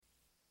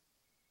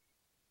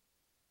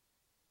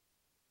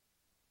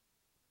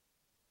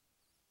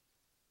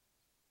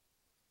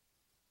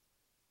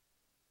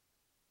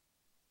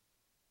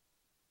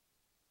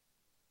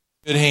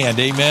Good hand,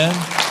 amen?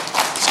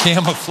 It's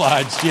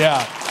camouflaged,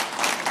 yeah.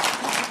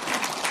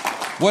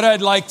 What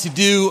I'd like to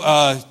do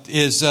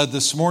is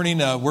this morning,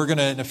 we're going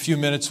to, in a few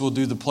minutes, we'll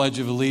do the Pledge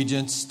of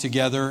Allegiance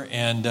together,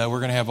 and we're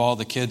going to have all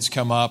the kids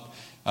come up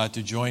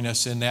to join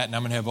us in that, and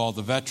I'm going to have all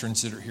the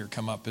veterans that are here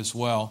come up as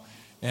well.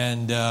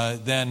 And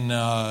then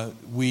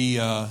we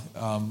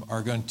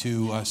are going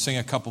to sing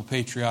a couple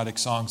patriotic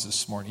songs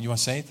this morning. You want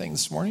to say anything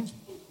this morning?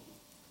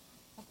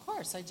 Of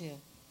course I do.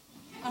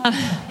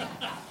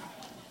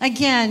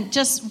 Again,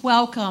 just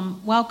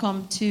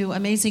welcome to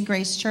Amazing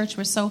Grace Church.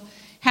 We're so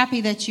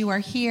happy that you are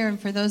here, and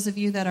for those of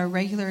you that are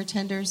regular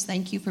attenders,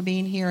 thank you for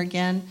being here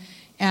again.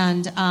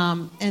 And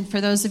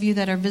for those of you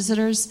that are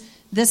visitors,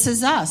 this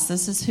is us.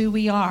 This is who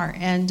we are,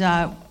 and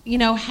you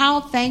know how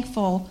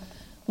thankful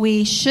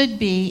we should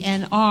be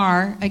and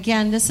are.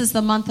 Again, this is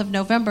the month of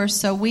November,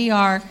 so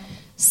we're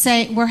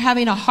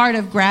having a heart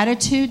of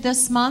gratitude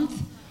this month.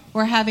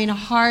 We're having a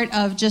heart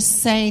of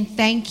just saying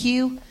thank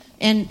you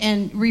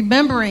and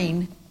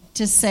remembering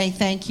to say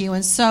thank you.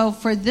 And so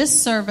for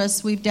this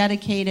service, we've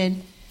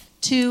dedicated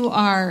to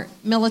our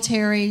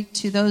military,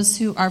 to those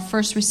who are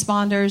first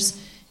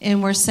responders,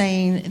 and we're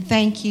saying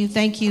thank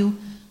you,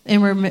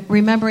 and we're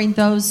remembering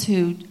those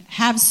who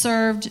have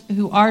served,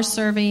 who are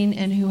serving,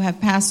 and who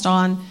have passed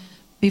on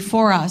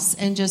before us,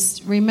 and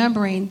just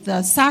remembering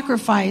the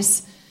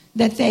sacrifice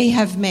that they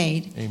have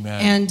made.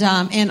 Amen.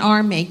 And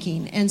are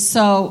making. And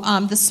so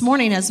this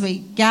morning, as we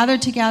gather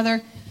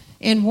together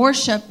in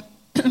worship,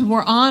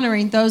 we're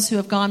honoring those who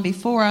have gone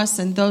before us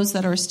and those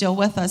that are still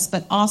with us,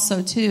 but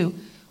also, too,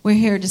 we're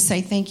here to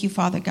say thank you,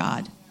 Father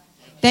God.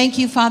 Thank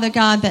you, Father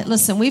God, that,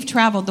 listen, we've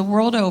traveled the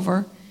world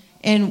over,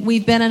 and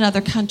we've been in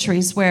other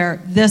countries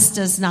where this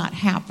does not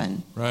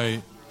happen.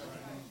 Right.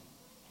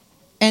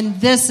 And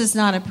this is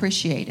not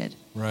appreciated.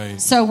 Right.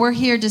 So we're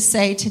here to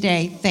say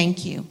today,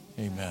 thank you.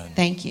 Amen.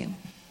 Thank you.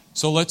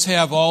 So let's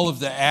have all of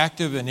the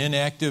active and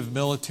inactive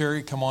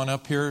military come on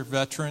up here.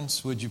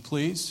 Veterans, would you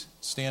please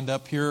stand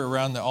up here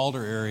around the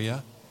altar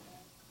area,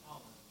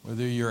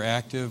 whether you're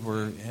active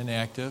or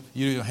inactive.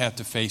 You don't have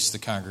to face the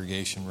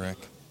congregation, Rick.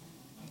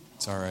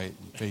 It's all right.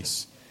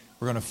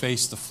 We're going to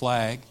face the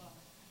flag,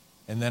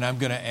 and then I'm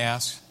going to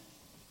ask,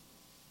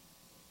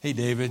 hey,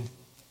 David.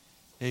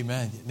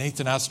 Amen.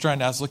 Nathan, I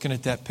was looking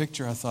at that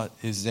picture. I thought,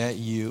 is that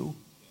you?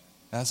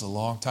 That's a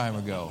long time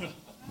ago.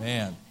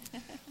 Man.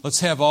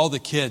 Let's have all the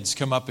kids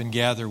come up and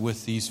gather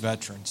with these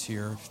veterans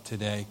here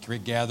today.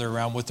 Gather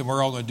around with them.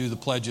 We're all going to do the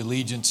Pledge of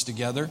Allegiance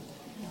together.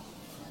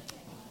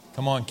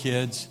 Come on,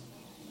 kids.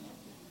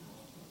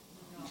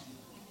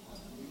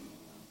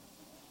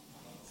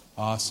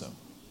 Awesome.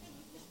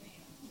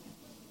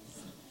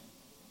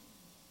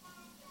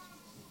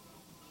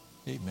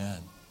 Amen.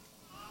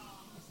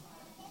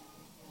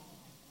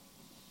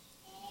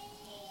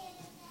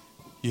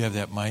 You have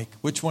that mic.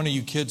 Which one of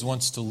you kids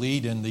wants to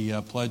lead in the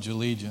Pledge of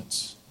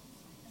Allegiance?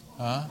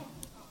 Huh?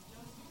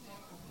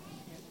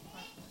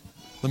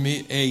 Let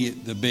me,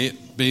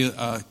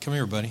 come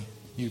here, buddy.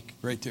 You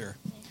right there.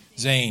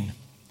 Zane.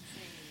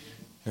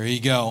 There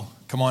you go.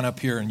 Come on up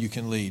here and you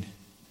can lead.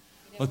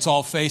 Let's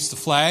all face the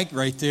flag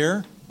right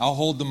there. I'll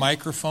hold the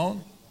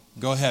microphone.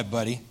 Go ahead,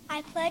 buddy.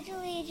 I pledge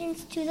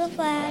allegiance to the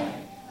flag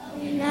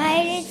of the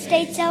United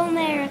States of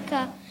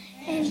America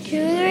and to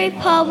the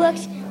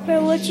republics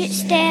for which it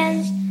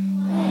stands,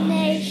 one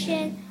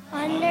nation,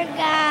 under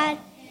God,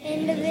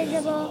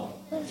 indivisible,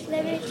 with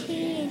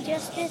liberty and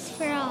justice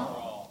for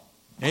all.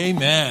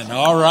 Amen.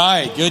 All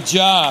right. Good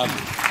job.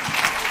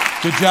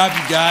 Good job,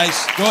 you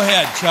guys. Go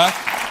ahead, Chuck.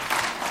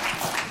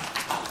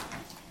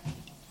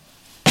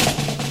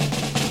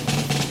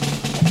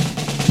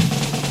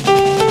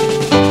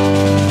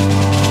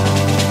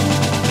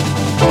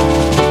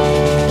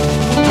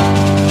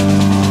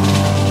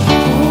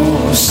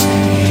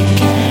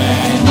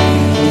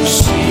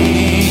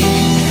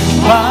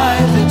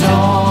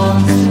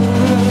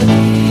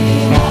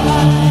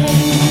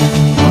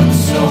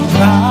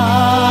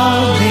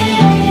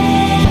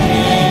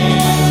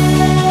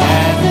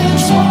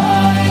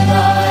 Twilight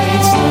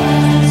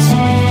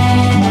lands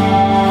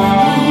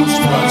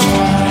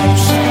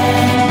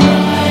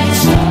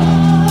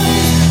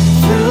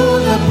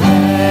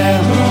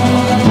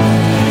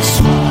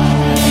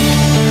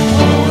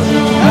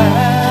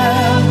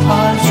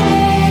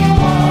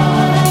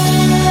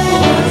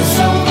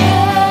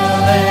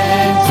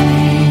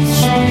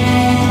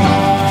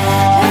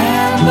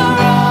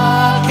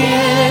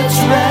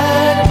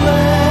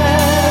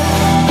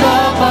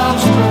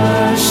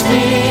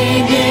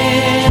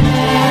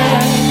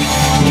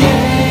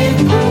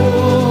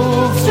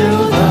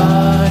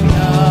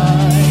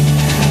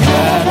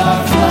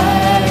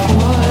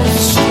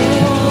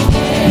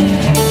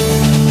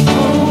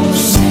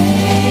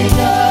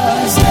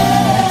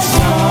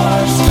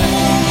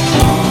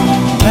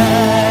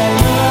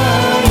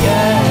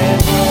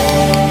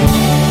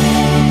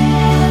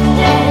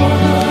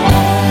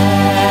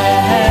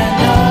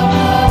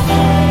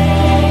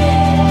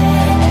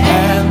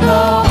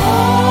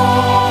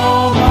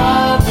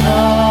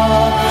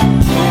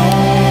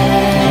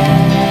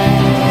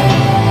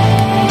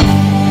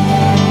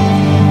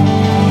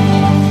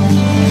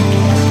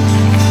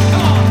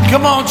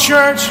Come on,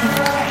 church.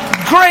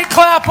 Great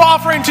clap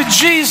offering to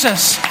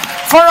Jesus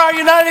for our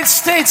United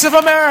States of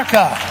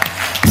America.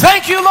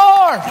 Thank you,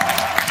 Lord.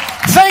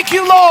 Thank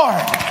you, Lord.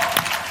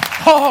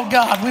 Oh,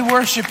 God, we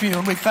worship you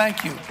and we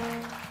thank you.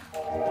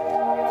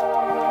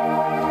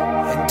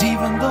 And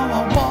even though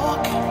I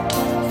walk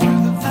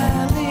through the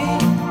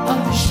valley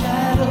of the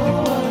shadow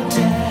of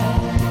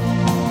death,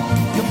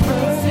 your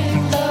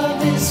perfect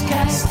love is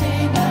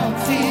casting out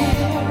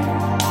fear.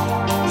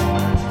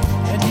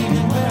 And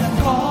even when I'm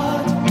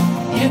caught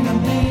in the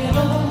middle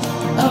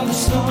of the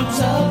storms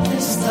of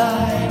this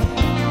life,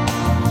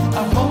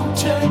 I won't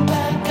turn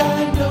back.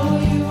 I know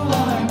you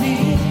are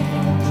near,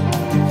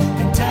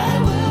 and I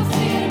will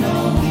fear no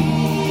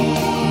evil,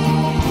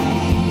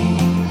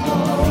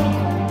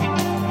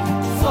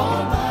 for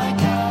my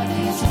God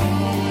is with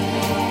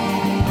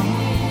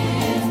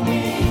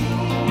me.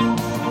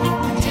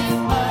 And if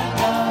my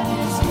God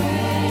is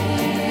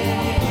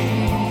with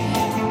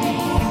me,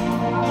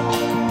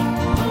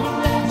 whom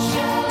then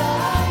shall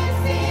I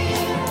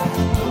fear?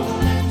 Whom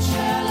then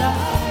shall I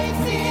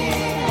fear?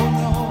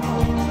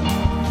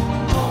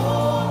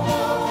 Oh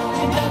no,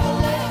 you never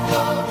let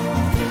go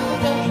through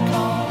the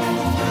calm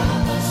and through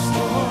the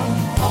storm.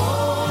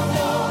 Oh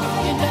no,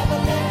 you never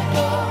let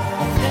go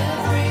of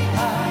every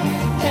high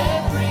and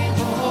every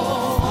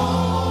low.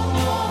 Oh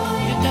no,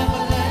 you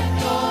never let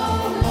go,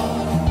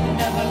 Lord, you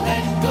never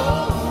let go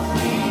of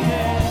me.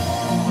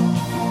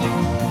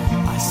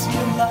 I see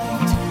a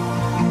light.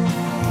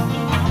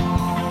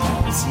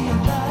 I see a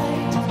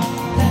light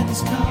that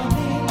is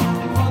coming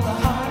for the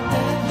heart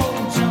that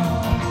holds on.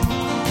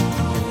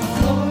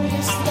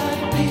 Glorious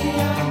light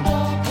beyond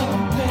all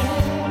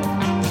compare.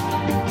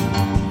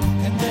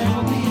 And there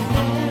will be an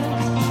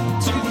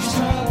end to the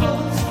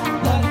struggles,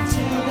 but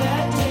until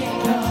that day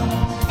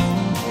comes,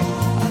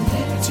 I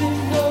live to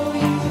know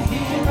you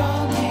here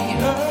on the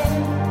earth,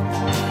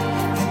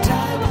 and I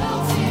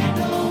will fear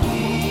no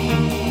evil,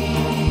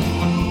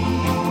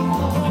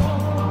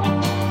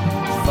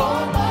 for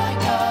my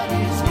God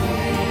is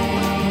with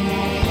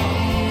me.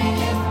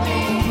 And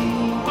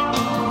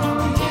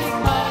if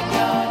my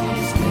God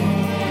is with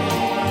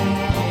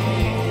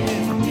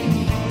me,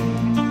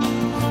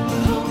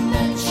 whom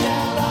then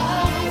shall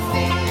I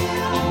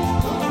fear?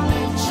 Whom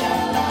then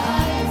shall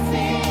I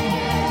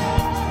fear?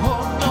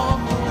 Oh no,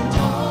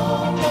 no,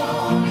 no,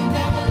 you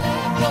never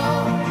let go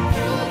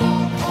through the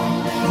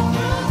cold and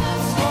through the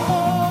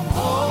storm.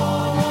 Oh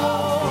no,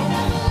 you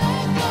never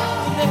let go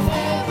of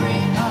every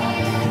high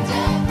and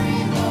every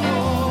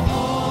low.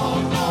 Oh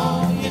no,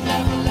 you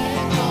never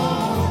let go,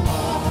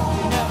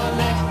 you never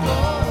let go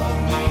of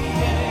me.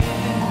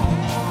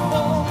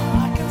 Oh,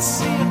 I can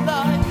see a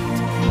light.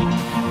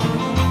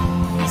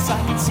 Yes, I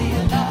can see a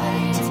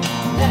light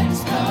that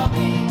is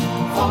coming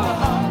for a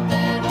heart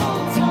that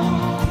holds on.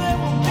 There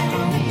will be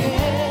the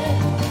end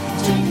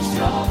to the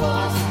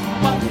struggles,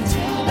 but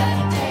until that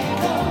day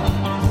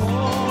comes,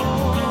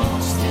 oh,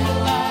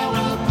 still I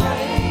will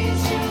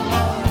praise you,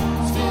 Lord.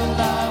 Still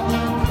I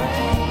will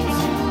praise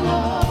you,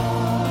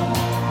 Lord.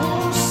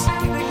 Oh,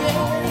 sing it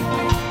again.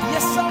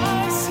 Yes, I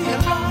see a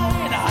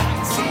light. I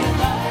can see a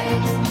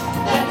light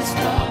that is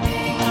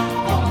coming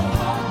for a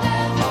heart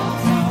that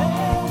holds on.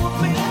 There will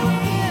be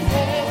an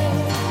end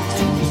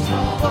to the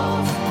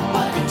struggles,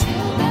 but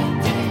until that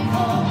day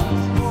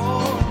comes,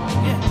 oh,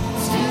 yeah,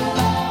 still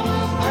I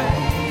will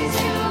praise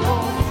you,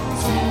 Lord.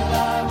 Still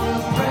I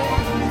will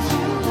praise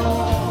you,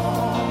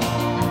 Lord.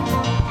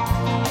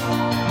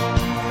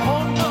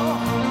 Oh no,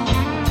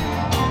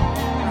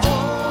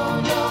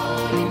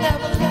 you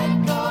never let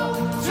go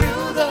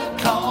through the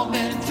calm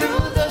and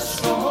through the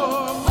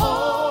storm.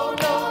 Oh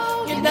no,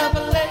 you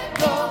never let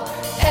go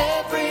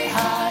every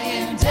high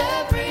and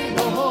every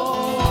low.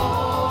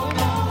 Oh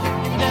no,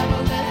 you never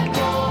let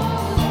go,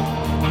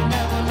 you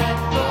never let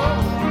go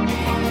of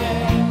me.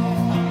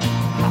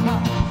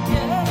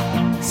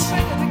 Yeah,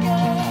 sing it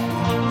again.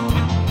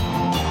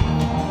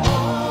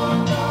 Oh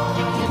no,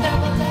 you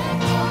never let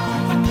go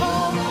through the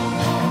calm and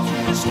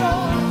through the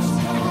storms.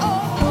 Oh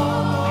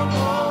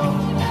no,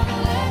 you never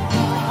let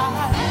go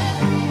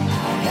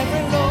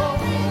every low.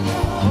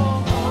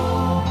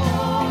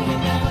 Oh you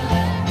never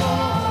let go,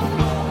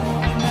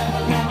 you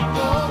never let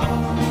go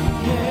of me.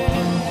 Yeah.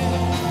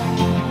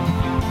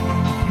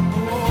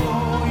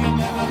 Oh, you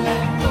never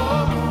let go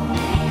of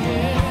me.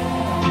 Yeah.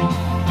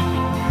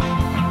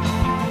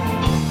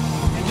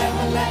 You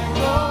never let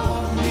go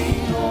of me,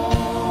 Lord.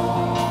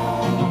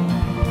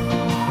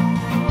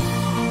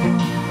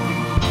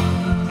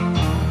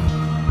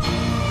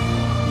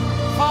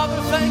 Father,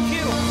 thank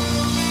you.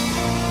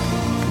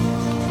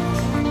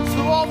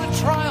 Through all the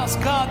trials,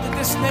 God, that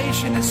this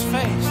nation has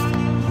faced,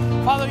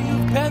 Father,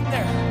 you've been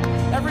there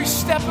every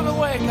step of the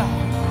way, God.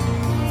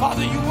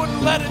 Father, you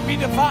wouldn't let it be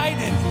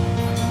divided.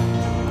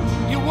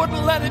 You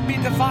wouldn't let it be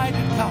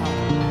divided, God.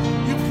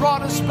 You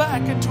brought us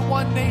back into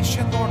one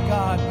nation, Lord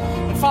God.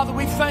 And Father,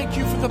 we thank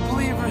you for the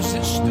believers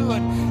that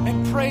stood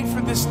and prayed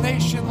for this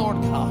nation,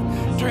 Lord God,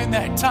 during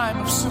that time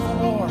of civil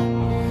war.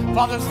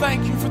 Father,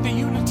 thank you for the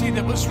unity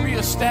that was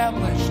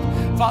reestablished.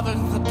 Father,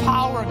 the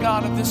power,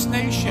 God, of this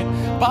nation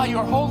by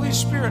your Holy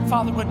Spirit,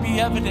 Father, would be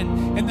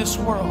evident in this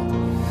world.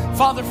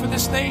 Father, for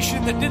this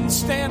nation that didn't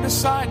stand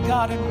aside,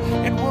 God,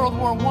 in World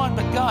War I,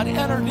 but God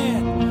entered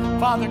in,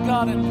 Father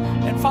God,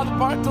 and Father,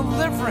 brought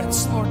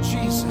deliverance, Lord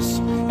Jesus.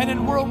 And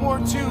in World War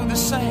II, the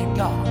same,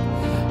 God.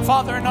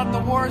 Father, and on the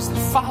wars that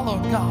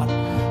followed, God,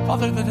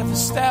 Father, that have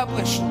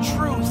established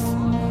truth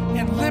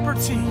and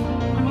liberty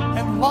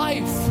and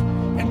life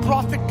and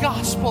brought the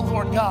gospel,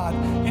 Lord God,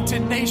 into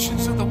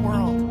nations of the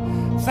world.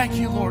 Thank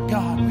you, Lord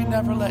God. We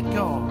never let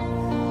go.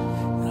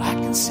 I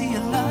can see a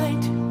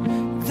light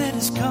that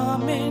is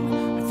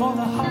coming for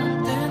the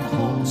heart that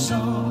holds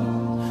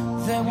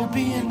on. There will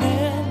be an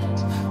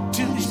end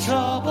to these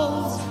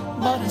troubles,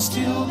 but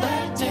until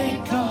that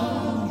day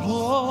comes,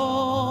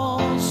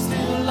 oh,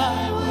 still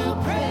I will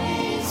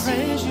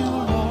praise you,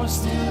 Lord.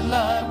 Still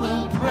I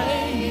will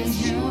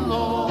praise you,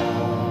 Lord.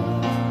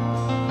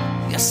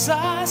 Yes,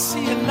 I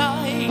see a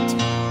light.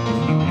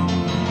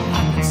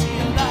 I can see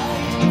a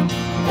light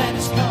that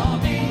is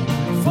coming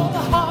for the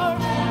heart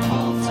that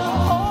holds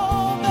on.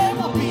 Oh, there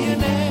will be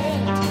an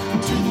end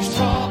to these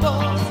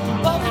troubles,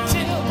 but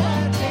until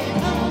that day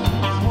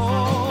comes,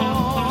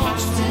 oh,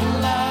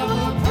 still I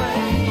will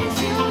praise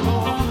you,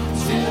 Lord.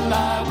 Still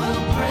I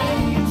will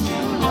praise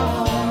you,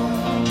 Lord.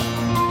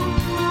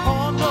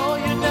 Oh, no,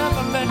 you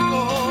never let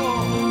go.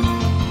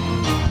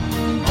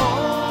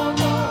 Oh,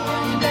 no,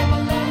 you never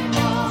let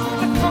go.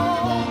 The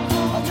cold,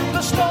 through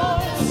the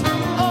storms.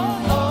 Oh,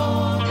 no,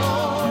 no,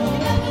 you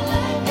never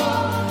let go.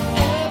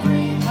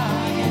 Every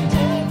high and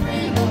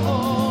every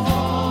low.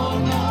 Oh,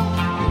 no,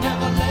 you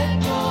never let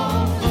go.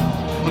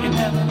 You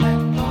never let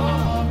go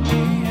of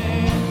me.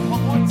 Yeah.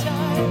 One more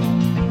time.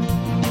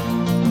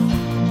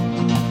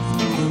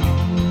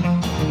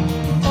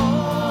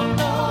 Oh,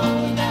 no,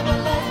 you never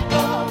let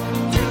go.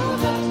 Through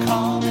the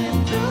calm and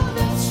through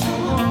the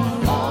storm.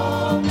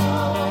 Oh, no,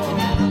 you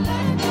never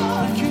let go.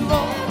 Thank you,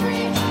 Lord.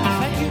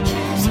 Thank you,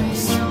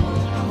 Jesus.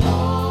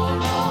 Oh,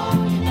 no,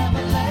 you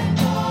never let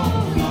go.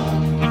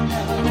 You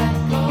never let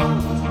go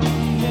of me.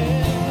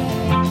 Yeah.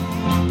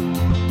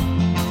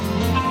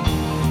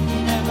 You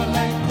never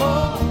let go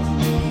of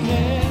me.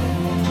 Yeah.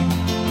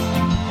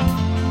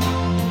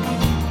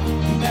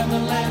 You never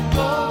let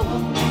go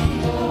of me.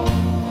 Oh.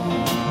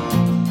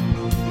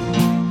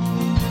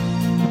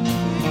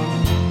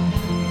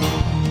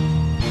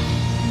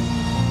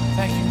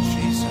 Thank you,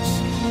 Jesus.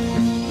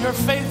 You're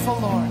faithful,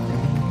 Lord.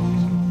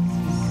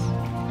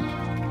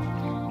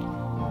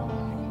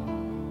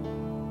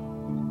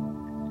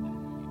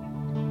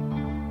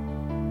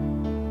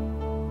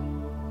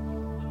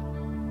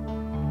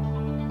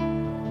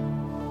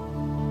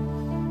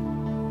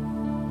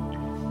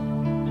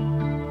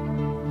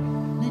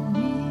 Let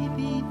me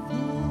be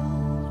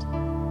filled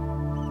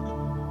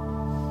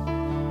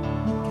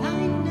with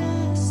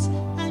kindness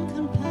and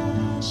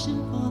compassion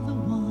for the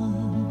one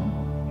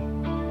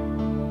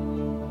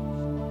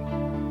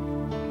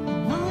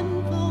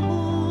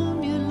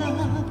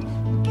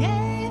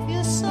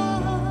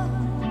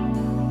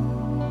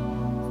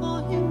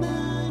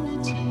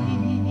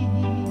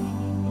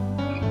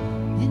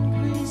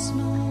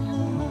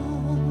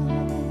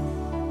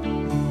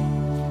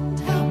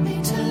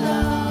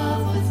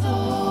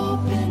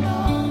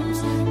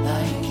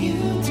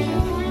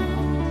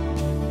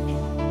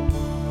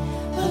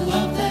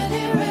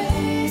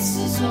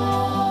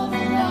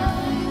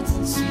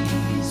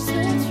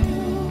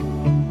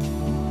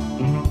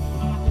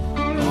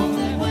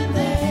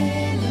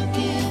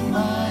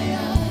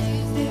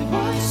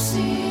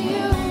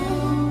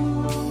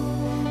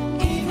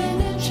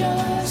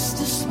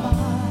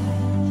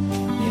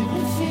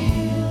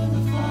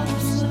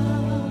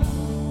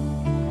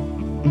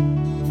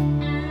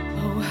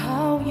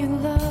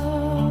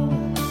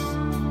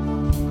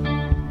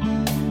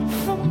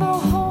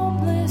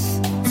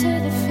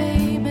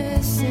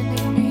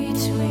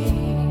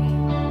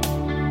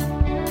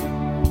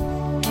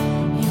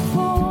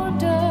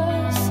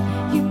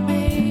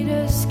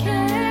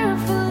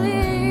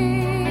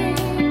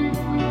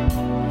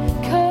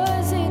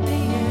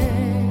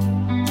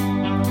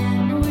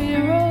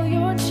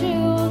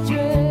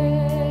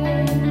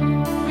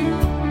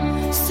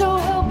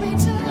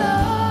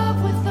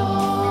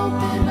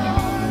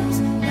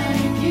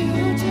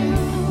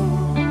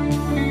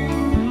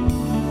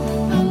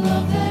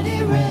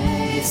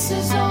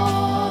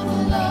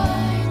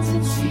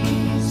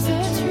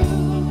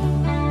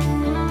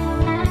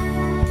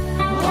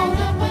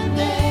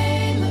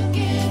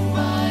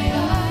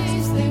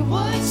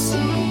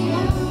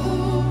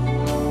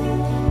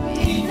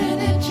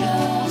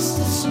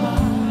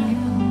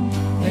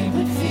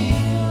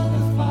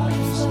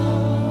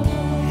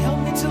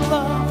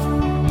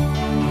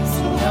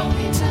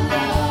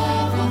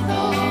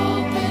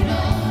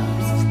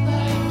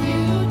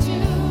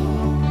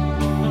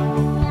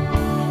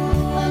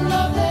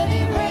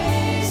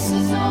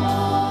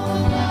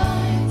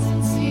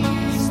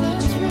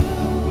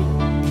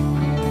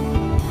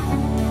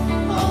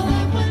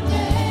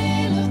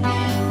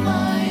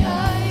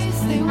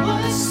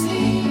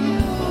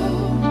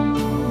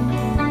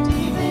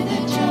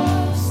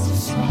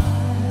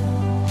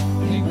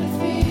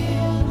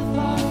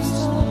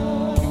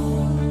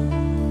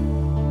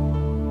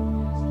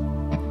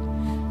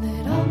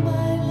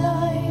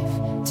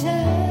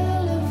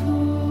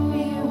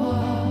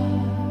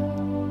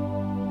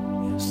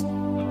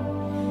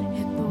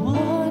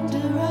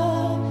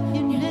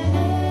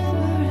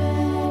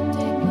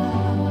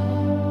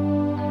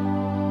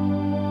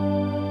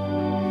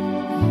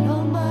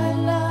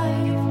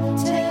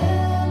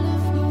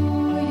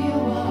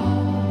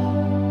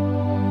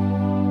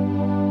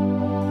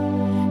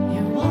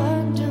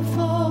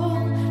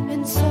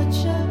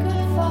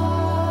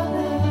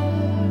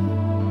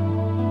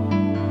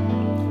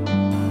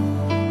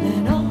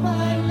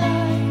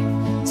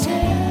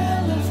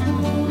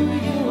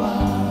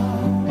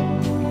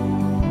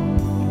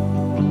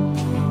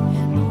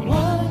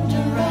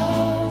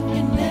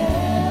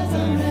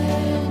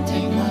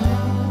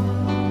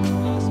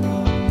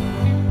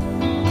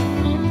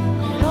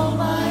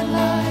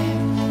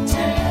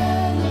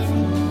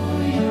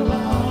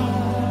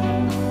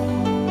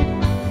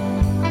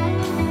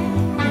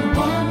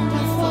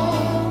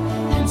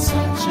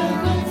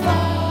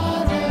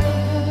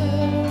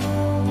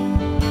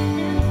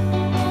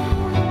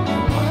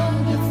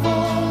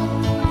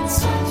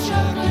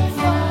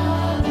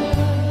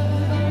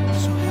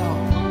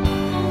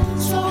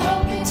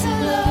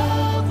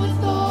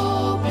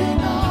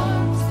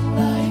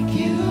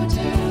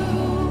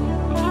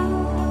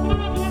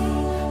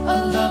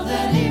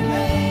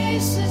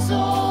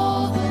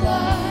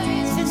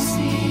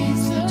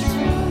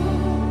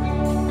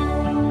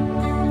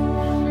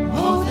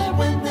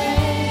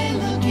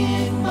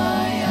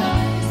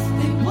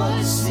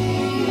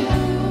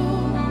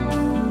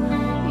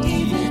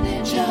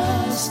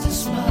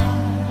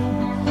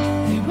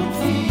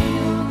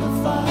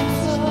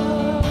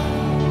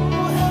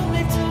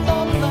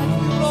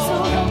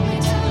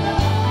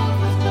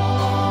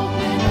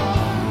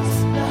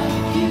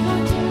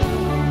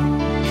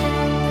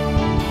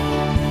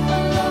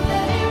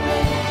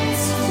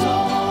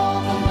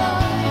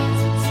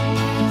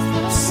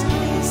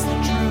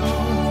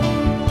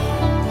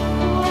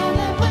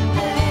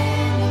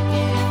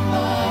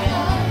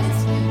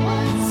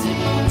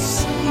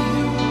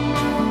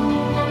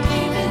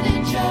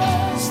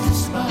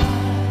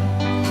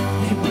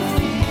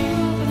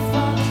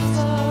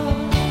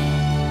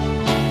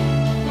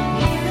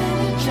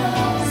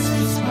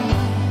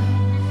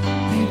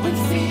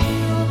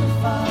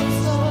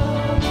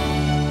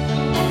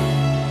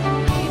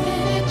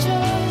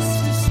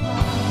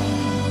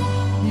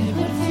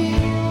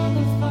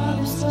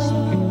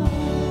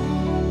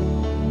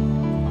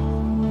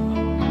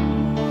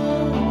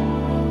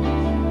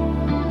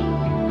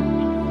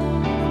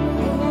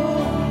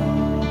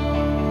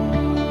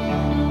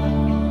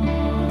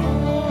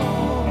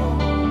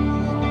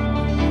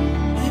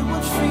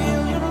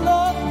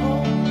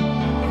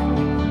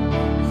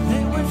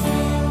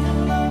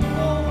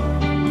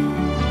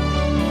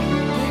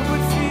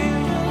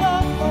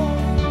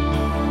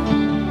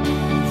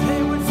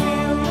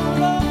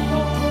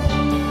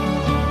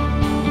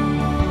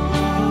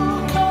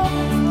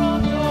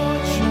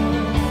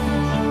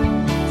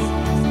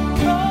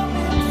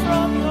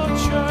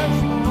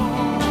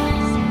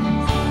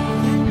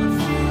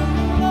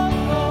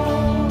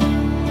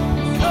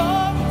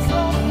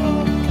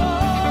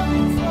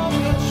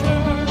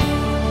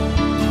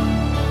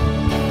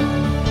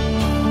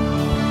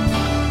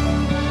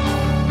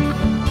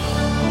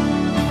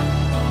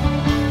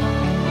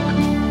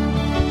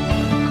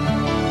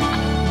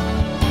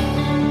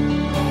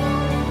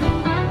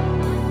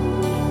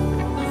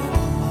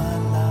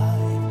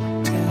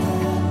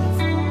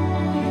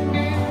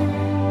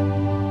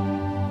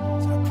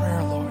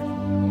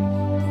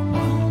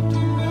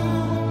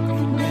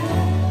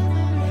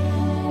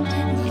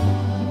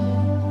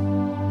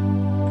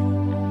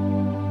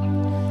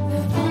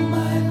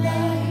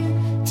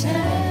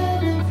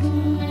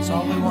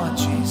you are,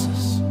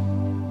 Jesus.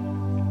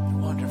 You're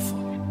wonderful.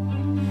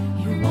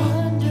 You're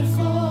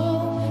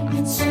wonderful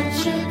and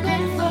such a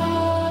good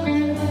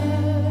Father.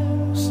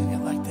 Sing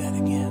it like that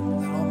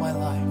again. Let all my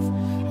life.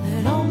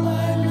 Let all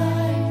my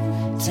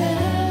life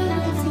tell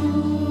of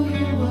who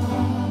you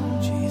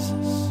are.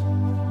 Jesus.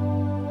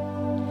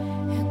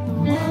 And the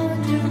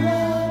wonder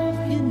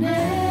of your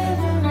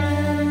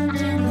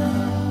never-ending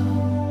love.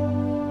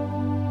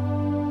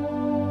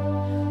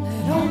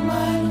 Let all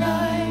my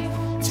life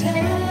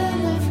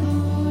tell of who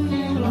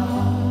you are.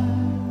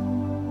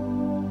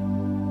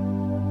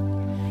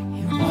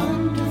 You're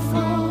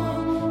wonderful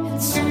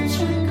and such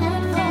a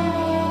good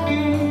Father.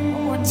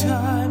 One more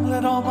time.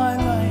 Let all my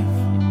life.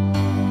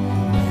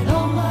 Let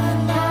all my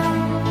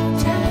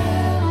life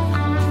tell of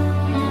who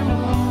you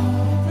are.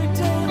 Every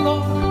day,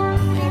 Lord.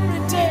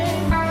 Every day.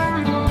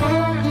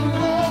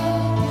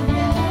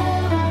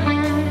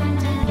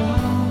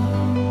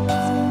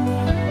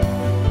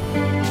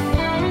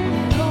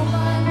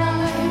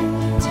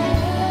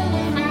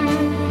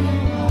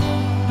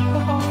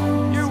 Oh,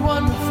 you're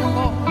wonderful,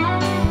 Lord.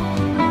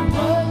 You're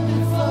wonderful.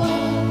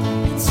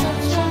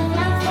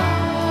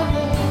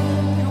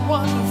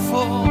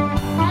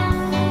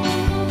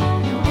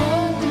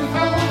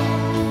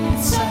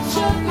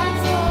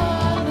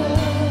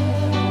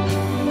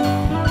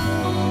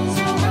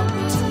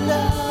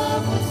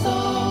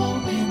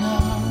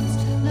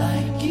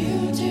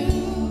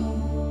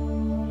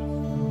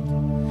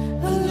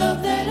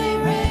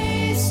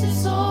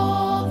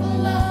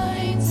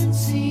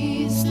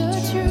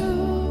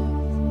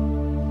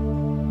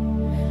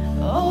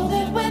 Oh,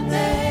 that when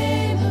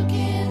they look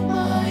in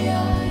my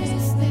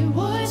eyes, they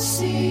would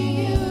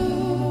see you.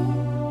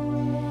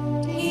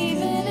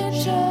 Even in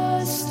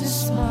just a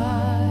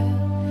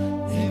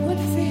smile, they would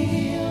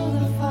feel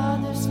the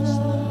Father's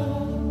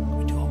love.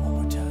 We do it one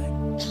more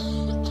time.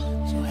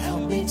 So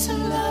help Help me. me to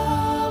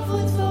love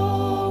with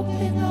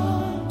open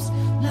arms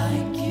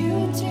like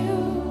you do.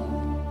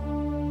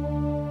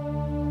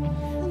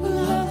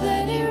 Love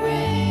that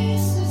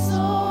erases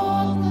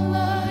all the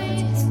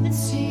lies and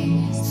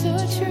sees the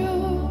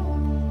truth.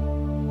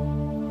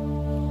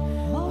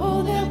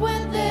 Oh, that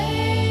when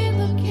they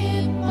look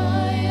in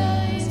my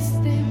eyes,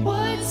 they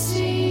would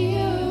see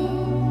you.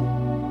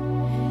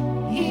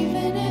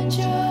 Even in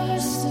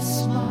just a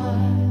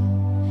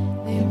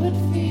smile, they would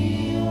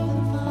feel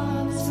the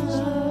Father's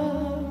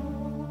love.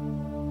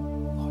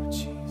 Lord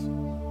Jesus.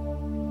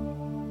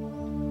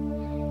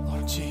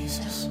 Lord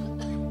Jesus.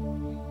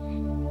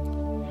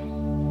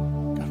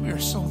 God, we are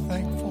so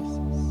thankful.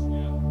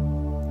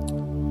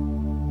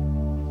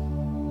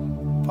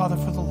 Father,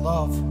 for the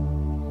love,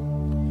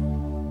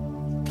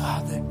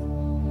 God, that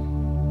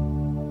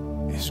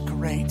is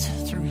great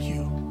through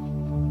you.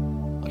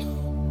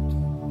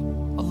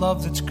 A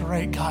love that's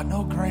great, God,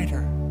 no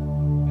greater.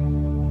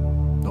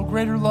 No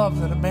greater love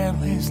than a man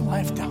lay his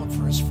life down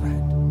for his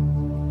friend.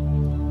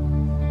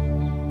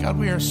 God,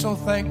 we are so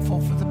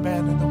thankful for the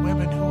men and the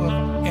women who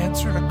have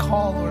answered a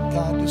call, Lord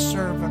God, to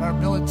serve in our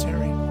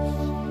military.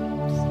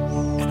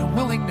 And a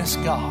willingness,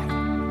 God,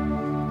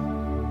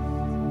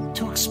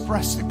 to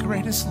express the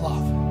greatest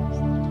love,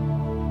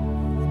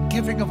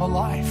 giving of a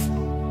life.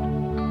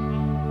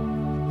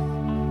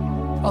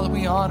 Father,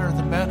 we honor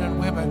the men and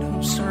women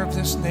who serve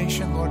this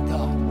nation, Lord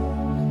God,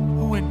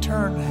 who in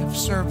turn have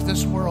served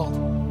this world,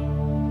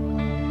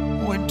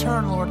 who in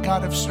turn, Lord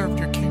God, have served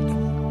your kingdom.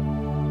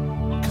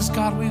 Because,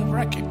 God, we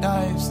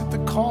recognize that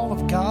the call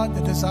of God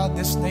that is on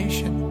this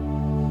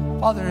nation,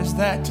 Father, is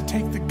that to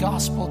take the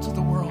gospel to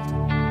the world.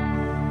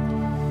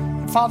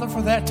 And, Father,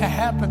 for that to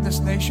happen, this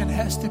nation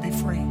has to be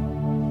free.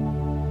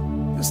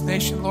 This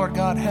nation, Lord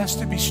God, has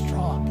to be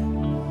strong.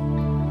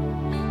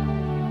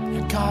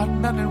 And, God,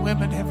 men and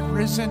women have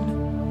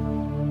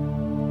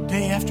risen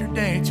day after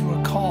day to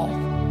a call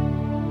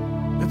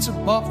that's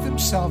above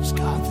themselves,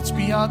 God, that's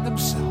beyond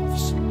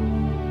themselves.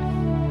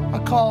 A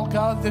call,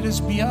 God, that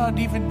is beyond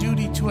even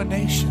duty to a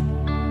nation,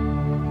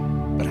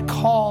 but a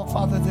call,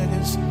 Father, that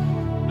is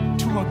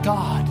to a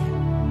God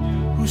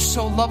who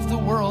so loved the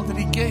world that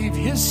he gave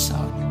his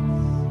Son.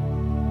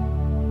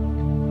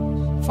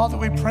 Father,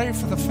 we pray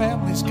for the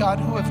families, God,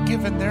 who have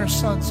given their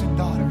sons and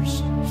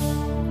daughters.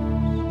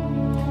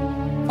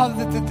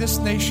 Father, that this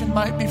nation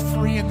might be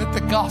free and that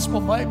the gospel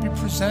might be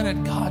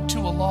presented, God, to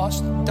a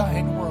lost and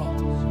dying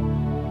world.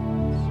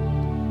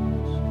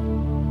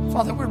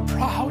 Father, we're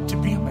proud to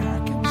be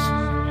Americans.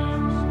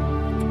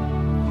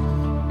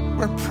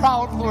 We're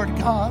proud, Lord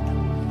God,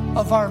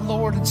 of our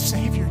Lord and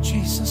Savior,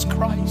 Jesus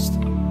Christ.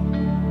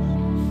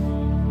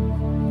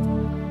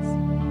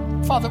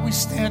 Father, we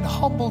stand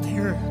humbled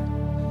here,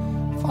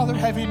 Father,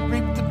 having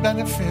reaped the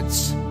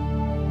benefits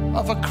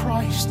of a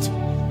Christ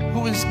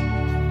who is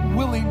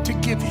willing to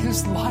give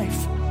his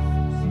life.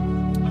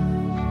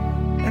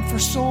 And for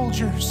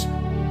soldiers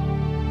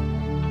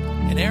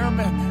and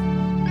airmen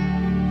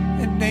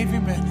and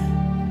Navymen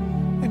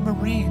and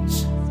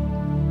Marines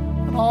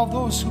and all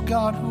those who,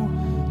 God, who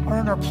are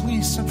in our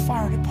police and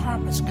fire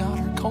departments, God,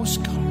 our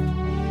Coast Guard,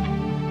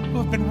 who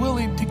have been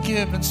willing to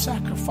give and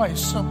sacrifice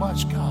so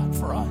much, God,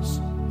 for us.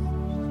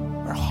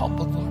 are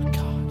humbled, Lord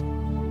God.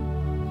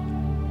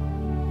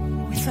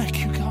 We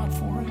thank you, God,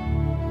 for it.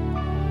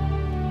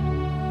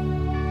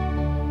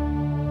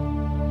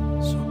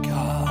 So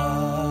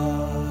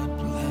God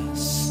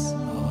bless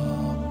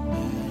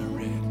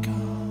America,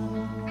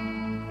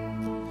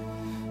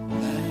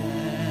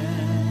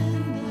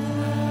 land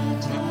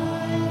that I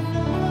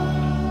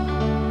love.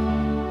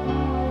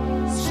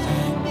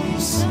 Stand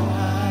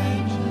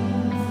beside you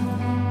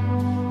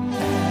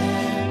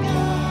and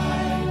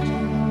guide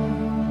you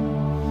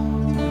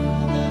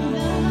through the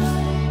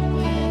night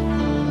with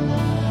the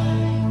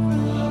light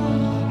from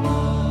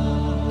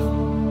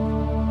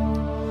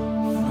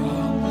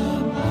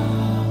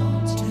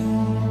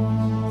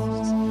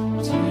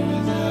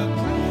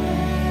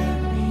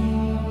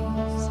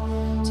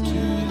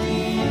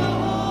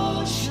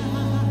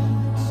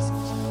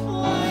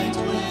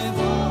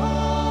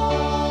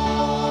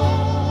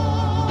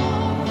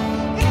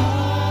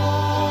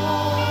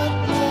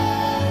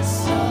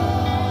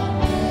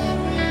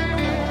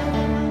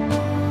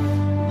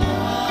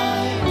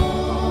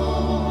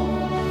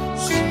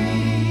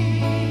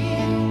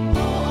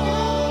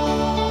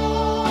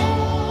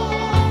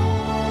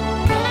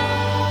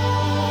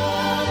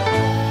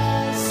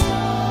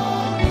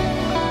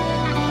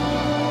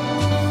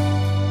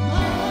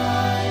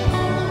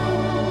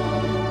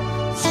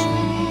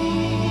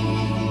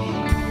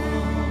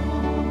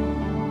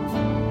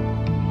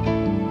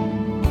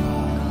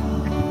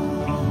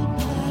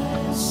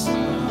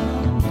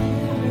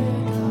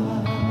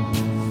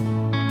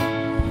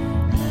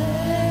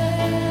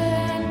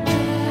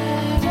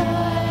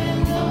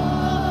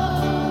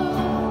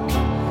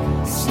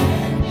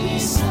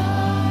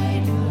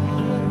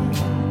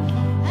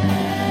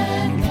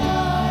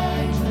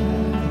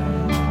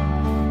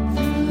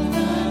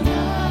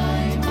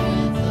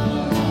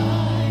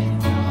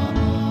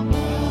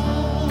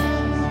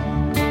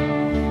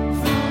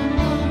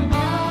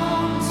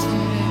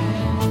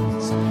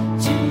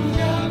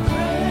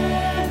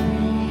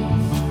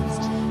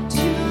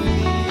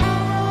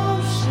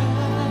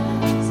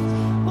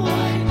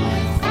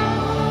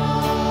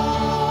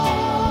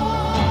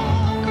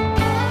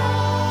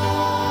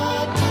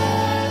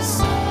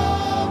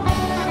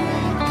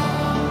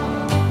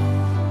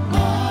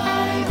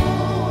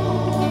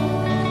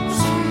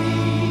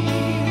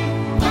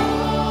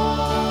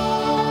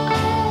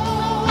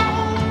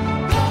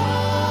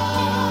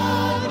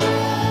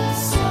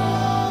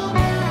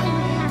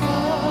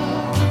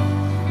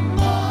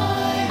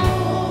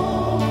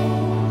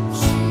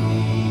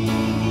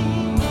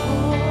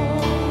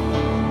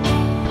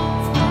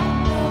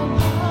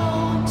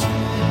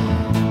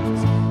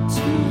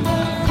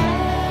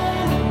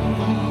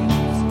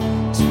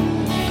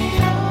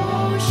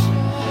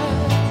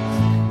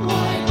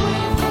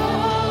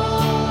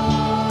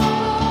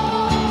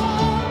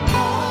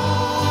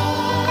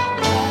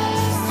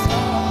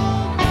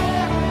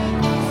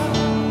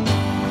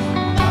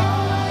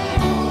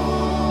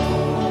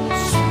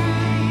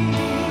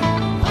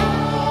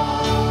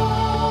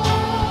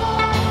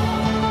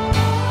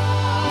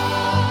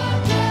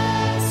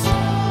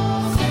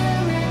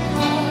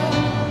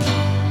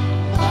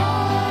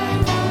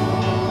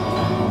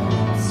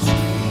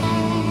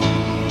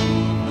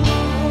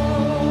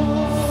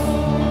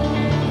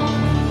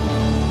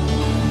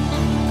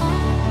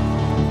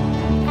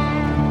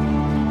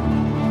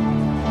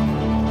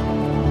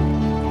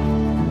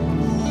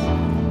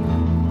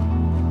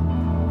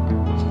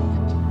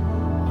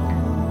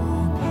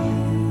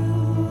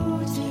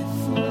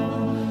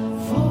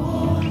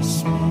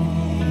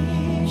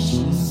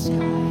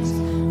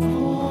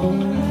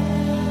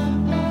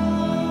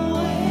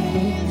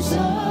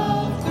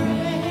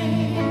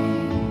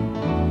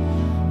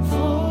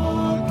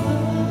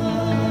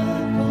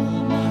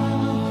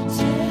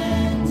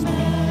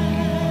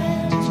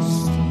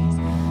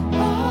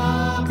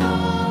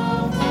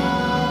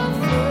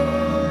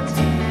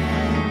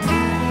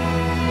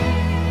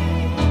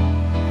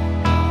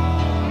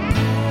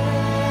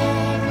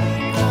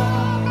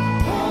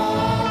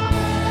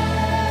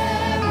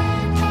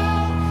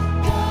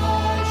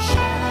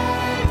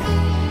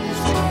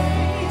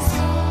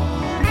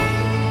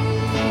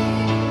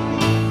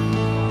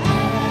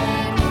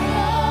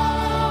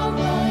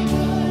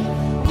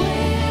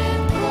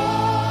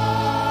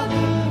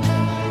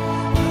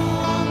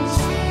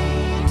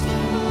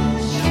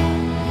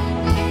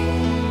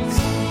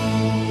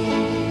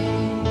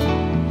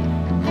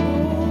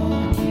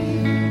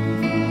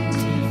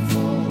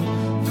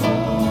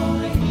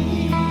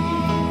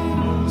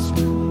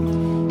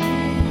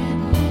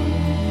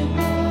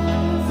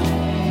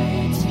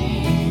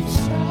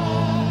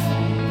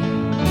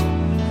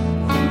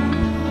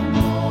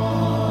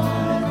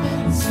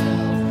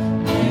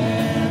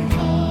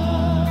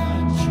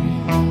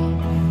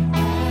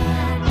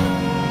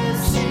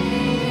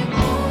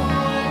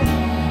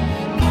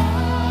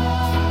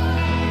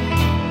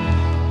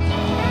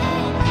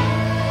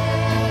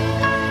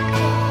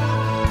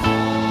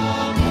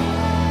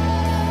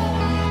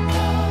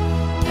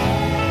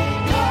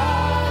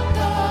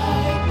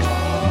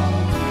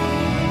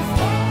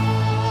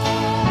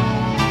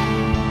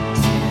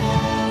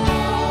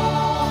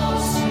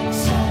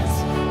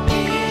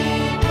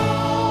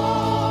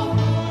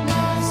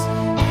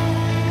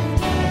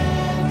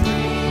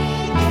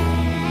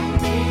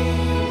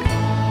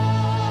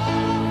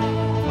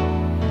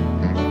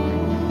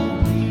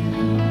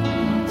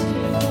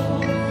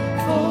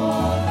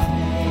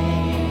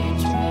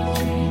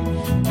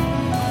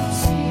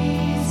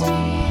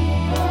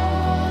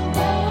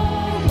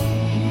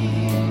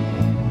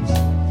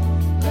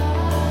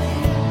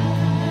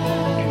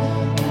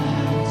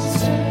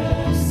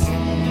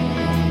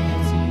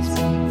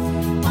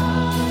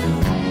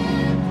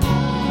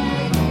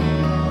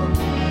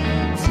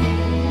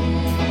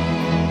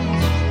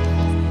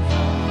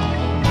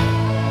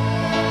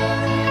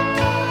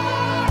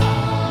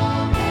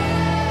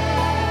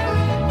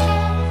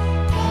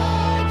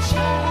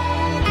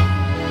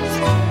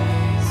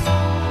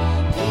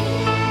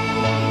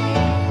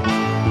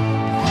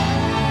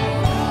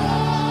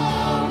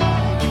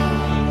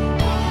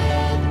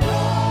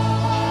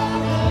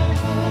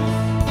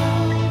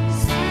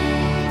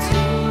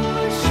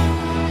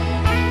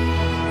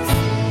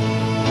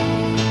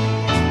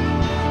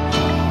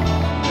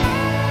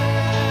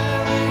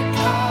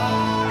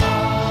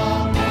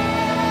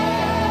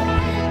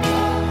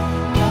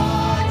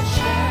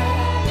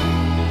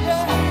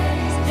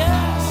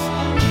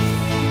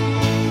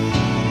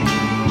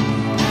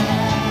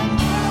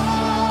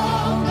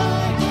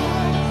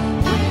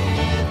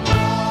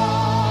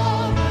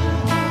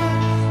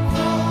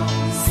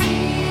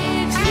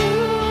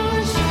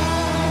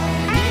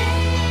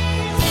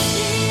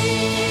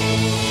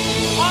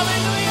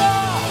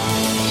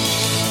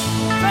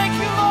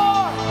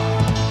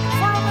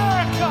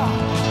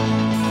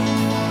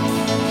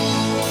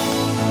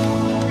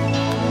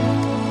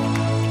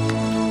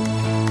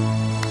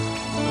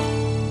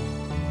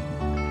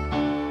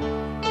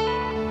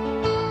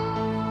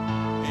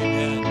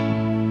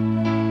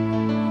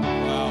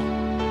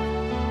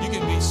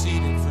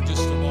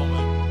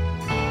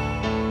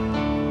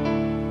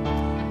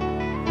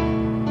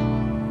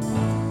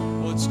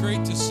It's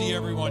great to see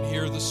everyone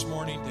here this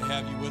morning, to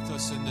have you with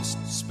us in this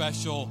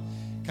special,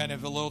 kind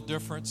of a little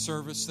different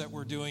service that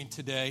we're doing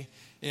today.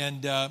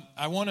 And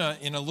I want to,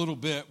 in a little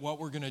bit, what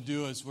we're going to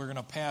do is we're going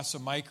to pass a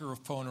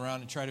microphone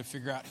around and try to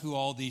figure out who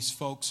all these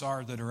folks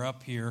are that are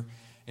up here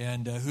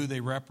and who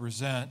they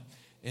represent.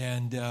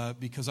 And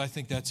because I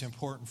think that's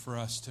important for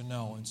us to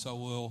know. And so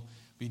we'll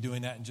be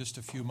doing that in just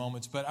a few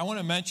moments. But I want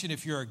to mention,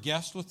 if you're a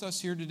guest with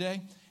us here today,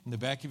 in the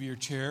back of your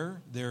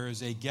chair, there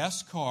is a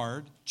guest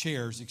card,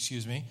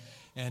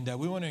 and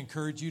we want to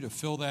encourage you to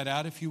fill that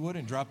out if you would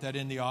and drop that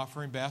in the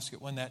offering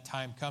basket when that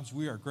time comes.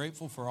 We are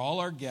grateful for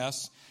all our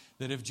guests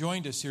that have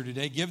joined us here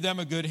today. Give them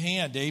a good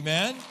hand.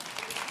 Amen?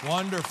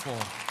 Wonderful.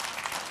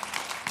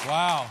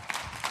 Wow.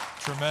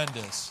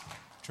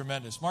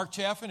 Tremendous. Mark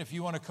Chaffin, if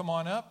you want to come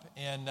on up,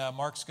 and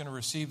Mark's going to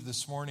receive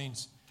this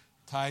morning's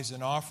tithes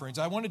and offerings.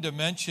 I wanted to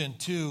mention,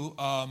 too,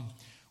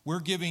 we're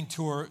giving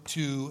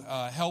to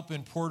help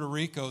in Puerto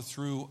Rico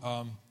through,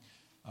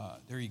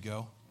 there you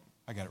go.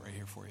 I got it right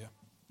here for you.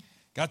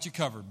 Got you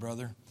covered,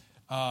 brother.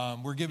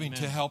 We're giving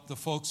to help the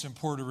folks in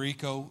Puerto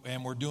Rico,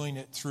 and we're doing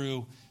it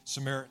through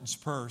Samaritan's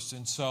Purse.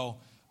 And so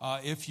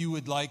if you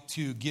would like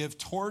to give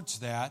towards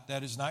that,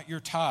 that is not your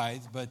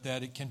tithe, but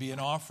that it can be an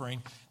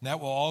offering. And that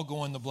will all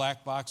go in the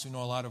black box. We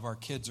know a lot of our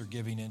kids are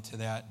giving into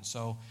that. And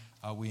so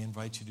we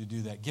invite you to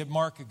do that. Give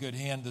Mark a good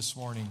hand this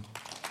morning.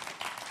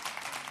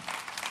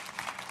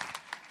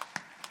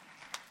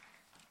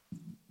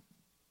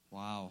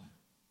 Wow.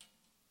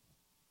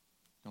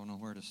 Don't know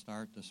where to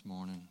start this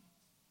morning.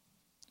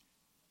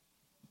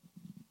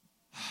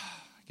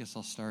 I guess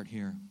I'll start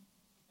here.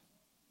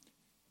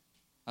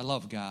 I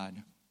love God.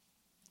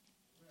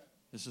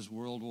 This is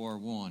World War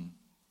I.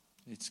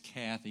 It's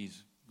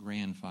Kathy's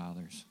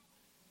grandfather's.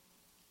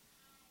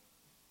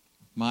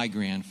 My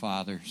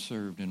grandfather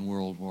served in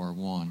World War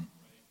I.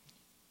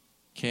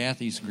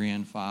 Kathy's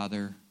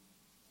grandfather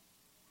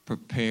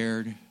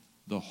prepared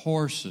the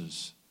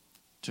horses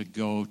to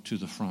go to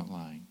the front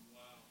line.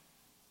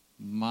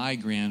 My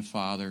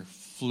grandfather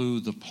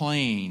flew the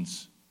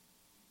planes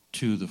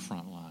to the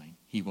front line.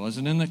 He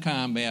wasn't in the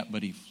combat,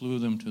 but he flew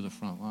them to the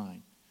front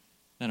line.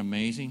 Isn't that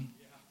amazing?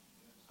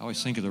 I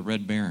always think of the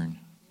Red Baron.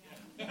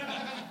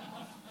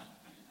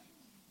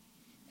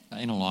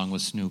 And along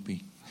with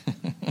Snoopy.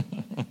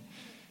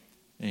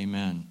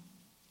 Amen.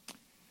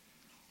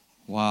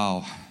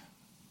 Wow.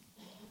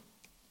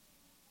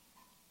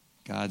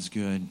 God's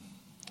good.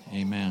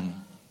 Amen.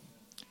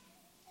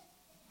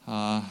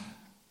 The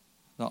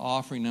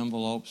offering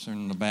envelopes are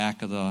in the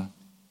back of the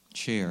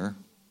chair.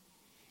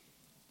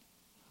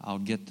 I'll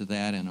get to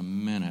that in a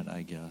minute,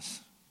 I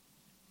guess.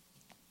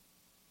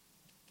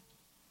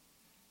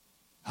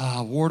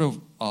 A word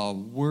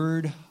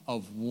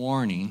of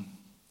warning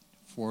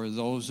for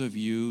those of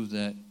you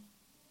that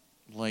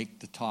like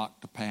to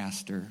talk to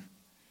Pastor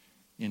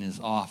in his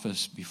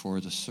office before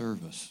the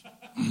service.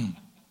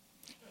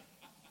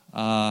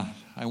 I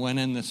went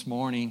in this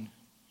morning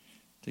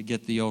to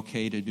get the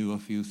okay to do a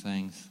few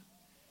things.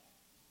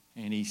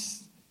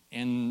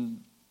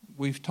 And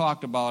we've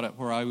talked about it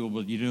where I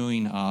will be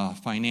doing a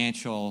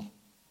financial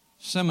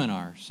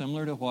seminar,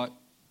 similar to what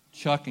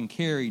Chuck and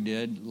Carrie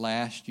did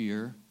last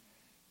year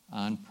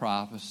on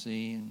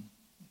prophecy and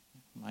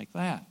like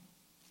that.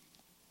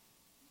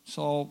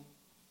 So,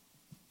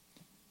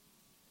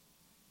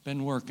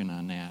 been working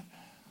on that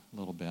a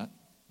little bit.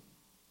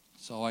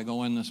 So I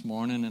go in this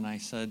morning and I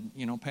said,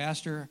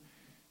 Pastor,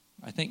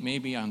 I think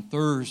maybe on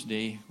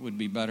Thursday would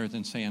be better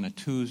than, say, on a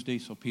Tuesday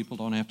so people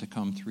don't have to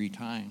come 3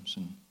 times.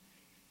 And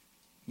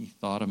he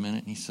thought a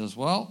minute and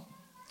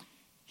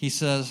he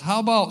says, how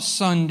about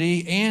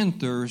Sunday and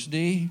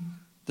Thursday,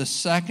 the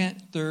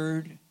 2nd,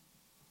 3rd,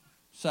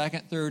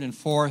 and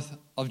 4th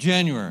of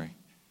January?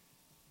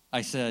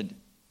 I said,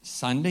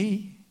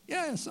 Sunday?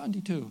 Yeah,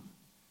 Sunday too.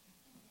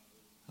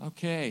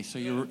 Okay, so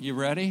you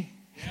ready?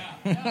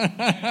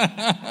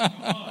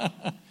 Yeah.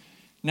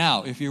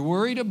 Now, if you're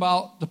worried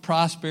about the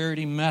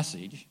prosperity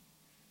message,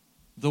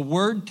 the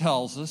Word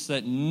tells us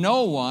that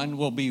no one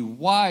will be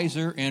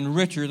wiser and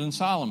richer than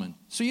Solomon.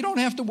 So you don't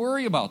have to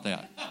worry about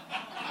that.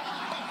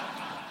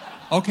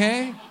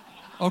 Okay?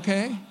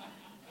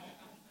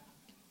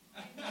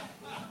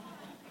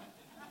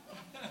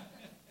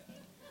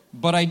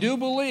 But I do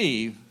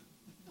believe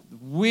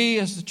we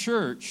as the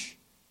church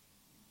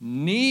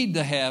need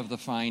to have the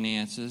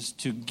finances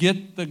to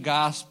get the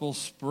gospel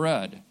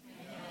spread.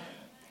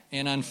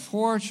 And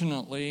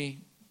unfortunately,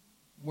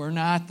 we're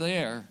not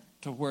there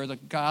to where the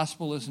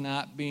gospel is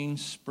not being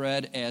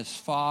spread as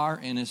far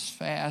and as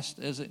fast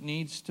as it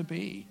needs to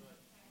be.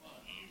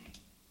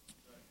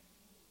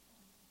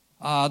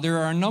 There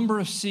are a number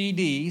of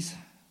CDs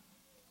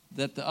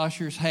that the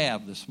ushers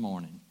have this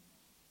morning.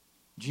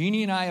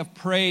 Jeannie and I have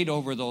prayed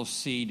over those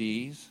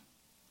CDs.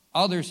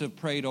 Others have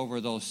prayed over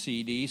those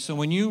CDs. So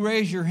when you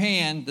raise your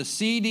hand, the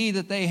CD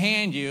that they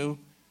hand you,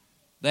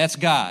 that's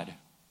God.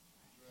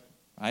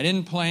 I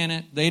didn't plan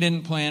it. They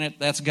didn't plan it.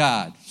 That's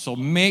God. So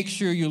make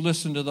sure you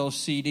listen to those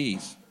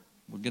CDs.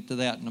 We'll get to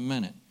that in a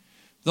minute.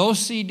 Those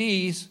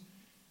CDs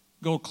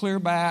go clear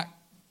back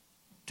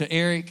to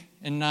Eric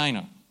and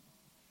Nina.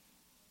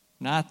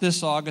 Not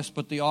this August,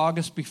 but the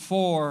August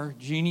before,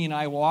 Jeannie and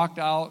I walked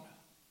out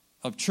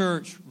of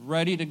church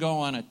ready to go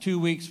on a 2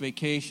 weeks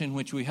vacation,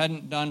 which we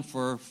hadn't done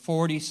for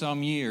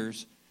 40-some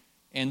years.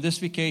 And this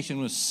vacation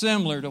was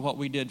similar to what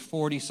we did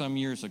 40-some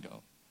years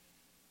ago.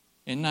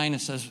 And Nina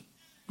says,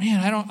 man,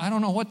 I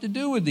don't know what to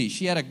do with these.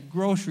 She had a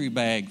grocery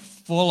bag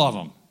full of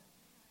them.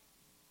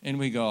 And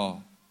we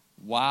go,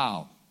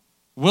 wow,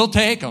 we'll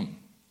take them.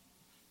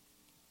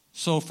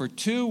 So for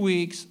 2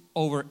 weeks,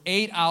 over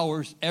 8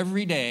 hours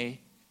every day,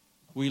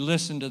 we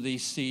listened to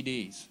these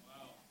CDs.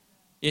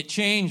 It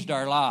changed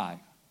our life.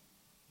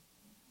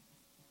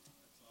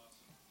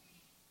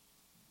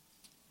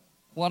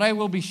 What I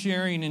will be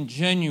sharing in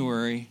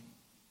January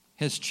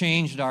has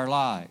changed our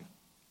lives.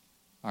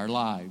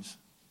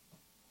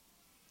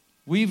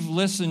 We've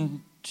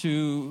listened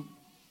to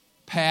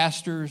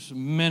pastors,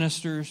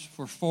 ministers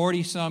for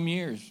 40-some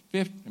years,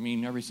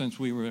 50, ever since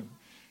we were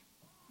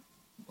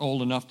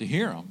old enough to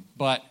hear them.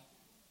 But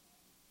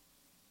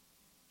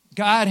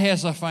God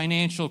has a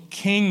financial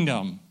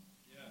kingdom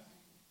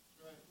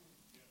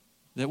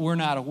that we're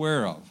not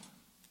aware of.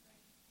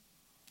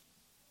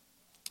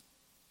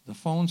 The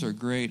phones are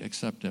great,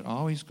 except it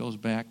always goes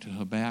back to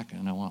Habakkuk,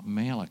 and I want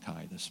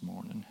Malachi this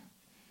morning.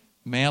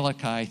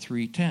 Malachi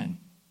 3:10.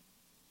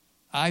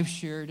 I've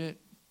shared it.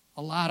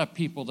 A lot of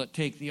people that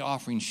take the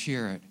offering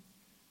share it.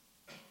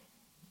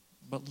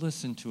 But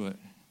listen to it.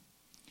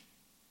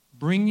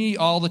 Bring ye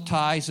all the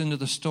tithes into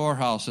the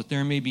storehouse, that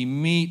there may be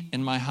meat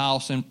in my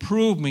house, and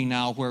prove me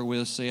now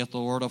wherewith, saith the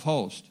Lord of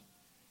hosts.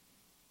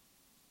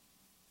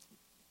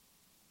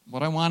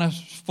 What I want to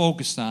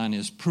focus on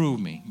is prove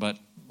me, but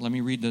let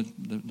me read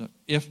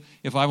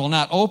if I will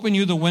not open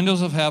you the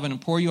windows of heaven and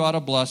pour you out a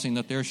blessing,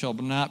 that there shall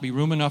not be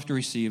room enough to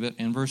receive it.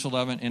 In verse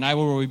 11, and I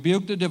will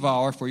rebuke the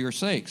devourer for your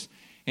sakes,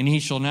 and he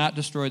shall not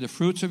destroy the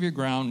fruits of your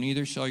ground,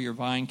 neither shall your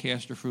vine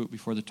cast her fruit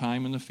before the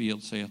time in the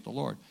field, saith the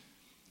Lord.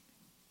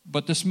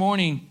 But this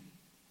morning,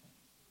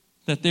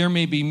 that there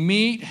may be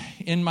meat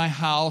in my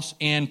house,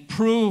 and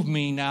prove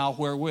me now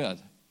wherewith.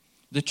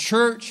 The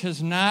church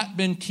has not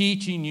been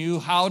teaching you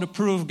how to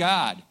prove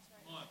God.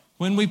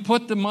 When we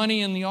put the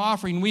money in the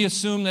offering, we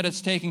assume that it's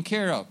taken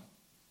care of.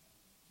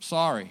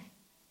 Sorry.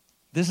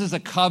 This is a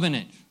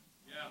covenant.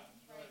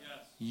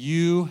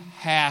 You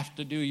have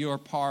to do your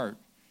part.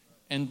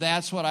 And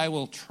that's what I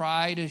will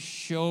try to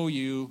show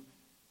you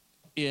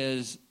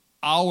is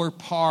our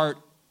part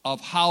of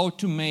how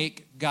to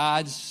make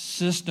God's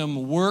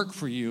system work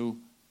for you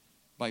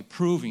by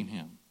proving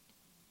Him.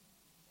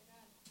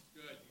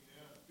 Good.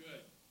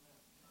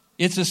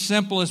 It's as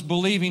simple as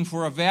believing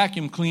for a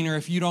vacuum cleaner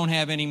if you don't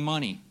have any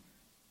money.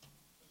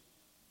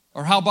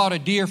 Or how about a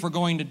deer for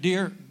going to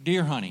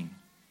deer hunting?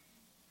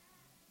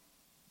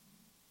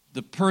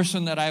 The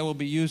person that I will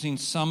be using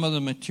some of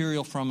the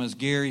material from is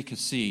Gary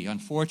Cassee.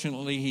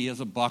 Unfortunately, he is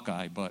a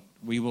Buckeye, but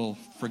we will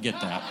forget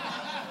that.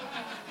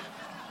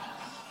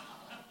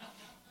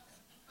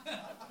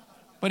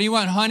 But he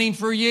went hunting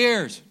for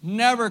years.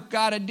 Never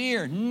got a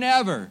deer.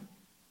 Never.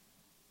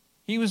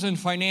 He was in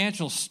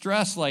financial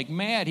stress like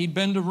mad. He'd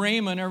been to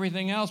Rhema and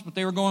everything else, but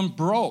they were going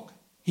broke.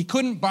 He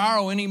couldn't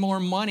borrow any more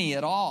money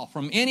at all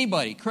from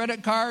anybody,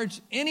 credit cards,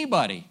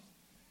 anybody.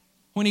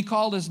 When he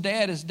called his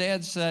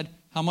dad said,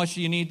 how much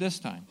do you need this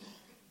time?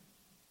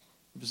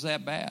 It was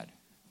that bad.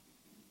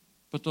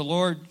 But the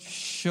Lord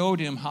showed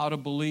him how to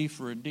believe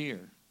for a deer.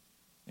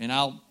 And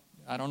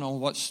I don't know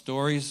what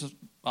stories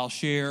I'll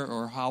share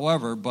or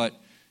however, but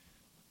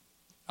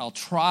I'll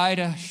try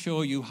to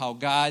show you how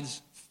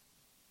God's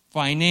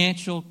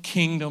financial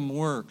kingdom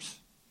works.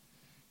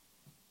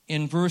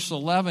 In verse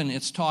 11,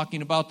 it's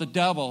talking about the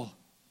devil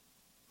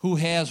who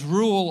has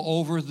rule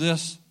over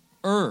this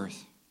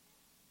earth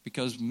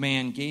because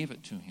man gave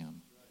it to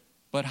him.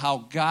 But how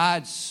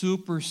God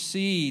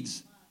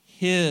supersedes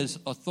his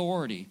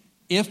authority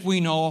if we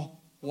know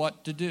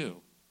what to do.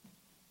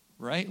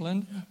 Right,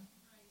 Linda?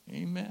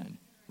 Amen.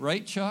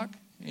 Right, Chuck?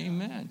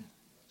 Amen.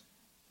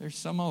 There's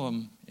some of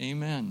them.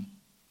 Amen.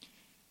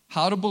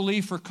 How to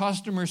believe for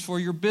customers for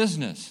your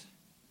business.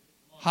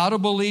 How to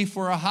believe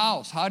for a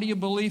house. How do you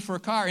believe for a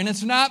car? And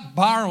it's not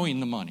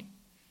borrowing the money.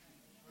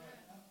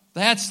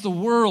 That's the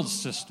world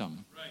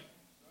system.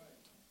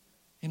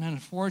 And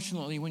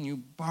unfortunately, when you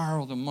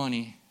borrow the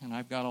money, and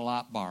I've got a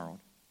lot borrowed,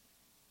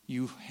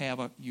 you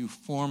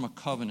form a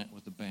covenant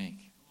with the bank.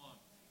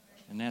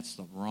 And that's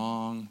the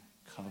wrong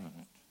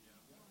covenant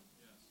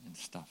and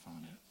stuff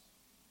on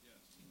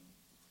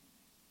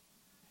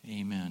it.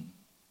 Amen.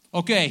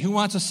 Okay, who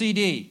wants a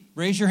CD?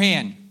 Raise your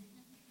hand.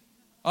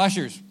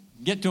 Ushers,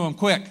 get to them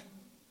quick.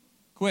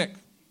 Quick.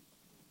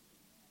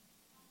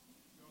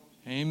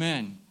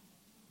 Amen.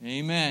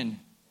 Amen.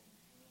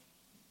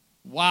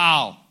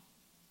 Wow.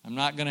 I'm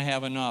not going to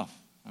have enough.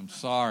 I'm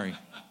sorry.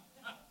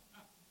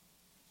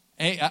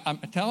 Hey, I'm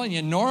telling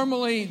you,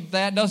 normally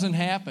that doesn't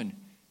happen.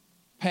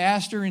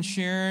 Pastor and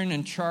Sharon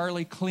and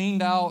Charlie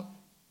cleaned out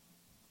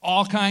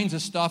all kinds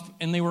of stuff,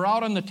 and they were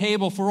out on the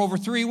table for over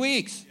 3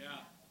 weeks.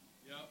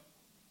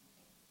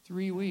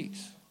 3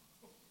 weeks.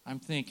 I'm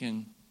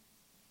thinking,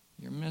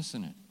 you're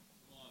missing it.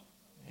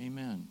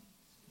 Amen.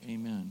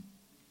 Amen.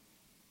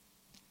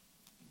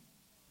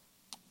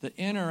 The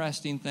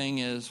interesting thing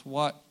is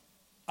what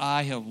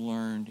I have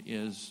learned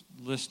is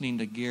listening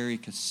to Gary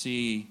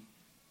Cassee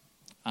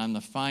on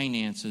the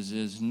finances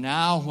is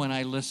now when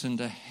I listen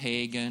to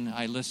Hagen,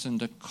 I listen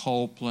to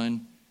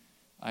Copeland,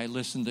 I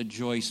listen to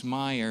Joyce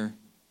Meyer,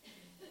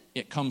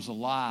 it comes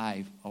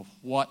alive of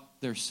what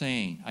they're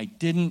saying.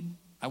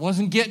 I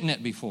wasn't getting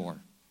it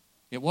before.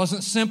 It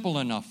wasn't simple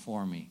enough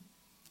for me.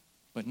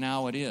 But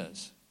now it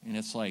is. And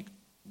it's like,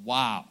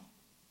 wow.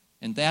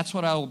 And that's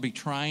what I will be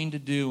trying to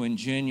do in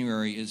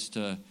January is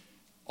to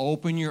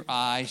open your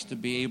eyes to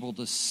be able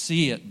to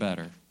see it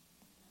better.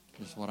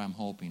 Is what I'm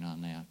hoping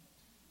on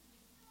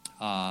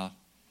that.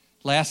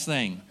 Last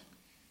thing.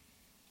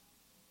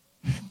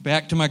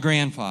 Back to my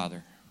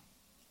grandfather.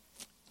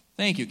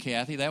 Thank you,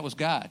 Kathy. That was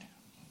God.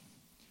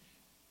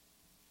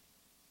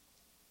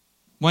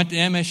 Went to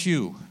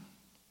MSU.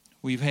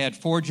 We've had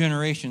 4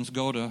 generations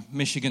go to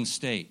Michigan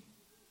State.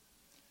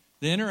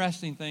 The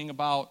interesting thing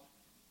about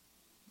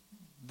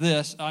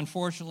this,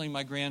 unfortunately,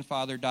 my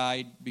grandfather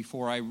died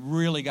before I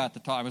really got to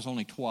talk. I was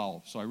only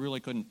 12, so I really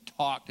couldn't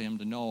talk to him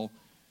to know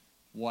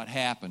what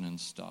happened and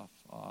stuff.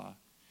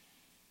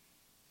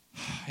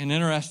 An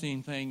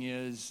interesting thing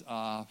is,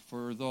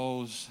 for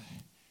those,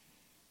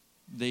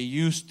 they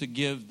used to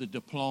give the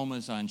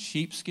diplomas on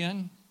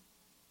sheepskin.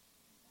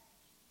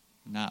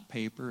 Not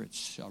paper,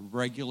 it's a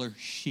regular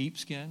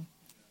sheepskin.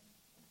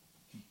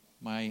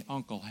 My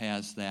uncle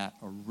has that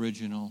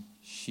original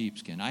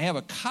sheepskin. I have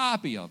a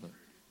copy of it,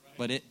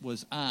 but it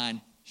was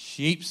on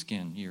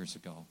sheepskin years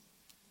ago.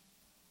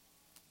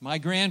 My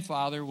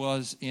grandfather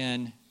was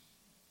in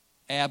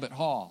Abbott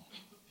Hall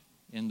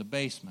in the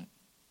basement.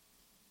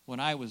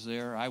 When I was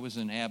there, I was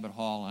in Abbott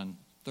Hall on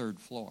 3rd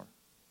floor.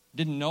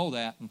 Didn't know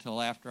that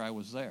until after I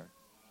was there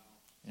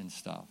and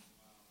stuff.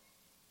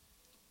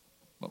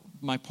 But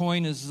my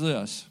point is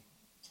this.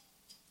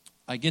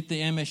 I get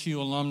the MSU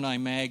Alumni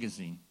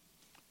Magazine,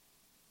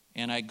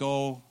 and I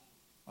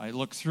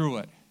look through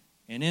it.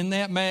 And in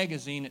that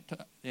magazine,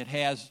 it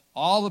has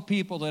all the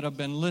people that have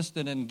been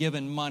listed and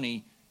given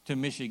money to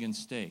Michigan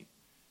State.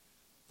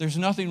 There's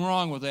nothing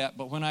wrong with that,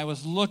 but when I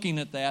was looking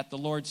at that, the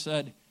Lord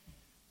said,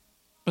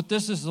 but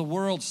this is the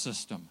world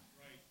system.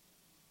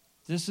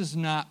 This is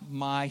not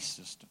my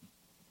system.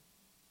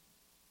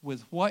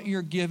 With what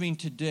you're giving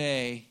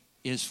today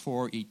is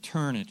for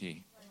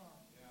eternity.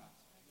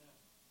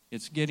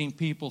 It's getting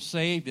people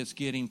saved. It's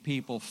getting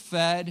people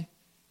fed.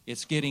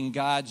 It's getting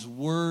God's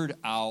word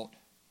out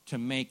to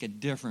make a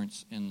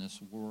difference in this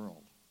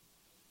world.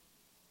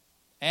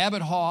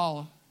 Abbott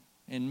Hall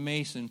and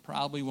Mason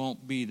probably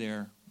won't be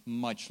there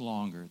much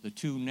longer. The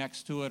 2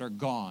 next to it are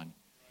gone.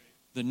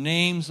 The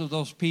names of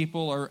those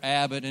people are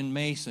Abbott and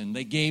Mason.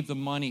 They gave the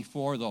money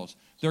for those.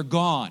 They're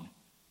gone.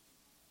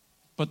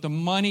 But the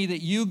money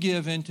that you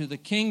give into the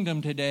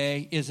kingdom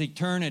today is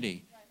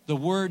eternity. The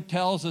word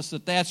tells us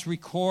that that's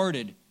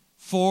recorded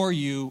for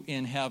you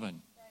in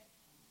heaven.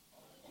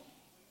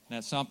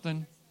 That's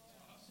something?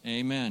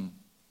 Amen.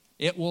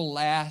 It will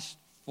last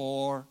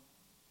forever.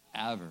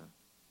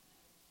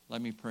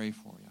 Let me pray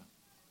for you.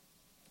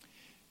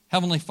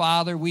 Heavenly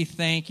Father, we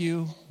thank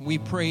you, we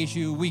praise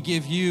you, we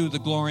give you the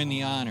glory and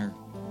the honor.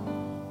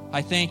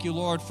 I thank you,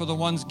 Lord, for the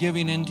ones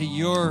giving into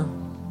your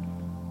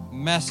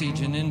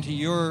message and into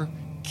your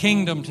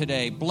kingdom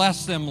today.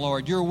 Bless them,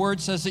 Lord. Your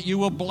word says that you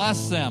will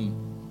bless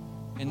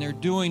them, and they're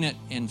doing it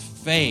in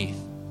faith.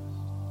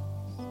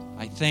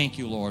 I thank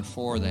you, Lord,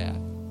 for that.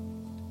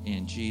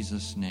 In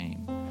Jesus'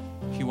 name.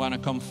 If you want to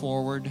come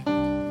forward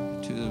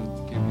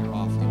to give your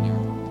offering there.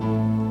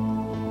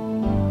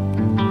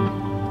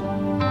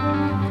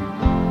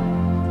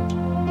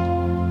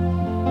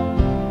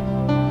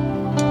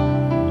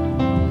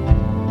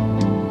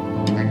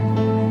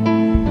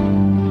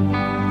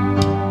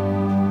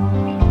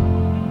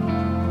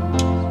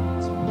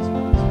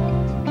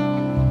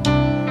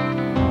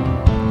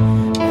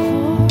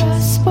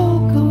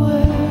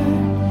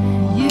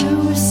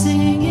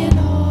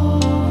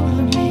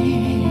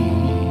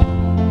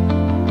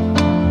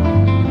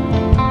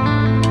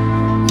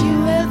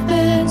 You have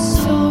been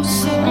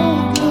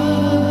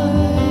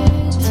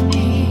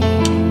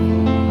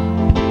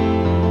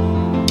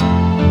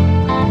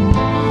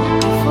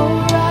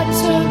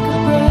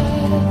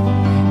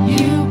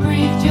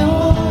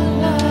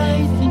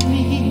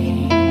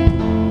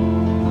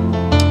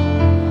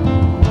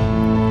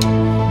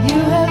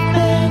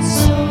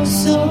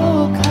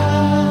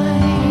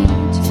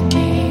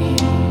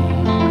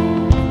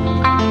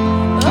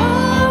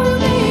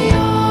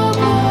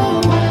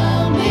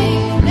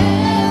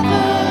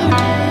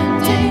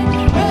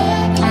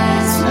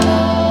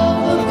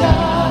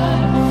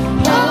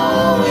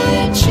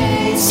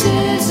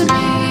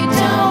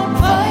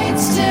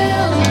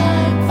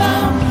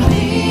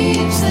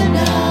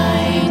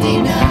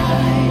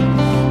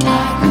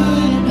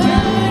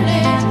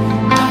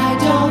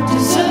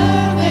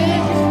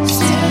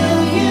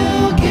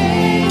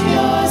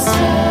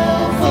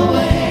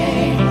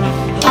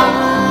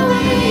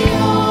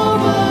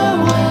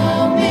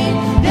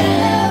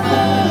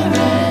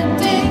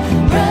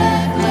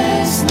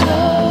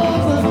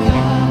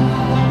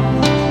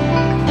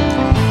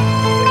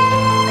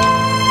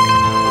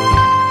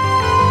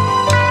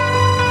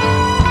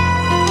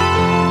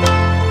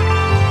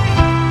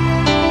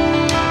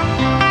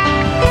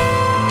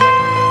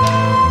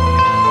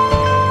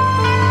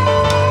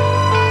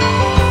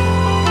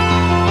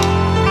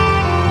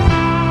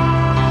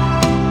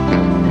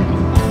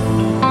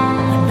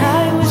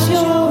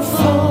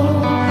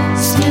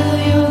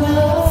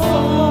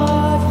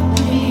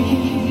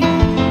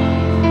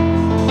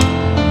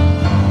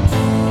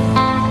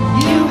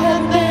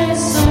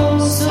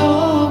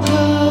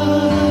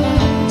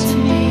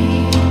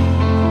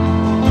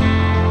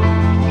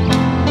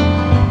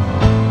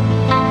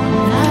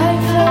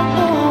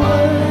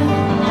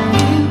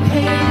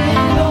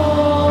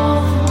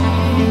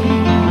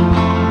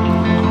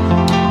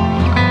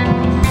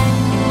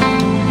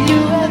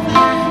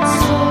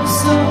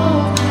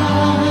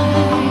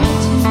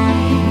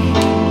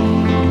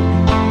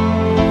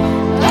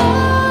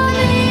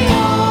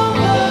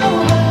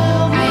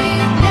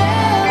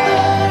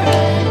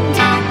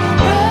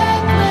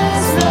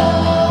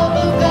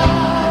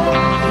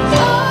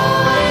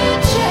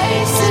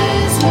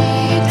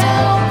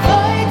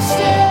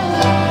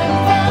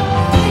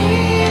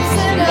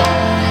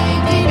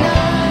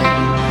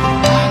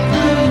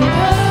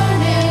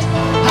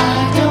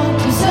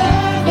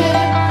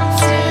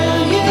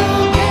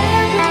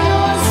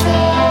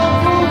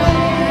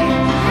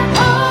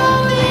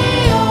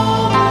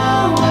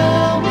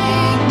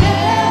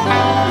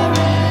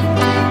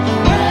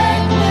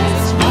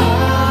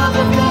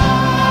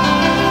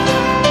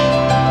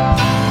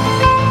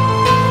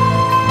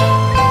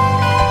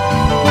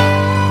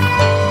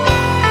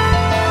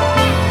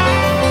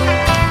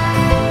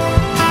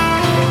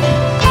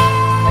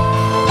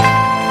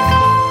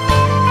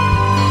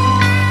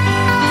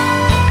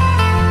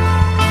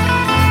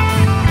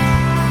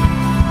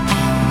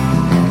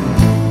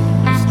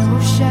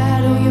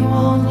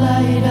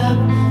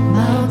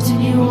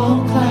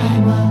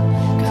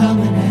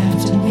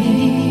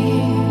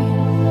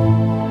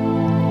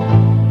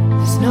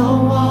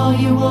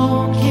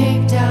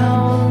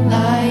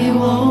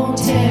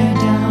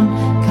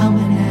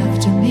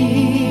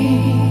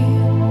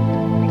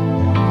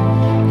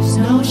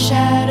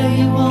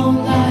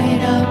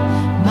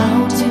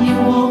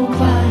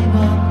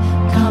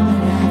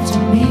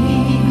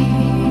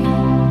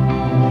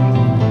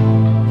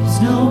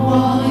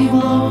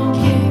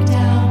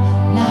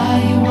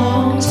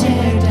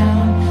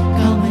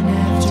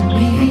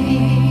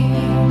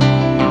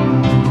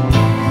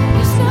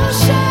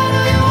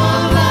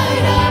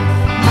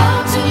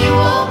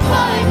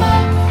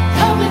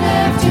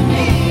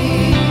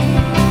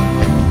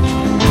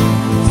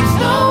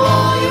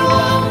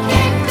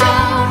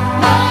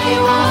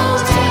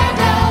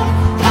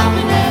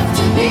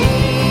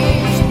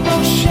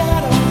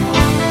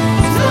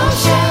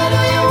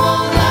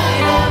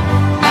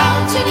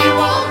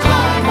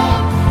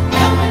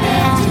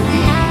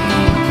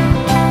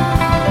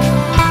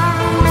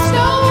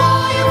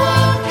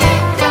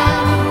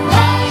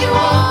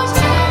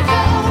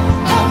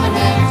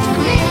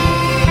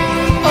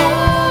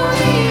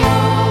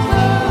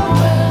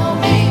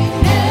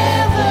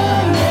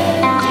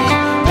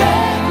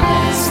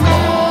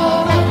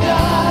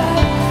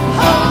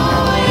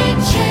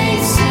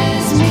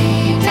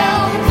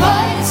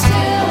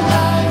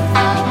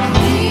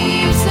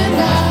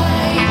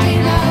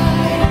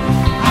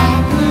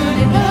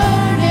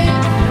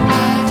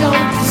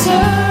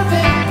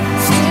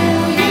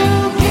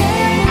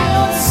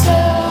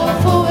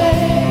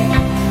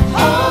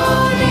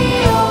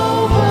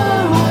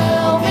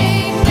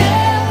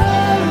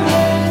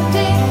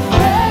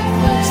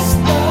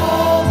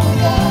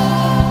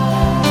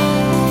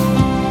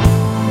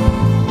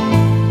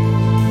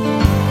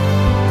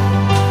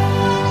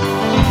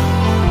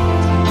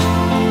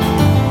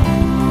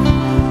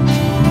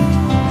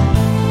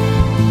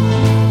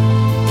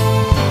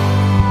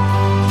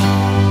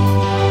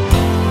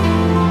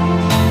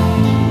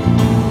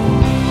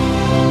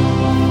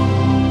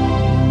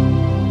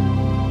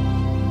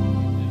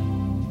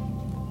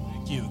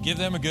Give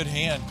them a good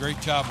hand.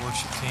 Great job,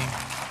 worship team.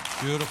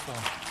 Beautiful.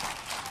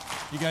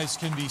 You guys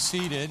can be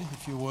seated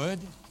if you would.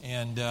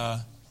 And I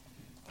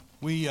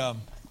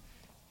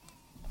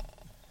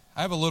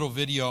have a little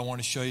video I want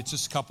to show you. It's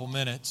just a couple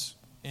minutes.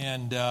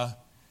 And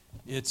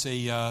it's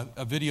a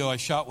video I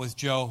shot with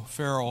Joe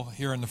Farrell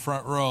here in the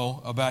front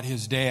row about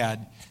his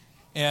dad.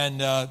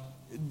 And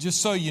just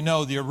so you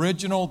know, the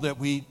original that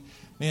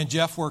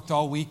Jeff worked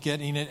all week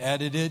getting it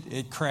edited.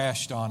 It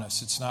crashed on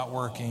us. It's not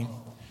working.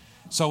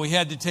 So we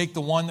had to take the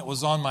one that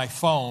was on my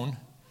phone.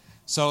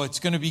 So it's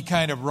going to be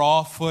kind of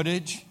raw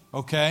footage,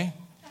 okay?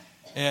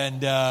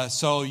 And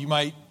so you're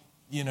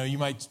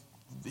going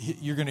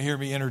to hear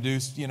me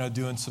introduce,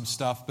 doing some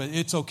stuff, but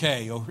it's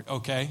okay,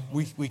 okay?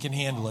 We can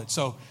handle it.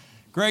 So,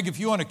 Greg, if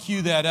you want to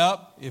cue that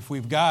up, if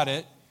we've got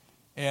it,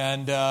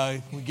 and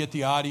we get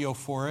the audio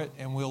for it,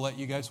 and we'll let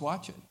you guys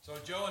watch it. So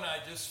Joe and I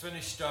just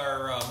finished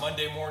our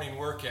Monday morning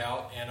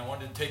workout, and I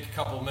wanted to take a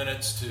couple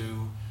minutes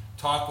to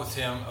talk with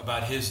him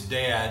about his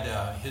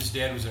dad. His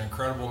dad was an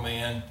incredible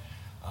man,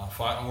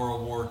 fought in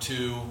World War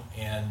II,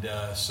 and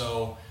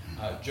so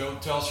Joe,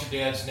 tell us your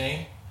dad's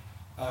name.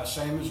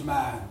 Same as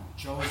mine,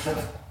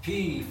 Joseph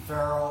P.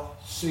 Farrell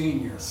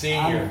Sr.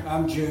 Senior.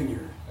 I'm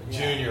Junior.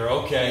 Junior,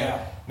 okay.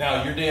 Yeah.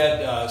 Now, your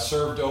dad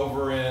served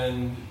over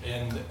in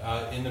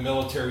the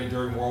military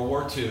during World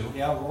War II.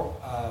 Yeah,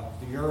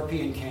 the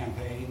European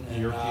campaign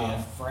in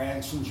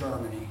France and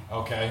Germany.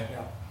 Okay.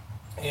 Yeah.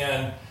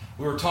 And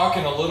we were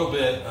talking a little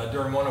bit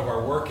during one of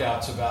our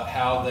workouts about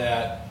how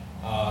that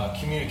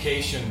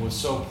communication was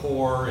so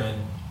poor,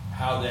 and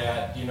how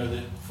that,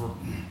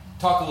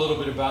 talk a little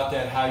bit about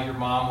that, how your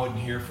mom wouldn't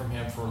hear from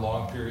him for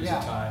long periods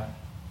of time.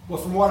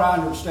 Well, from what I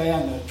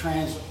understand, the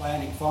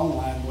transatlantic phone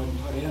line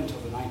wasn't put in until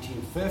the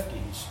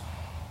 1950s.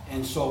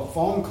 And so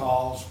phone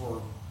calls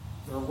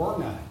there were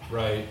none.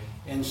 Right.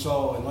 And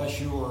so unless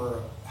you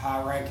were a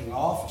high-ranking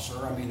officer,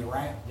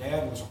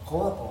 Dad was a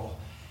corporal,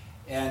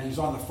 and he's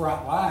on the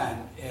front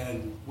line,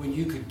 and when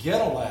you could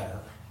get a letter,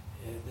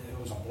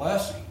 it was a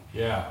blessing.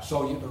 Yeah.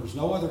 So there was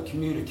no other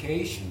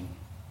communication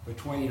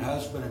between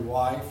husband and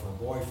wife, or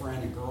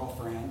boyfriend and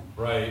girlfriend,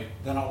 right,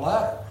 than a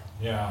letter.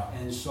 Yeah.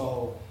 And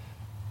so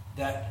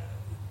that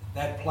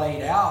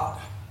played out.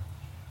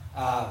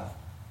 I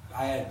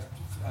had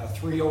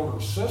 3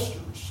 older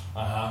sisters,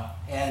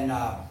 and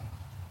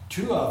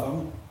 2 of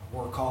them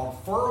were called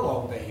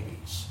furlough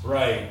babies.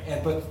 Right.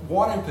 But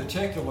one in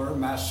particular,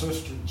 my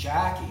sister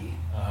Jackie,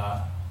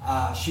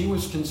 she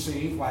was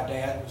conceived while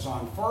Dad was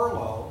on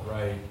furlough.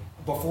 Right.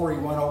 Before he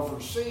went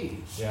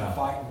overseas to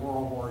fight in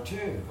World War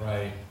II.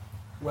 Right.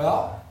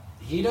 Well,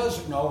 he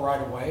doesn't know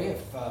right away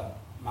if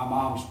my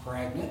mom's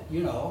pregnant,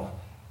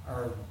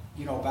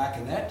 back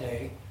in that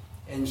day.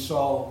 And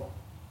so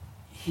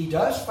he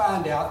does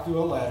find out through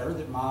a letter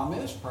that Mom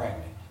is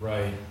pregnant.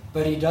 Right.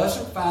 But he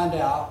doesn't find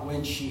out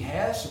when she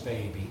has a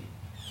baby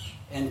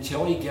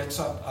until he gets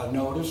a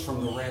notice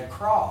from the Red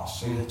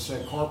Cross. And it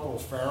said, Corporal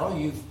Farrell,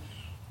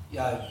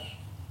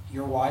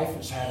 your wife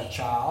has had a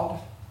child,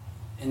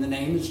 and the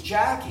name is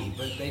Jackie,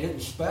 but they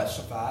didn't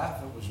specify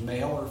if it was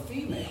male or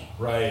female.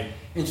 Right.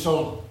 And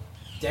so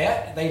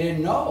they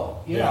didn't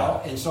know, you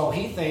know, and so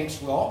he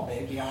thinks, well,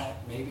 maybe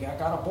I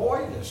got a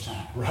boy this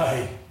time.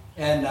 Right.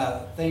 And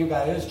the thing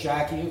about it is,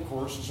 Jackie, of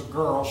course, is a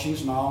girl.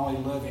 She's my only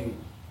living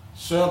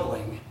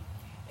sibling.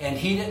 And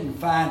he didn't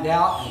find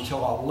out until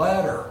a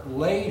letter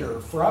later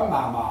from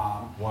my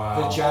mom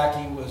that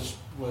Jackie was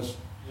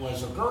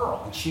a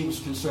girl. And she was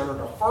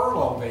considered a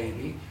furlough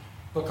baby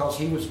because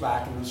he was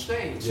back in the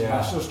States. Yeah. And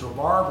my sister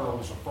Barbara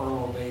was a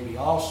furlough baby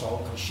also,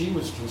 because she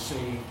was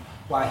conceived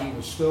while he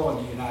was still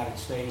in the United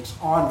States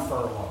on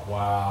furlough.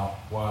 Wow.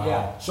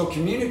 Yeah. So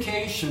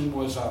communication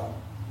was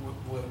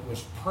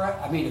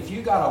if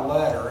you got a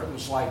letter, it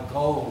was like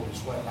gold,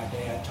 is what my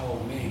dad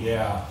told me.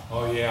 Yeah.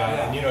 Oh,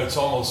 yeah. And, it's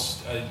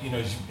almost,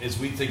 as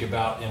we think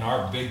about in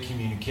our big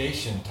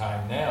communication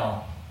time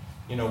now,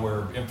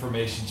 where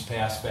information's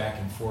passed back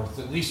and forth,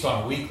 at least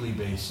on a weekly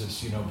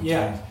basis,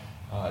 between,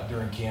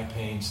 during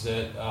campaigns,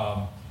 that,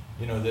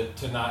 that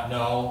to not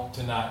know,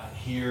 to not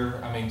hear.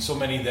 I mean, so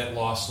many that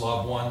lost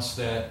loved ones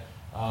that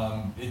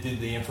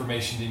the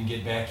information didn't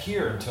get back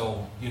here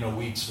until,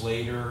 weeks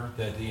later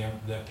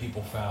that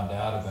people found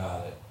out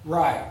about it.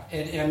 Right.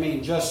 And I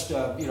mean, just,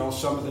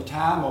 some of the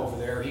time over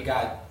there, he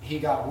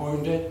got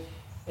wounded,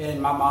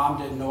 and my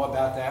mom didn't know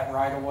about that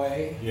right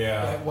away.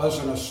 Yeah. It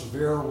wasn't a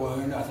severe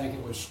wound. I think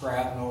it was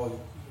shrapnel,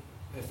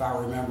 if I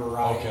remember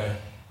right. Okay.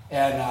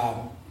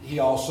 And he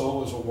also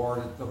was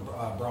awarded the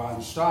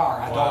Bronze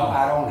Star.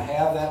 I don't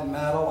have that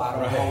medal. I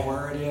don't know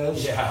where it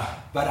is. Yeah.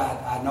 But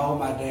I know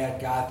my dad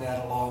got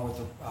that along with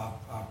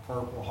a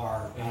Purple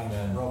Heart.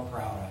 Amen. I'm real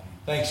proud of him.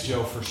 Thanks,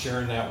 Joe, for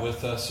sharing that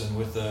with us and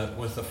with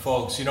the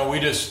folks. We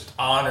just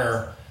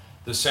honor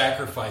the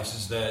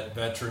sacrifices that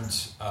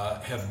veterans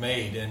have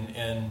made,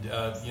 and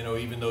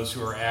even those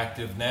who are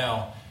active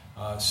now,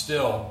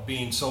 still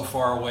being so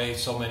far away,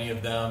 so many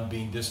of them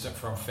being distant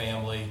from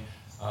family.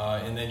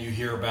 And then you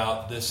hear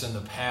about this in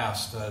the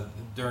past,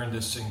 during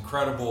this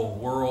incredible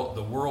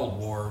the world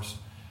wars,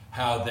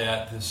 how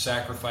that the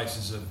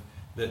sacrifices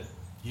that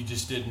you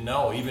just didn't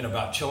know, even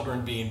about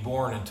children being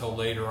born until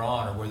later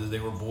on, or whether they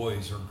were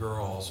boys or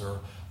girls or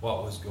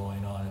what was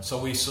going on. And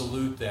so we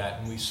salute that,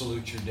 and we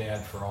salute your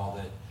dad for all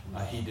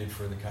that he did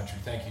for the country.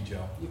 Thank you,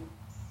 Joe.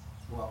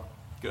 Well,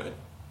 Good.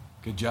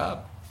 Good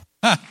job.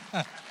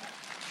 That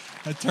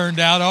turned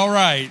out all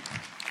right.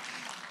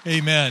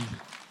 Amen.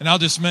 And I'll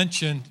just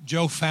mention,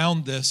 Joe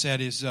found this at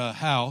his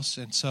house,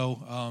 and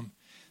so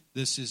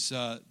this is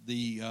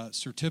the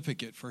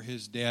certificate for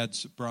his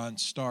dad's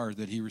Bronze Star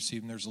that he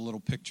received. And there's a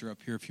little picture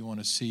up here if you want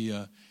to see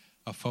a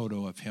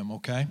photo of him,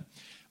 okay?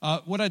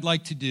 What I'd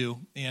like to do,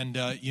 and,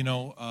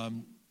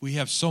 we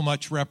have so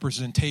much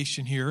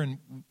representation here, and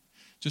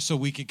just so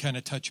we can kind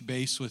of touch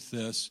base with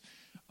this,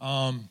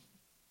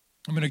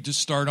 I'm going to just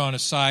start on a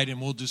side,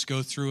 and we'll just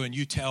go through, and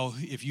you tell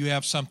if you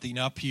have something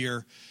up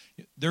here.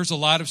 There's a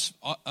lot of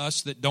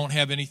us that don't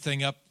have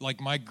anything up.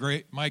 Like my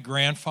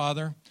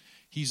grandfather,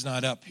 he's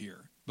not up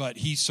here, but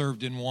he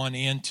served in 1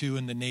 and 2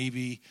 in the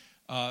Navy.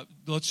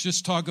 Let's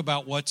just talk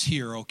about what's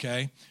here,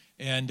 okay?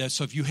 And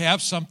so if you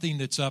have something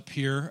that's up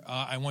here,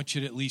 I want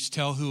you to at least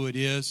tell who it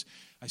is.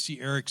 I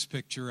see Eric's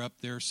picture up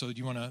there, so do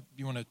you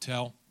want to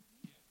tell?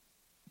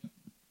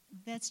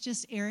 That's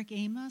just Eric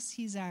Amos.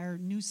 He's our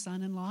new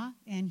son-in-law,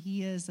 and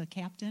he is a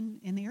captain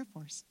in the Air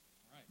Force.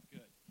 All right,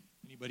 good.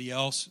 Anybody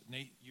else?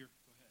 Nate, go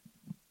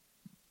ahead.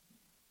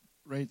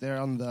 right there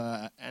on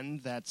the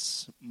end,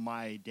 that's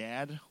my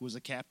dad, who was a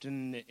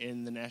captain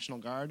in the National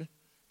Guard.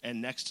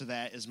 And next to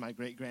that is my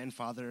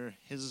great-grandfather,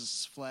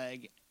 his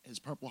flag, his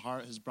Purple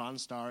Heart, his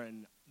Bronze Star,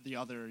 and the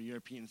other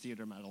European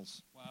theater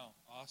medals. Wow,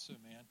 awesome,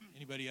 man.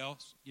 Anybody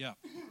else? Yeah.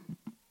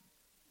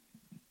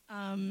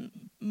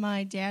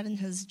 My dad in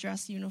his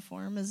dress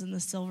uniform is in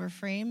the silver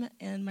frame,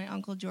 and my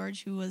Uncle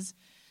George, who was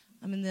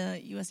in the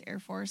U.S. Air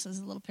Force, has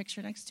a little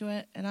picture next to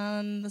it. And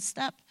on the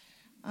step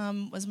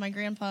was my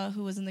grandpa,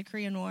 who was in the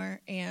Korean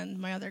War, and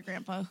my other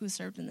grandpa, who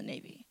served in the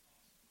Navy.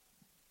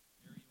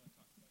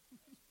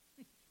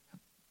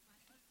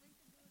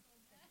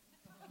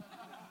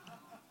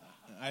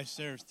 I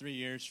served 3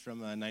 years from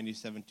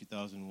 97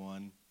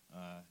 2001,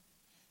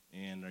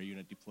 and our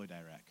unit deployed to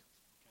Iraq.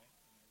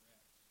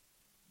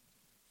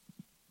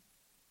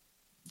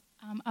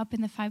 Up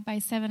in the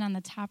 5x7 on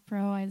the top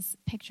row is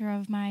a picture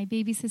of my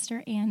baby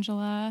sister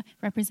Angela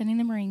representing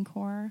the Marine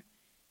Corps.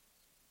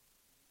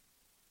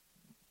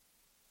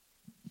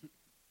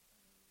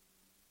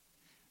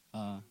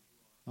 I'm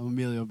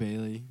Emilio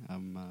Bailey.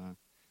 I'm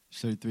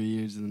served 3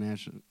 years in the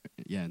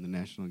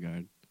National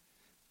Guard.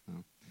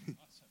 Awesome.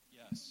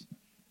 Yes.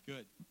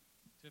 Good.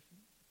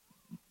 Tiffany?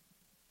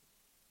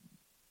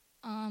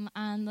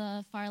 On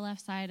the far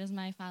left side is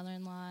my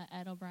father-in-law,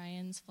 Ed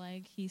O'Brien's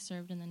flag. He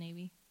served in the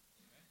Navy.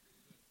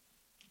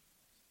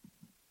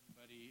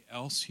 Anybody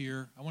else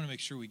here? I want to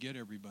make sure we get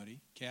everybody.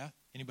 Kath,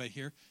 anybody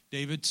here?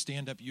 David,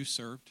 stand up. You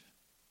served.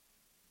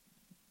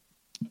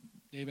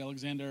 Dave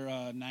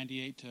Alexander,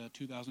 98 to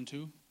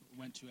 2002.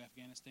 Went to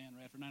Afghanistan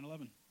right after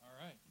 9/11. All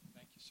right.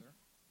 Thank you, sir.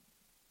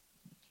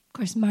 Of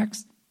course,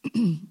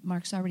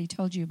 Mark's already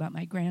told you about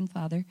my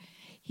grandfather.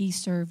 He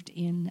served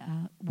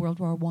in World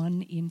War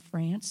I in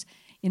France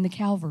in the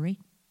cavalry.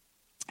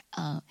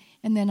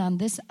 And then on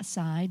this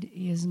side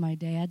is my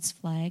dad's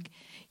flag.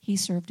 He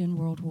served in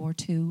World War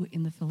II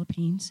in the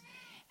Philippines.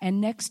 And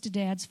next to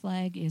Dad's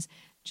flag is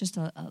just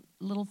a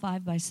little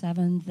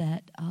 5x7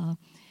 that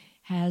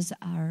has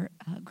our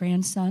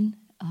grandson,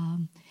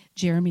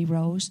 Jeremy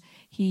Rose.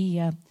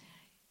 He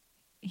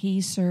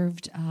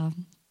served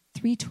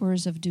 3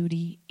 tours of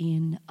duty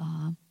in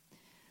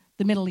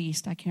the Middle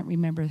East. I can't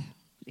remember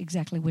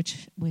exactly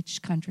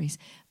which countries,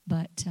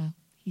 but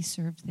he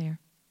served there.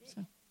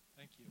 So.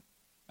 Thank you.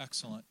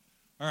 Excellent.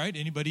 All right.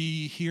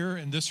 Anybody here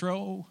in this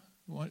row?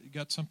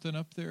 Got something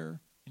up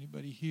there?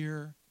 Anybody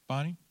here?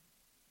 Bonnie?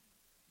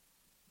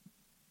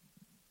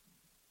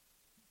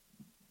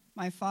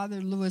 My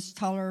father, Louis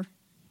Tuller,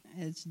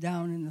 is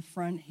down in the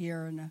front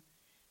here in a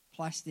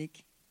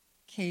plastic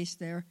case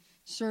there.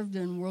 Served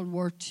in World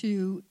War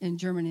II in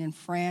Germany and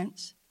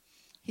France.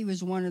 He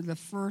was one of the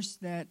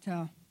first that, he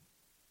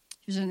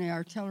was in the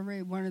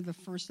artillery, one of the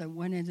first that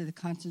went into the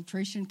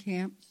concentration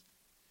camps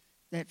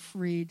that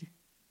freed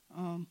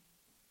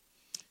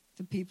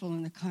the people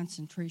in the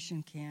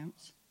concentration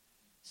camps.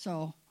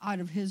 So out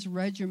of his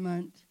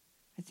regiment,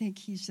 I think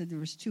he said there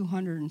was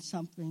 200 and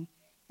something,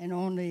 and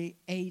only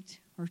 8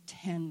 or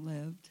 10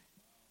 lived.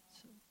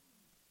 So.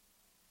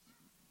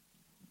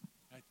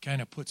 That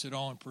kind of puts it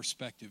all in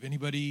perspective.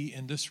 Anybody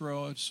in this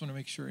row? I just want to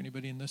make sure.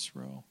 Anybody in this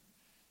row?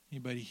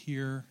 Anybody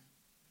here?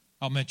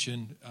 I'll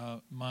mention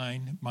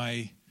mine.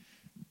 My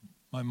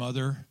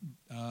mother,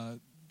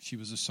 she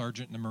was a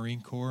sergeant in the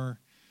Marine Corps.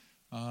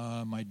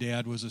 My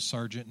dad was a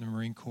sergeant in the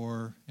Marine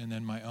Corps, and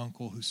then my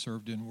uncle who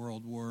served in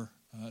World War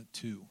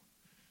II.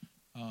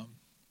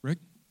 Rick?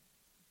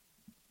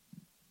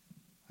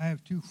 I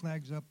have 2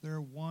 flags up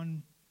there.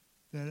 One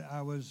that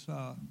I was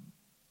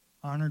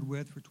honored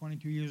with for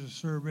 22 years of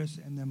service,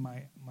 and then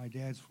my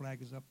dad's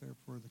flag is up there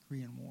for the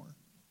Korean War.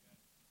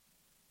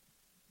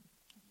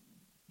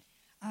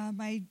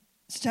 My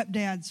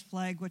stepdad's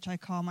flag, which I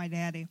call my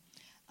daddy.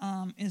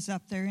 is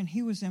up there, and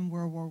he was in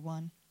World War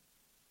I.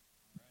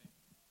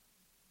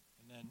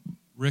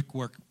 Rick,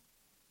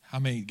 how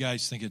many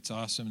guys think it's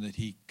awesome that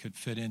he could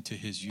fit into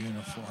his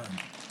uniform?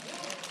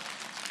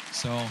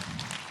 So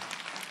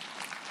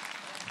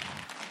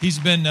he's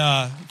been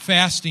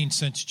fasting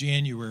since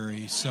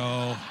January,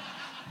 so...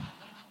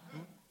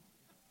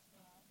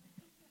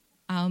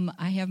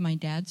 I have my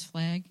dad's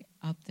flag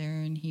up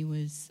there, and he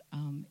was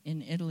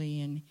in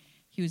Italy, and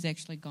he was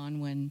actually gone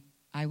when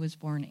I was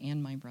born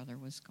and my brother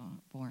was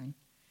born.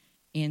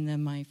 And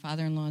then my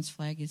father-in-law's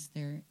flag is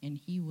there, and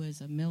he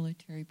was a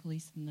military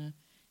police in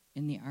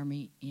the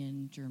army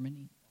in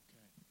Germany.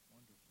 Okay,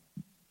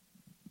 wonderful.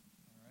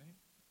 All right.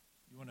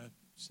 You want to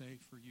say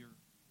for your...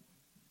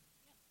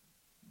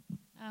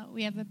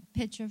 We have a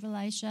picture of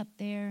Elisha up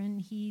there,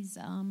 and he's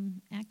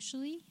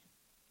actually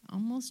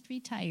almost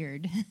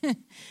retired.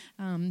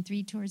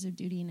 3 tours of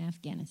duty in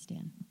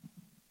Afghanistan.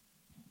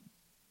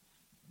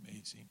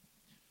 Amazing.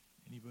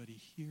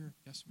 Anybody here?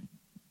 Yes, ma'am.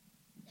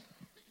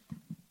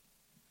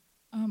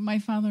 My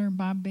father,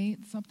 Bob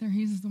Bates, up there,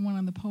 he's the one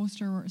on the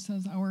poster where it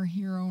says Our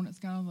Hero, and it's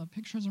got all the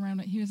pictures around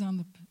it. He was on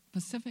the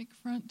Pacific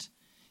Front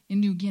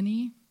in New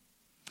Guinea,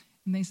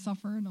 and they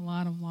suffered a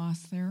lot of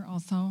loss there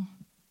also.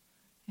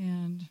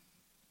 And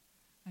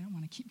I don't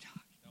want to keep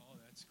talking. No,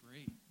 that's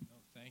great. No,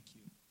 thank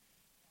you.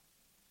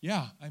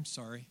 Yeah, I'm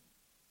sorry.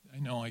 I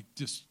know,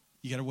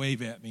 you got to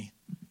wave at me.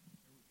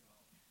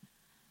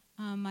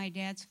 My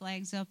dad's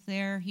flag's up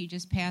there. He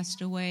just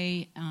passed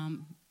away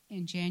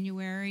in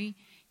January.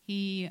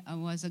 He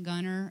was a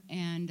gunner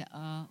and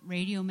a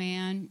radio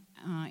man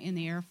in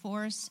the Air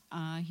Force.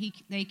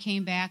 They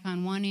came back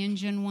on one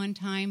engine one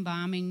time,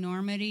 bombing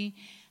Normandy.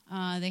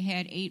 They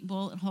had 8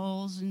 bullet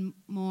holes and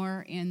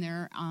more in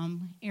their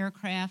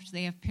aircraft.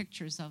 They have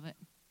pictures of it.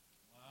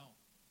 Wow.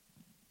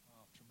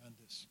 Wow,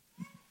 tremendous.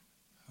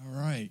 All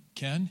right,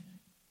 Ken?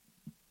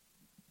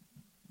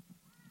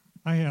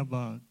 I have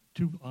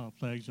 2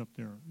 flags up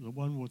there. The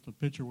one with the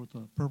picture with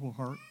the Purple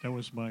Heart, that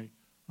was my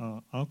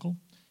uncle.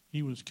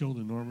 He was killed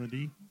in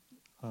Normandy,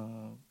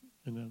 and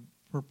the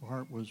Purple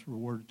Heart was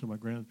rewarded to my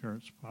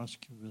grandparents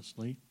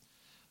posthumously.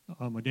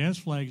 My dad's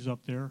flag's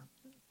up there.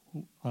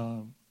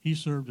 He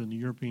served in the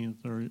European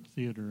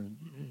theater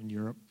in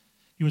Europe.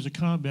 He was a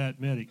combat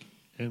medic,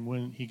 and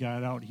when he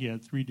got out, he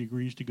had 3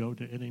 degrees to go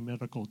to any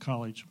medical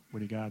college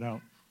when he got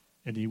out,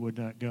 and he would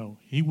not go.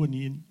 He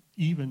wouldn't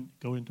even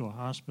go into a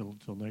hospital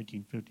until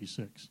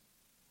 1956.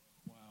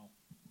 Wow.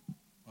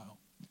 Wow.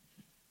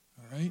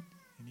 All right.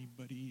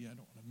 Anybody? I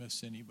don't want to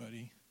miss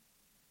anybody.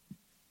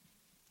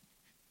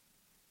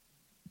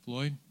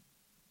 Floyd?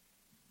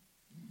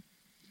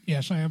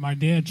 Yes, I have my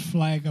dad's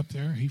flag up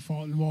there. He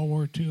fought in World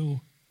War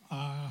II.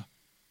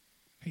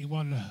 He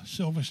won the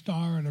Silver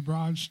Star and the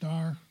Bronze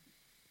Star.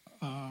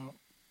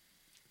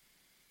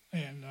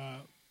 And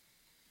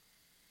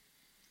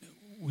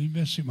we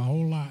miss him a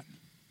whole lot.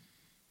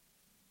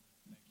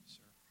 Thank you,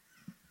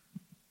 sir.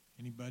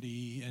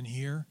 Anybody in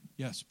here?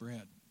 Yes,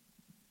 Brad.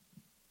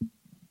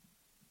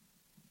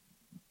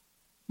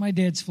 My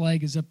dad's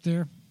flag is up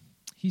there.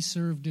 He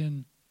served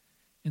in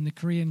the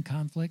Korean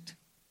conflict,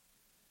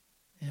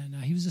 and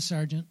he was a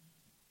sergeant.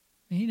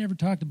 And he never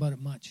talked about it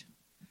much.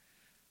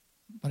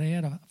 But I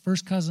had a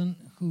first cousin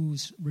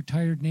who's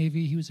retired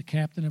Navy. He was a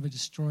captain of a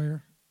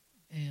destroyer,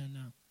 and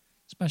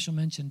special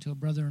mention to a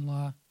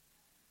brother-in-law,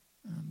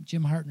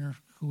 Jim Hartner,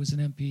 who was an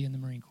MP in the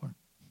Marine Corps.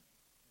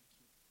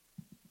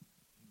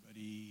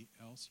 Anybody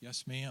else?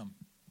 Yes, ma'am.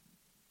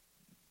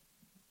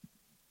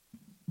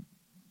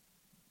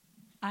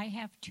 I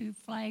have 2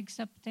 flags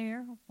up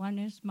there. One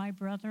is my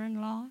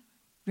brother-in-law,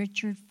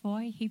 Richard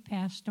Foy. He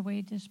passed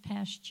away this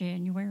past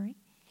January.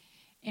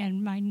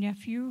 And my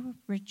nephew,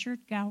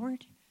 Richard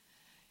Goward,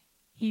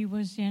 he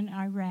was in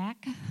Iraq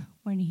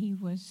when he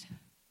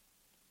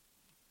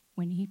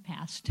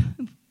passed.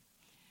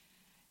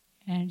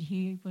 And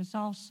he was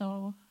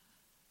also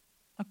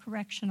a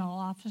correctional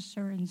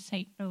officer in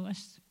St.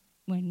 Louis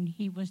when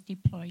he was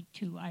deployed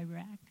to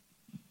Iraq.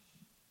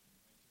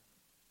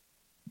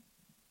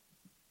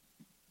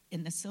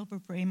 In the silver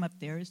frame up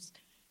there is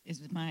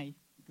my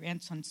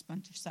grandson,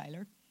 Spencer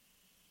Seiler.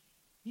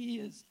 He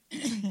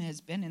has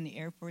been in the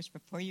Air Force for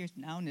 4 years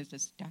now and is a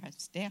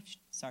staff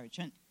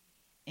sergeant,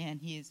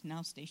 and he is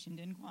now stationed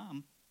in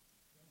Guam.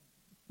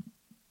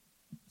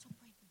 So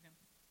pray for him.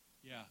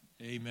 Yeah,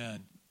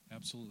 amen.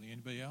 Absolutely.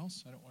 Anybody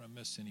else? I don't want to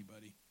miss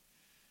anybody.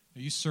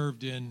 Now, you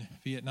served in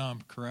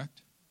Vietnam,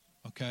 correct?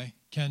 Okay.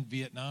 Ken,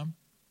 Vietnam,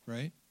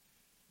 right?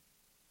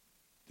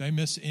 Did I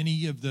miss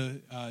any of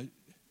the...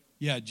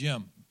 yeah,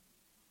 Jim.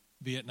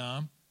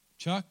 Vietnam.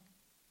 Chuck?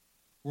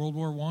 World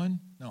War I?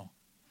 No.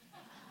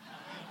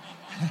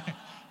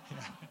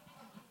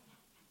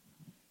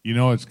 You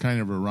know, it's kind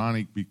of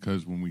ironic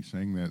because when we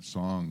sang that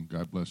song,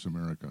 God Bless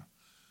America,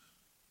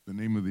 the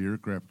name of the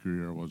aircraft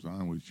carrier I was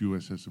on was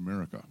USS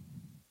America,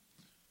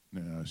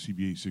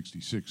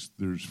 CBA-66.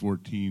 There's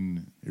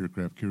 14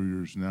 aircraft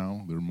carriers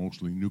now. They're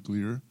mostly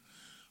nuclear.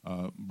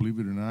 Believe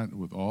it or not,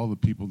 with all the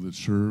people that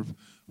serve,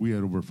 we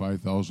had over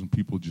 5,000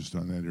 people just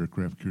on that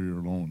aircraft carrier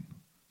alone.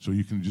 So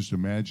you can just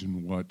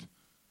imagine what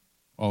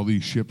all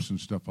these ships and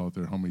stuff out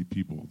there, how many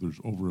people? There's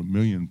over 1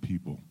 million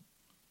people.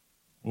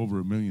 Over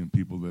 1 million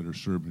people that are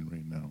serving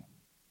right now.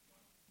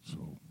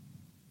 So,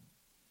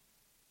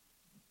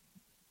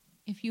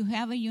 if you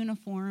have a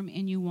uniform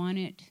and you want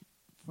it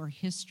for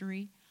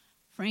history,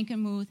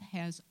 Frankenmuth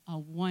has a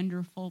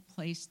wonderful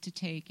place to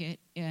take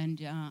it.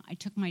 And I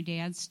took my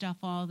dad's stuff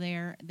all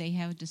there. They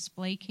have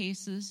display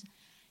cases.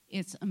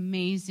 It's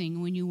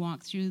amazing when you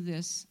walk through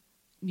this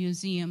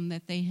museum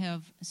that they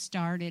have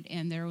started,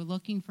 and they're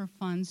looking for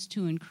funds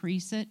to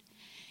increase it.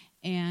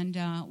 And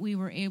we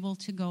were able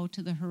to go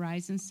to the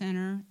Horizon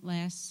Center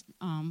last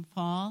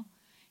fall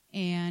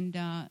and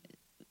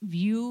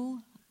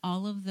view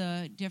all of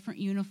the different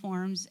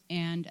uniforms,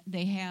 and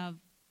they have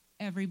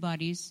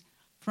everybody's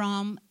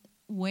from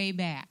way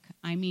back.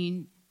 I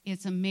mean,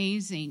 it's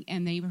amazing,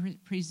 and they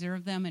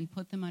preserve them and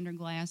put them under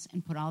glass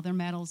and put all their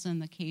medals in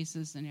the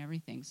cases and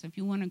everything. So if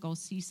you want to go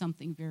see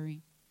something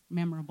very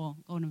memorable,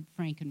 go to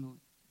Frankenmuth.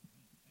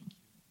 Thank you.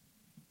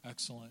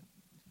 Excellent.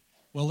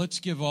 Well, let's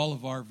give all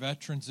of our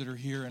veterans that are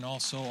here and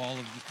also all of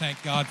you,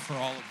 thank God for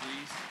all of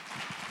these.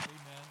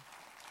 Amen.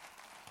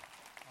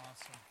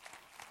 Awesome.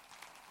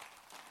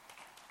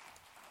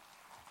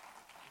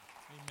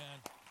 Amen.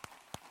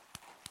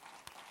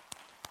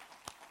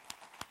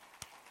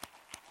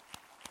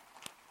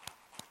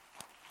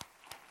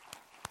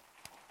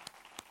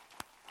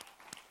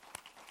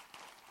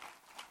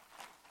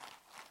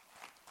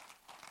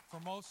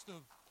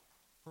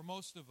 For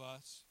most of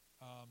us,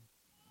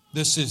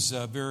 this is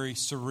a very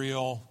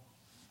surreal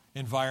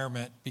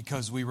environment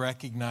because we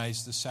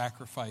recognize the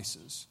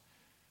sacrifices.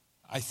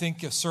 I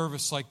think a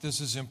service like this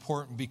is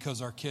important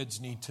because our kids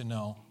need to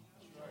know.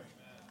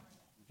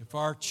 If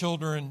our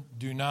children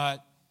do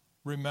not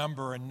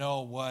remember and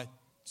know what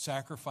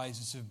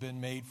sacrifices have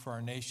been made for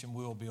our nation,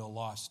 we will be a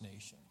lost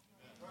nation.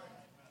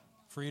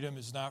 Freedom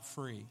is not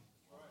free.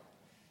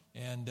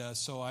 And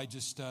so I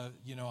just, I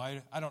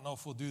don't know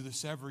if we'll do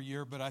this every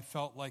year, but I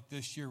felt like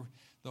this year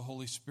the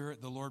Holy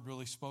Spirit, the Lord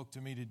really spoke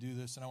to me to do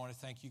this. And I want to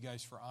thank you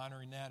guys for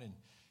honoring that and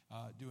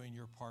doing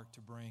your part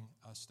to bring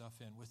stuff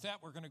in. With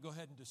that, we're going to go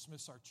ahead and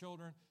dismiss our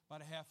children.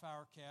 About a half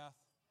hour, Kath,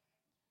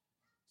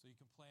 so you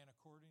can plan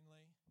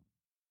accordingly.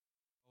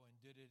 Oh,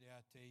 and did it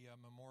at a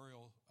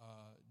Memorial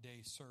Day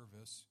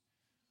service.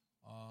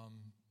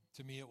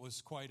 To me, it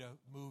was quite a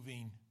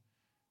moving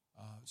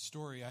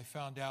story. I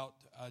found out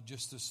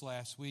just this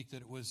last week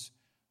that it was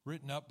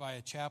written up by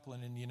a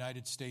chaplain in the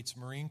United States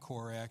Marine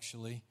Corps,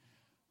 actually,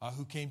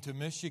 who came to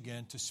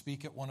Michigan to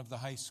speak at one of the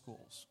high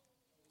schools.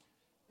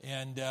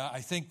 And I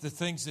think the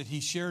things that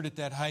he shared at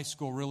that high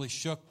school really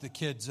shook the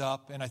kids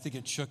up, and I think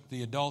it shook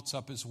the adults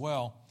up as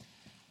well.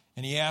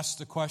 And he asked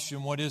the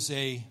question, what is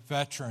a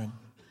veteran?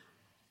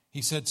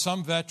 He said,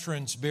 some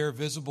veterans bear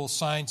visible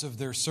signs of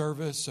their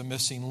service, a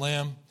missing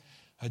limb,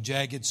 a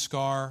jagged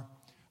scar,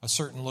 a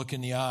certain look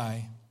in the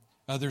eye.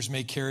 Others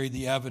may carry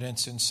the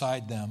evidence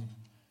inside them,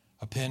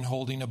 a pin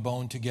holding a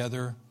bone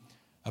together,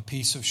 a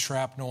piece of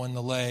shrapnel in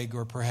the leg,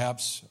 or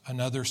perhaps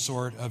another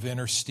sort of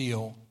inner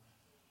steel,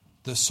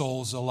 the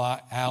soul's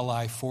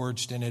ally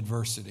forged in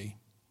adversity.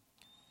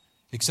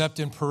 Except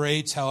in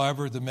parades,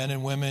 however, the men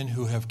and women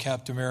who have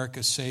kept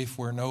America safe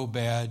wear no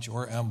badge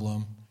or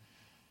emblem.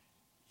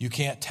 You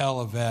can't tell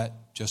a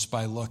vet just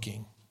by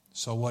looking.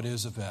 So what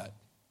is a vet?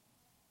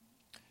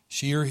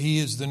 She or he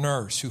is the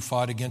nurse who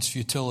fought against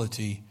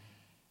futility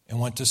and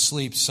went to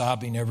sleep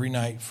sobbing every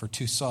night for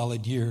 2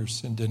 solid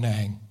years in Da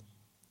Nang.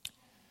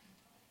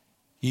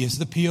 He is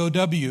the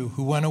POW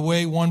who went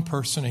away one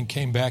person and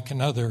came back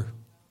another,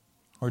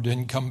 or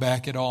didn't come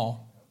back at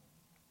all.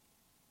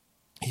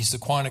 He's the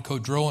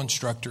Quantico drill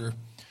instructor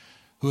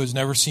who has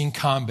never seen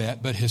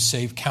combat but has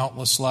saved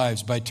countless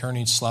lives by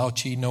turning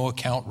slouchy,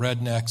 no-account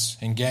rednecks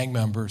and gang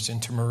members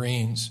into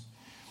Marines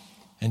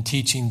and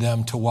teaching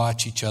them to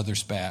watch each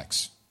other's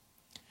backs.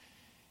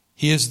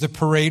 He is the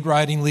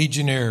parade-riding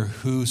legionnaire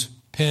who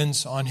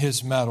pins on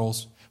his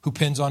medals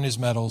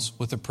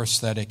with a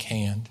prosthetic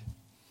hand.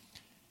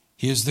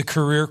 He is the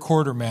career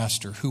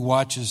quartermaster who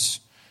watches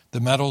the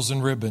medals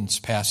and ribbons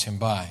pass him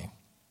by.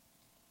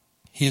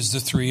 He is the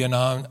 3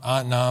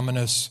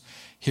 anonymous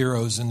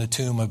heroes in the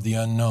tomb of the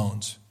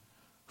unknowns,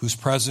 whose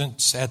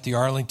presence at the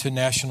Arlington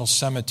National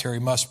Cemetery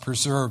must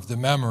preserve the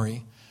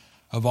memory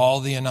of all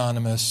the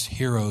anonymous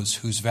heroes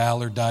whose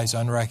valor dies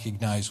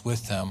unrecognized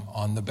with them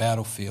on the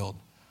battlefield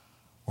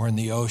or in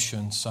the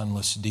ocean's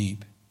sunless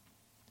deep.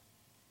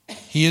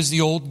 He is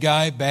the old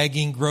guy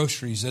bagging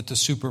groceries at the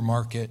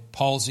supermarket,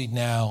 palsied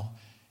now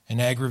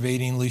and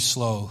aggravatingly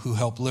slow, who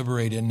helped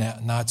liberate a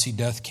Nazi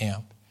death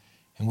camp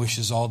and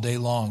wishes all day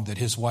long that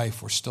his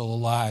wife were still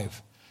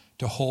alive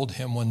to hold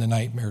him when the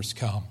nightmares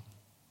come.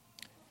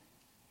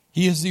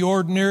 He is the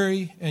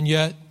ordinary and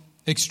yet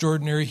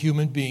extraordinary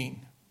human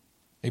being,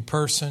 a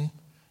person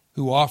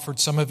who offered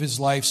some of his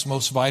life's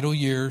most vital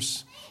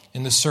years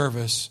in the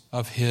service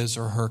of his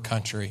or her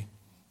country,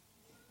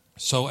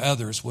 so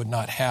others would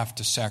not have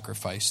to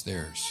sacrifice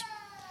theirs.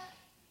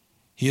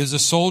 He is a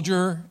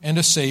soldier and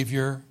a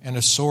savior and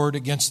a sword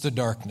against the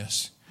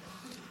darkness.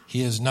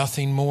 He is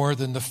nothing more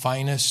than the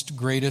finest,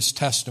 greatest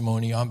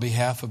testimony on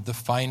behalf of the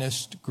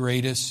finest,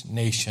 greatest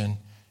nation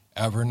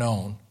ever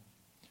known.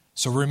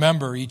 So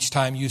remember, each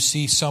time you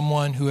see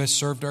someone who has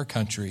served our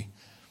country,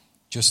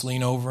 just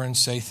lean over and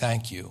say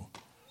thank you.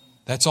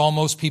 That's all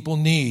most people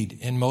need.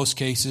 In most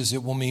cases,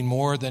 it will mean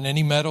more than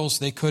any medals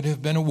they could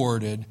have been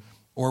awarded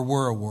or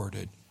were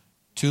awarded.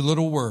 2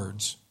 little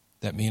words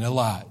that mean a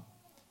lot.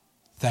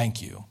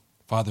 Thank you.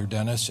 Father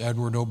Dennis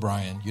Edward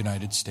O'Brien,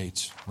 United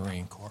States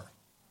Marine Corps.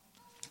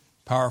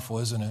 Powerful,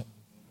 isn't it?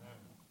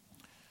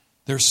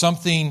 There's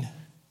something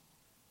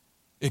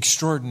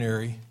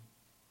extraordinary,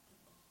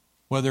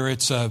 whether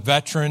it's a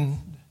veteran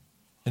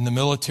in the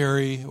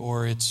military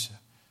or it's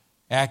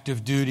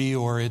active duty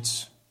or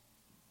it's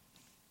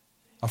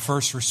a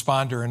first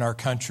responder in our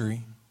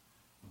country,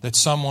 that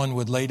someone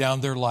would lay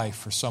down their life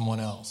for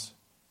someone else,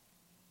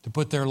 to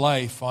put their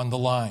life on the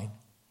line.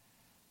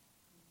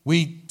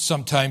 We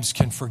sometimes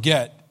can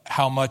forget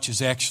how much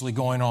is actually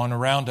going on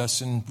around us,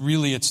 and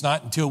really it's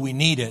not until we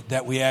need it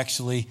that we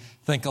actually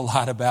think a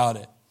lot about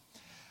it.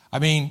 I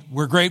mean,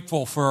 we're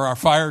grateful for our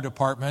fire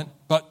department,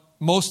 but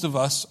most of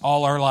us,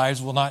 all our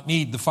lives, will not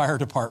need the fire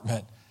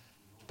department.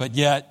 But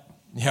yet,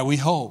 we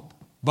hope,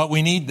 but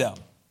we need them.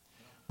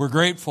 We're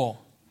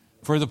grateful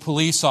for the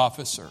police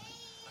officer.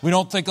 We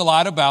don't think a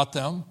lot about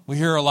them. We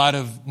hear a lot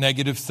of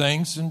negative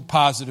things and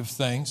positive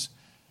things.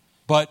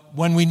 But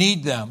when we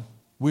need them,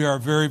 we are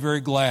very, very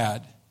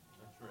glad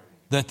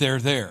that they're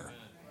there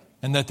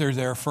and that they're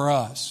there for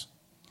us.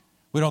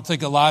 We don't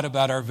think a lot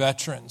about our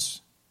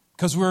veterans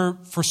because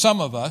for some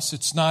of us,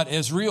 it's not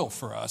as real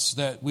for us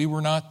that we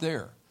were not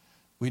there.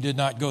 We did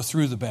not go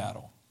through the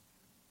battle.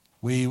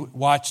 We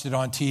watched it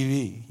on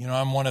TV.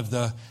 I'm one of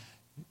the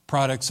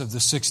products of the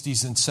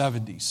 60s and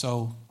 70s.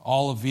 So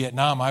all of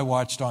Vietnam I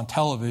watched on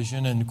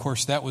television, and of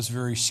course that was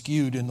very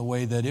skewed in the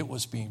way that it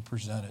was being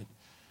presented.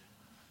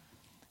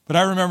 But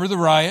I remember the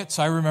riots.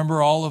 I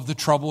remember all of the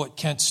trouble at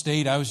Kent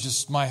State.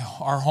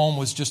 Our home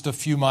was just a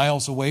few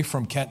miles away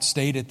from Kent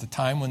State at the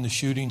time when the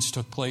shootings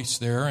took place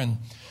there, and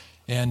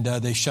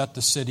they shut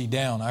the city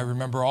down. I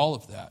remember all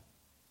of that.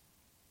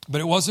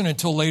 But it wasn't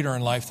until later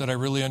in life that I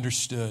really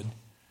understood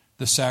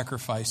the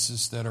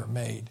sacrifices that are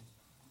made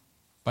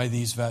by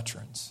these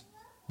veterans,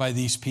 by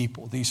these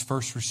people, these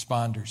first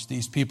responders,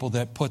 these people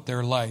that put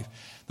their life.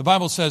 The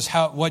Bible says,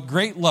 what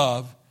great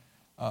love,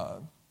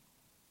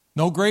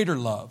 no greater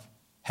love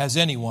has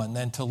anyone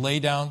than to lay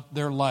down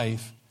their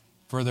life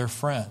for their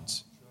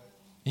friends.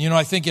 And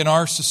I think in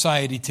our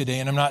society today,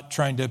 and I'm not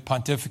trying to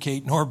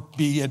pontificate nor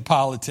be in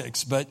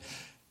politics, but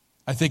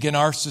I think in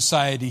our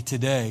society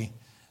today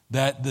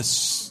that the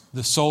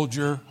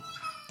soldier,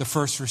 the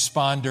first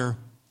responder,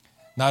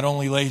 not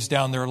only lays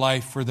down their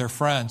life for their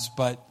friends,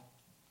 but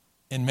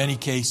in many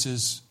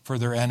cases for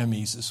their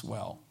enemies as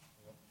well.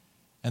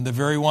 And the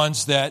very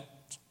ones that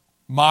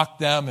mock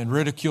them and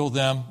ridicule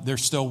them, they're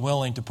still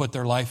willing to put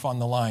their life on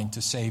the line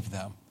to save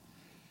them.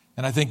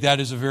 And I think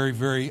that is a very,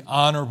 very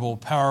honorable,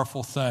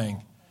 powerful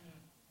thing.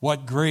 No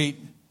greater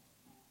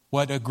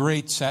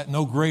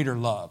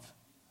love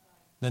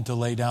than to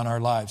lay down our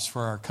lives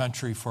for our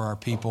country, for our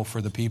people,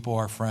 for the people,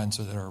 our friends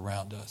that are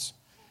around us.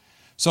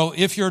 So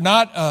if you're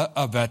not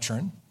a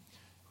veteran,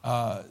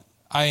 I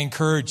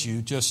encourage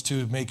you just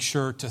to make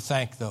sure to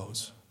thank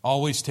those.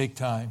 Always take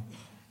time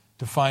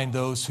to find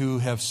those who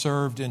have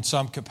served in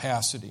some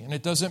capacity. And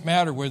it doesn't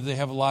matter whether they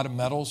have a lot of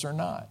medals or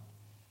not.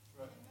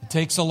 It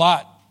takes a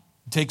lot.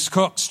 It takes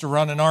cooks to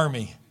run an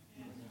army.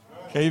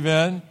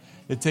 Amen?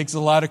 It takes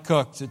a lot of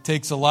cooks. It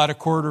takes a lot of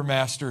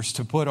quartermasters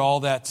to put all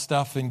that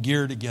stuff and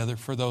gear together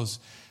for those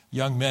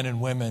young men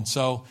and women.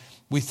 So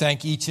we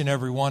thank each and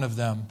every one of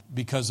them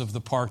because of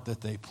the part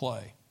that they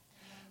play.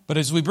 But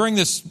as we bring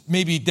this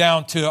maybe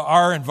down to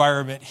our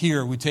environment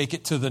here, we take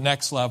it to the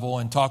next level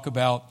and talk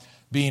about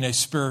being a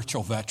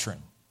spiritual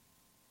veteran.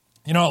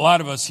 A lot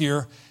of us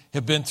here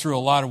have been through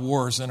a lot of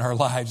wars in our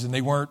lives, and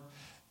they weren't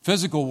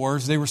physical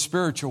wars, they were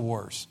spiritual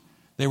wars.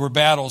 They were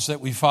battles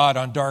that we fought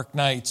on dark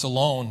nights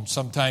alone.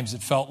 Sometimes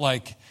it felt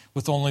like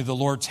with only the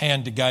Lord's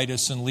hand to guide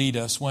us and lead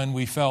us, when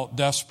we felt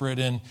desperate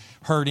and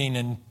hurting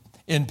and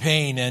in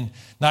pain and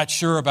not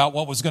sure about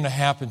what was going to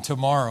happen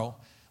tomorrow.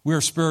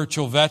 We're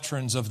spiritual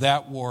veterans of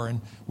that war,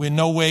 and we in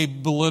no way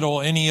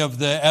belittle any of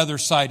the other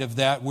side of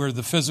that. We're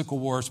the physical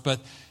wars, but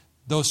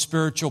those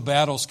spiritual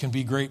battles can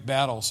be great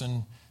battles,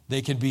 and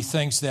they can be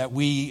things that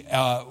we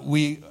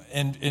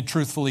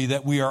truthfully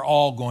that we are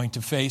all going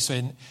to face,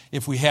 and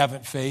if we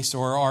haven't faced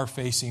or are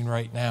facing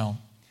right now.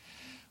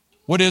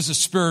 What is a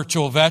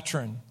spiritual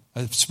veteran?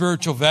 A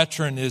spiritual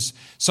veteran is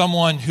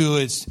someone who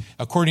is,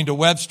 according to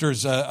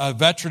Webster's, a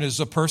veteran is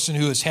a person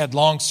who has had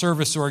long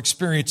service or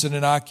experience in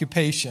an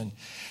occupation.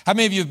 How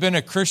many of you have been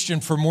a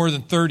Christian for more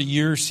than 30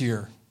 years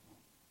here?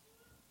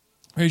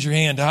 Raise your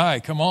hand high.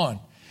 Come on.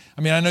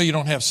 I know you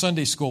don't have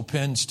Sunday school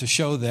pins to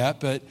show that,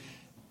 but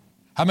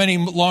how many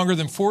longer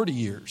than 40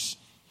 years?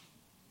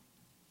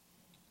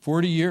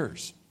 40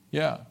 years.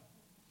 Yeah.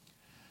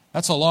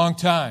 That's a long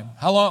time.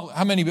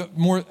 How many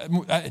more?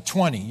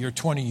 20. You're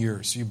 20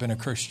 years you've been a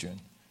Christian.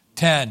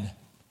 10.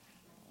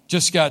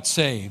 Just got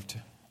saved.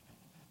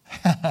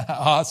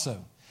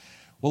 Awesome.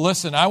 Well,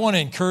 listen, I want to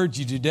encourage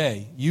you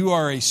today. You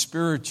are a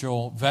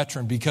spiritual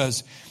veteran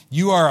because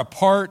you are a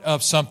part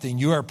of something.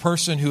 You are a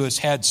person who has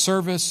had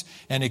service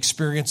and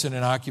experience in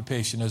an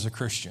occupation as a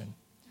Christian.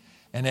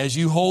 And as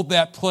you hold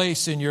that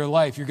place in your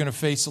life, you're going to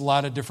face a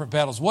lot of different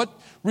battles. What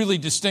really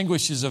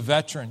distinguishes a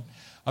veteran?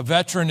 A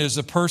veteran is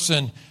a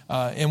person,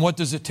 and what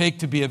does it take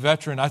to be a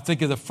veteran? I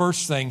think of the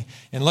first thing,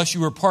 unless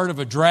you were part of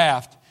a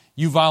draft,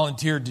 you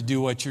volunteered to do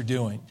what you're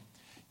doing.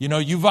 You know,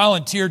 you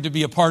volunteered to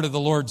be a part of the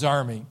Lord's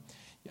army.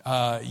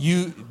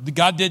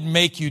 God didn't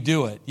make you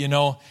do it. You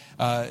know,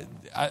 I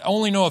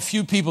only know a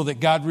few people that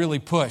God really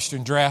pushed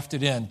and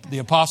drafted in. The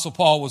Apostle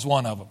Paul was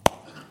one of them.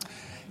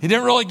 He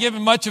didn't really give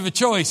him much of a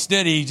choice,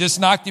 did he? He just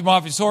knocked him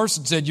off his horse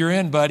and said, "You're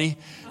in, buddy."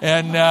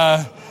 And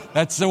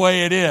that's the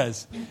way it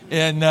is.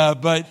 And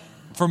but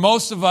for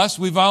most of us,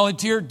 we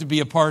volunteered to be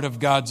a part of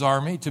God's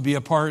army, to be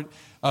a part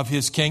of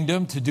His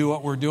kingdom, to do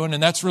what we're doing.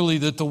 And that's really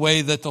the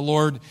way that the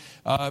Lord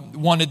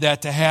wanted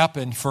that to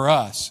happen for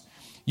us.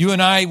 You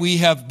and I, we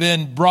have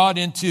been brought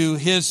into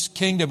His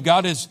kingdom.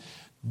 God has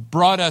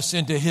brought us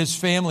into His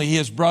family. He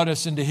has brought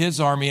us into His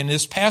army. And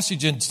this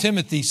passage in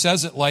Timothy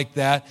says it like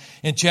that.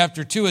 In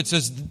chapter 2, it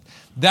says,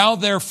 "Thou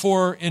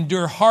therefore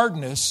endure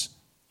hardness."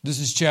 This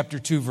is chapter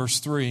 2, verse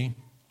 3.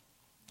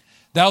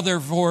 "Thou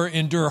therefore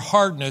endure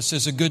hardness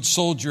as a good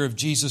soldier of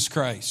Jesus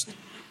Christ.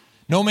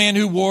 No man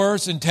who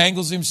wars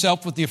entangles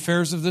himself with the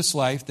affairs of this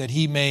life, that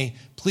he may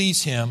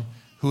please Him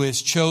who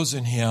has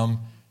chosen him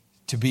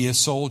to be a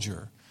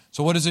soldier."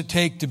 So what does it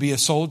take to be a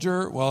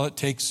soldier? Well, it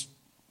takes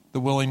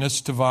the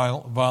willingness to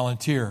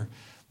volunteer.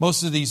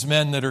 Most of these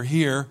men that are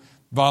here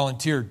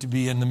volunteered to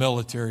be in the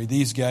military.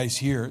 These guys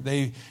here,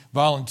 they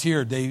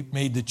volunteered. They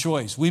made the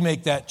choice. We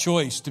make that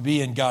choice to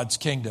be in God's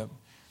kingdom.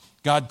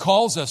 God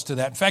calls us to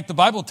that. In fact, the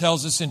Bible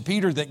tells us in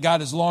Peter that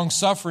God is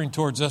long-suffering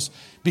towards us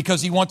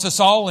because He wants us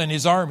all in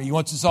His army. He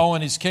wants us all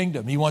in His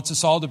kingdom. He wants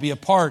us all to be a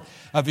part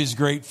of His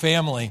great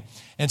family.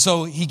 And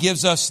so He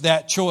gives us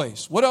that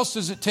choice. What else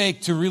does it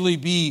take to really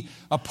be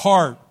a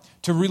part,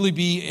 to really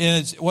be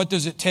in, what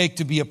does it take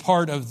to be a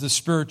part of the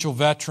spiritual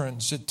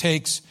veterans? It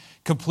takes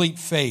complete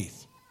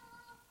faith.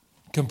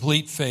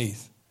 Complete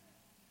faith.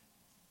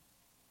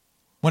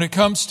 When it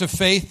comes to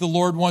faith, the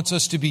Lord wants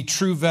us to be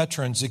true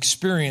veterans,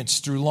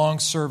 experienced through long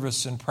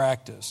service and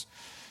practice.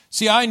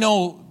 See, I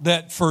know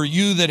that for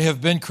you that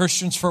have been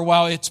Christians for a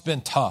while, it's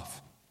been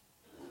tough.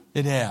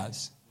 It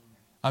has.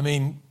 I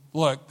mean,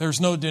 look, there's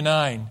no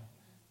denying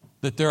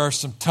that there are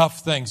some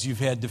tough things you've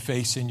had to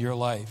face in your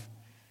life.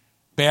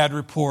 Bad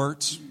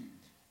reports,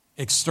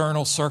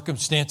 external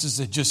circumstances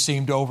that just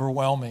seemed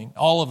overwhelming.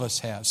 All of us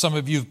have. Some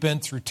of you have been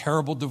through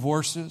terrible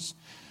divorces.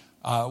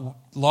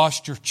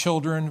 Lost your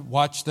children,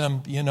 watched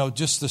them,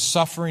 just the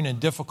suffering and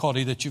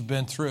difficulty that you've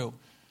been through.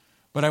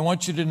 But I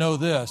want you to know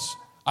this.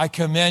 I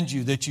commend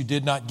you that you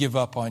did not give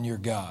up on your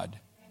God.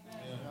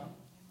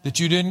 That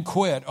you didn't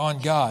quit on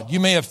God.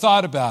 You may have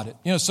thought about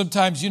it.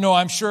 Sometimes,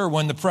 I'm sure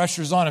when the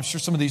pressure's on, I'm sure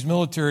some of these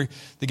military,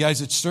 the guys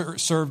that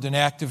served in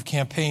active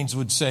campaigns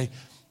would say,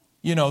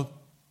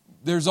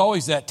 there's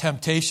always that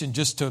temptation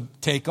just to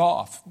take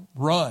off,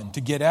 run,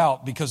 to get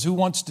out, because who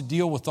wants to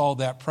deal with all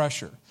that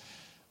pressure?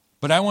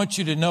 But I want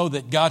you to know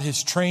that God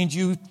has trained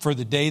you for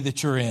the day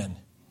that you're in.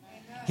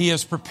 He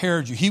has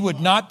prepared you. He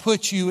would not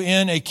put you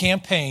in a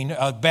campaign,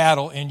 a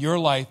battle in your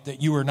life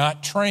that you are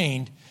not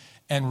trained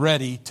and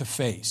ready to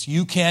face.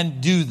 You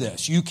can do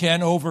this. You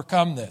can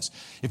overcome this.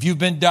 If you've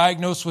been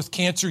diagnosed with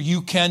cancer,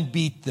 you can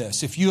beat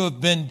this. If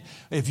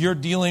you're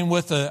dealing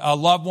with a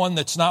loved one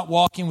that's not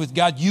walking with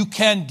God, you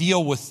can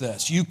deal with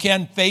this. You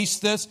can face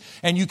this,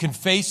 and you can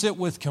face it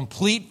with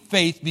complete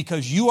faith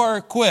because you are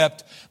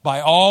equipped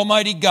by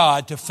Almighty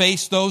God to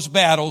face those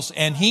battles,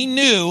 and He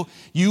knew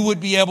you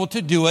would be able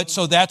to do it,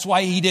 so that's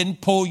why He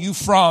didn't pull you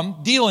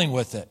from dealing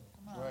with it.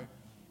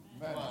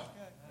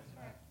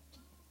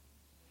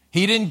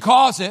 He didn't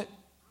cause it,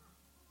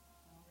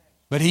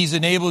 but He's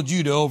enabled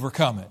you to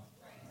overcome it.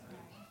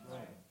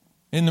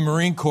 In the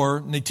Marine Corps,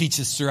 and they teach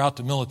this throughout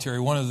the military,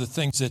 one of the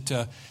things that,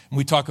 and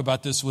we talk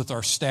about this with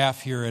our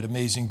staff here at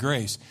Amazing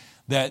Grace,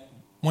 that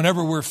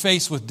whenever we're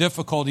faced with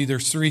difficulty,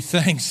 there's three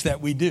things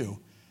that we do.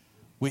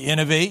 We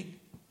innovate,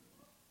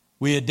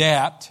 we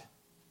adapt,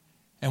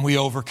 and we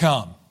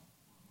overcome.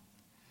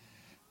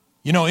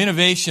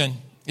 Innovation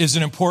is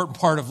an important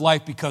part of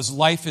life because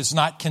life is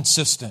not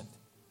consistent.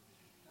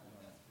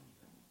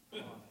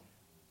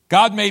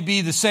 God may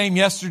be the same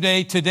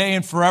yesterday, today,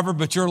 and forever,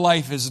 but your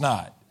life is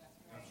not.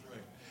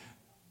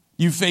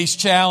 You face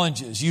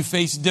challenges. You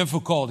face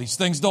difficulties.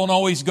 Things don't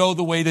always go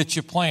the way that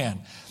you plan.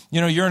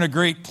 You're in a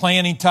great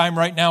planning time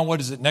right now. What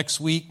is it,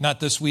 next week? Not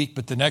this week,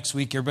 but the next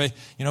week. Everybody,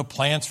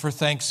 plans for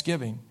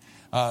Thanksgiving.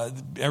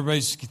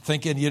 Everybody's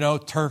thinking,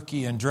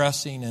 turkey and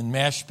dressing and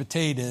mashed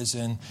potatoes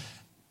and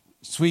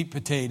sweet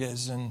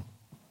potatoes and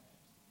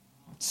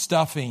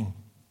stuffing,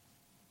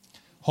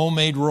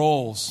 homemade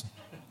rolls.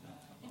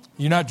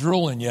 You're not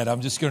drooling yet.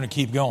 I'm just going to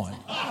keep going.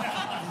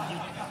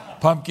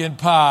 Pumpkin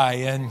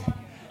pie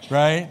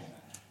right?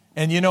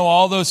 And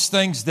all those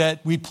things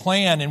that we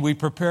plan and we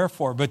prepare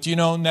for. But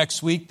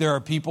next week there are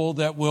people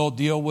that will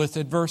deal with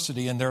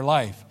adversity in their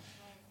life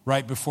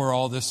right before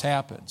all this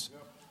happens.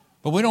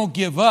 But we don't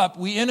give up.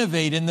 We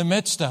innovate in the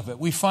midst of it.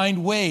 We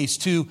find ways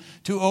to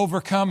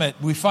overcome it.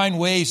 We find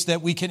ways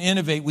that we can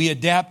innovate. We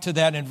adapt to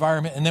that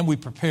environment, and then we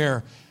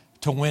prepare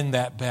to win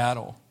that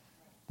battle.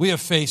 We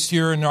have faced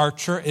here in our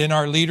church, in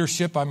our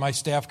leadership, my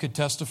staff could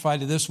testify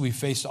to this, we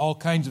faced all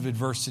kinds of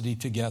adversity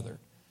together.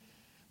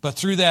 But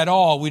through that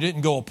all, we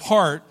didn't go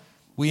apart.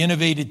 We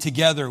innovated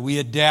together. We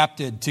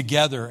adapted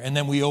together, and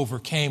then we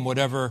overcame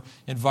whatever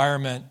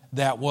environment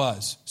that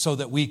was so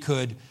that we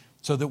could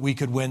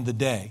win the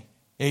day.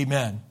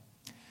 Amen.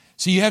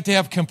 So you have to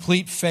have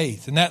complete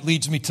faith. And that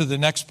leads me to the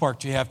next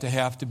part you have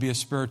to be a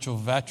spiritual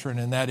veteran,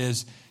 and that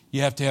is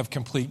you have to have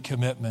complete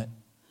commitment.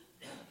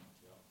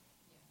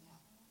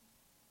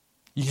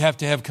 You have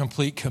to have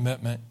complete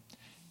commitment.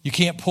 You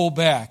can't pull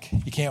back.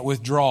 You can't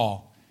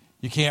withdraw.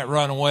 You can't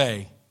run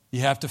away.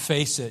 You have to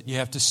face it. You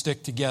have to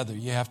stick together.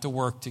 You have to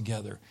work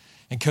together.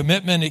 And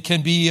commitment, it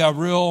can be a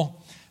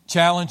real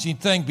challenging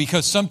thing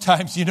because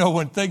sometimes,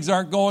 when things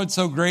aren't going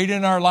so great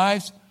in our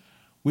lives,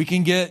 we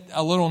can get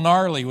a little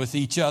gnarly with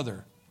each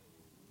other.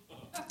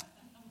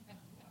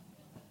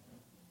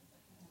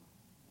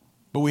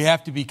 But we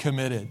have to be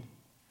committed.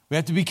 We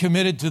have to be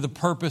committed to the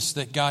purpose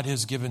that God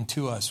has given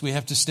to us. We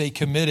have to stay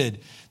committed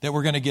that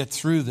we're going to get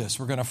through this.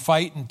 We're going to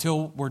fight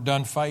until we're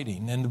done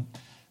fighting. And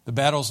the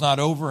battle's not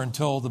over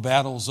until the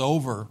battle's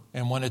over.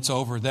 And when it's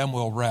over, then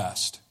we'll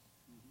rest.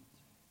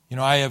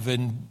 I have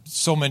in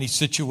so many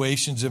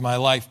situations in my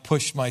life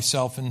pushed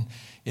myself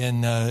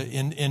in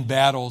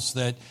battles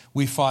that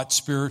we fought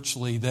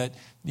spiritually that,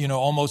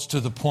 almost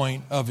to the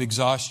point of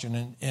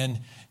exhaustion.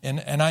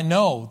 And I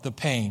know the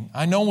pain.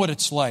 I know what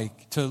it's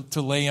like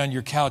to lay on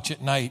your couch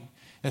at night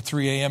at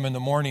 3 a.m. in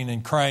the morning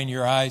and crying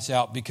your eyes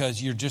out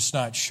because you're just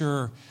not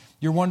sure.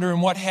 You're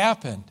wondering what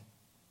happened.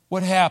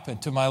 What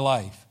happened to my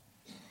life?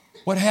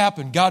 What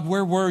happened? God,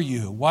 where were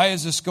you? Why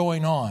is this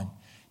going on?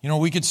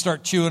 We could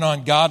start chewing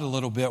on God a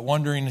little bit,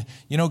 wondering,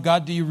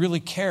 God, do you really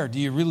care? Do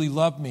you really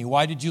love me?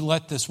 Why did you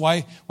let this?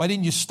 Why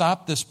didn't you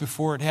stop this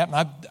before it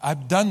happened?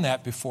 I've done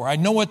that before. I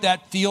know what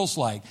that feels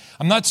like.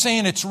 I'm not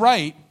saying it's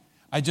right.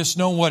 I just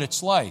know what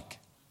it's like.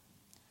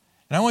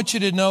 And I want you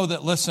to know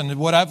that, listen,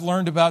 what I've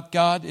learned about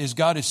God is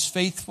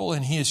faithful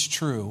and He is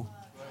true.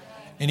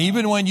 And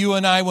even when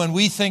when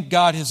we think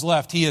God has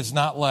left, He has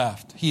not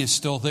left. He is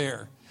still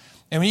there.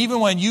 And even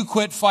when you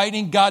quit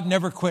fighting, God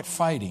never quit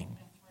fighting.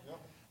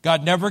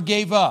 God never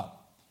gave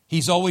up.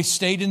 He's always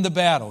stayed in the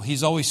battle.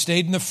 He's always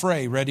stayed in the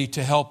fray, ready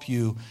to help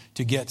you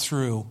to get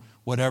through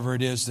whatever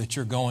it is that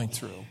you're going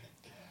through.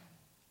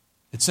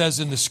 It says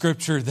in the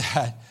scripture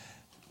that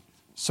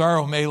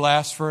sorrow may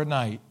last for a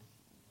night,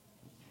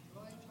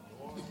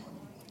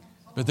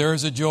 but there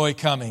is a joy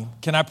coming.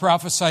 Can I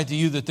prophesy to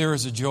you that there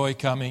is a joy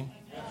coming?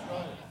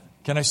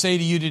 Can I say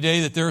to you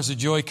today that there is a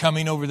joy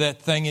coming over that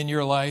thing in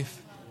your life?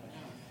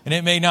 And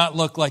it may not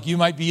look like you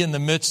might be in the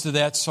midst of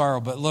that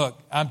sorrow, but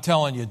look, I'm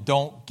telling you,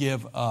 don't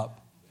give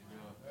up.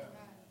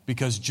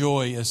 Because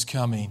joy is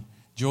coming.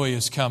 Joy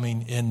is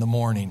coming in the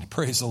morning.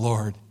 Praise the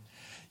Lord.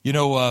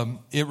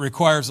 It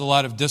requires a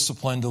lot of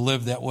discipline to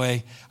live that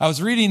way. I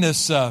was reading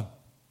this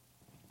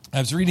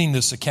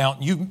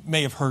account. You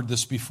may have heard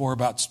this before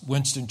about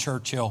Winston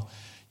Churchill,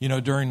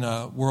 during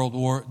the World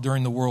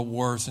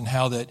Wars and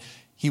how that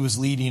he was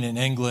leading in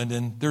England.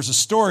 And there's a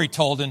story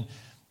told, and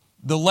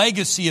the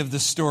legacy of the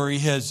story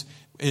has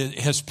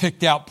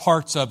picked out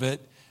parts of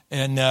it,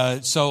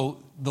 and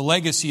so the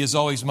legacy is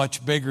always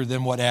much bigger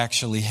than what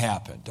actually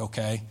happened.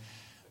 Okay,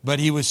 but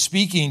he was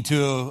speaking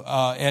to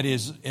at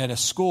a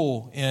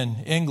school in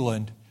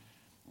England,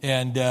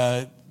 and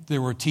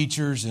there were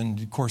teachers and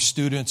of course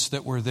students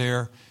that were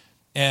there,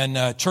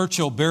 and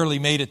Churchill barely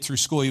made it through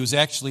school. He was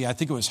actually, I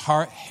think it was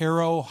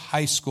Harrow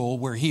High School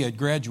where he had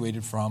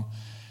graduated from,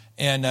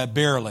 and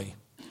barely.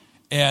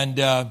 And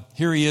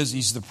here he is.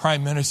 He's the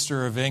Prime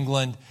Minister of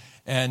England.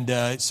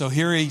 And so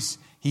here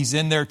he's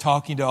in there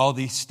talking to all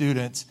these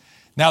students.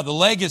 Now, the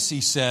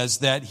legacy says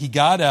that he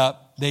got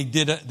up.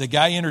 The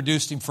guy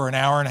introduced him for an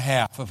hour and a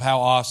half of how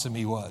awesome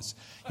he was.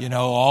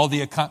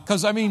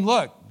 Because,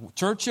 look,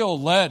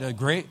 Churchill led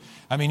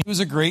he was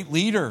a great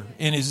leader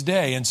in his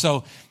day. And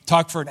so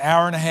talked for an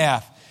hour and a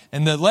half.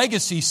 And the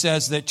legacy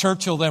says that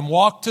Churchill then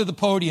walked to the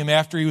podium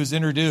after he was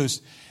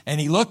introduced, and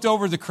he looked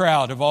over the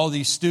crowd of all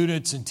these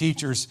students and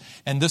teachers,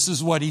 and this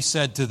is what he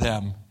said to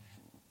them: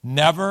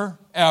 never,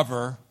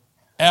 ever,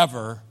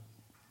 ever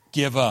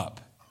give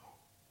up.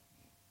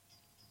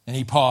 And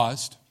he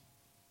paused.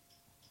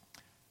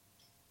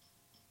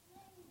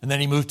 And then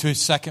he moved to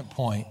his second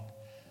point.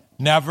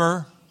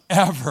 Never,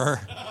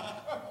 ever,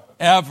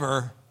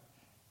 ever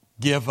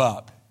give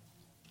up.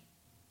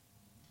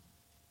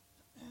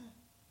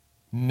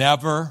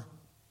 Never,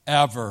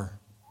 ever,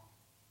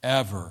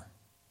 ever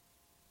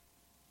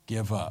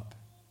give up.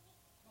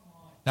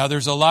 Now,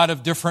 there's a lot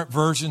of different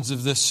versions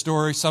of this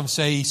story. Some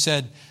say he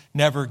said,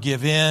 never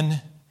give in.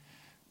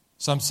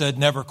 Some said,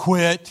 never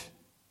quit.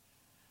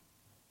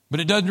 But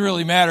it doesn't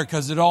really matter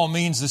because it all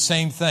means the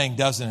same thing,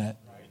 doesn't it?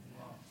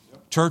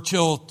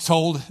 Churchill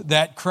told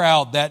that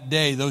crowd that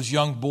day, those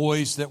young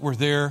boys that were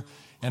there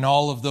and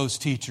all of those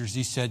teachers,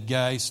 he said,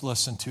 guys,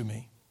 listen to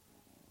me.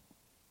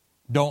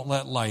 Don't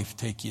let life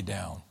take you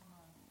down.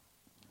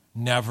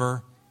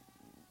 Never,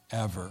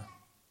 ever,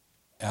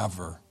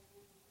 ever.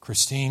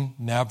 Christine,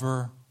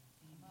 never,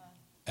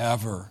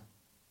 ever,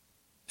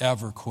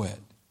 ever quit.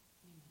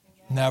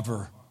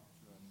 Never.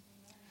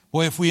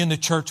 Boy, if we in the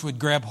church would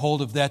grab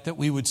hold of that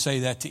we would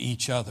say that to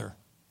each other.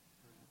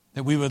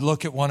 That we would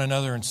look at one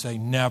another and say,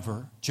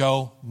 never.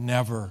 Joe,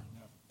 never,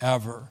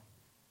 ever.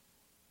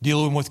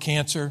 Dealing with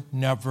cancer,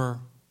 never,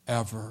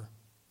 ever,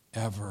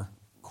 ever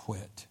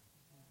quit.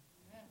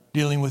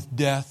 Dealing with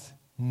death,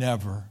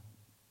 never,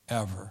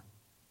 ever,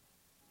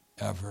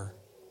 ever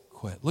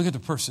quit. Look at the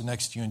person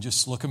next to you and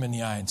just look them in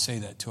the eye and say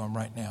that to them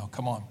right now.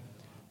 Come on.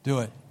 Do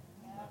it.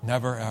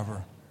 Never,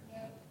 ever.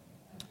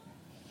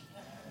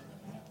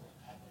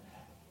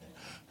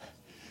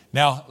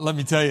 Now, let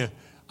me tell you,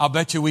 I'll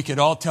bet you we could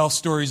all tell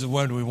stories of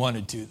when we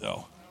wanted to,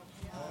 though.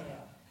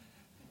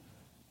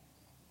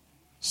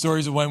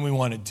 Stories of when we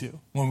wanted to,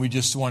 when we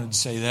just wanted to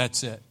say,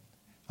 that's it.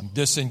 I'm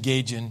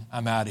disengaging.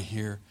 I'm out of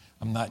here.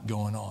 I'm not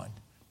going on.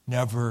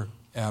 Never,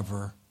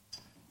 ever,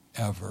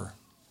 ever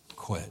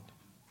quit.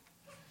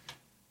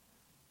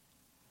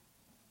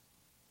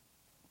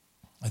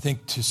 I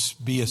think to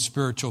be a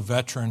spiritual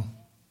veteran,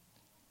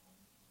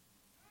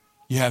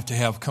 you have to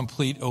have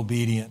complete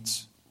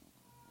obedience.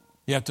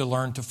 You have to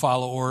learn to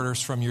follow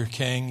orders from your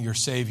King, your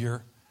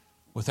Savior,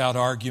 without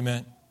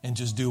argument, and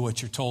just do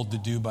what you're told to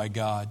do by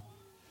God.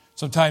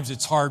 Sometimes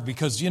it's hard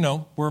because,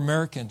 we're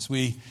Americans.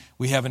 We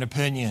have an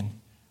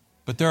opinion.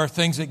 But there are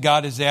things that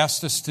God has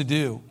asked us to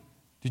do.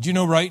 Did you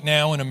know right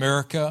now in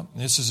America,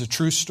 and this is a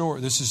true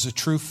story, this is a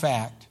true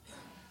fact.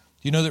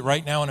 Do you know that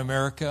right now in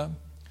America,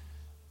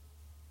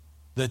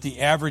 that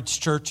the average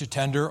church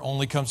attender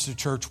only comes to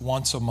church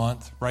once a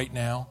month right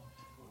now?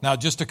 Now,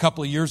 just a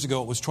couple of years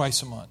ago, it was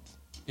twice a month.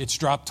 It's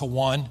dropped to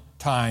one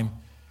time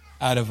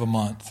out of a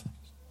month.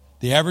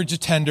 The average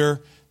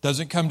attender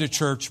doesn't come to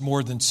church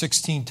more than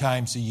 16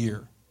 times a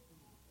year.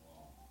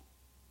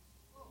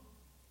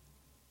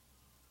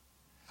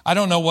 I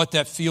don't know what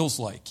that feels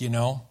like,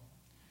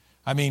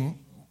 I mean,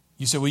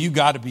 you say, well, you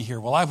got to be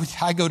here. Well,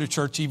 I go to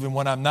church even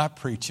when I'm not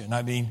preaching.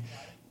 I mean,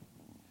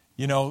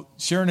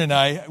 Sharon and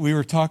I, we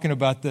were talking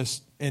about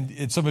this,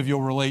 and some of you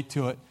will relate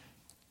to it.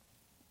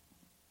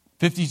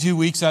 52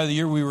 weeks out of the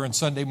year, we were in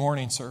Sunday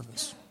morning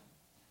service.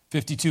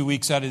 52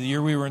 weeks out of the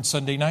year, we were in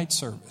Sunday night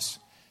service.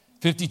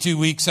 52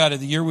 weeks out of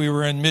the year, we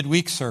were in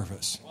midweek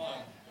service.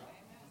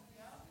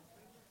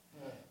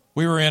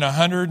 We were in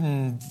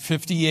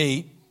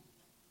 158,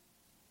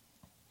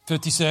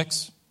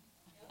 56.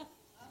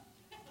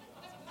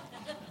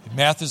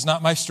 Math is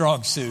not my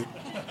strong suit.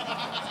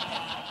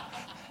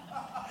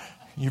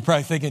 You're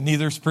probably thinking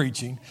neither's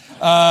preaching.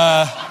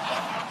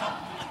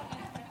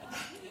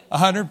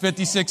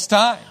 156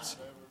 times.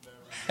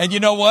 And you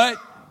know what?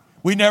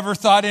 We never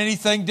thought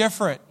anything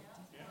different.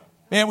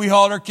 Man, we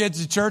hauled our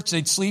kids to church.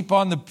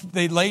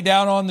 They'd lay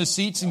down on the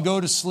seats and go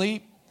to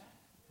sleep.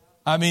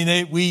 I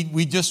mean,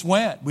 we just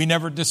went. We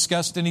never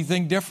discussed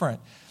anything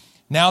different.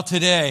 Now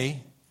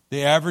today,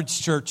 the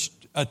average church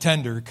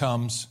attender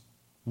comes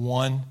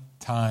one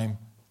time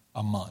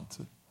a month.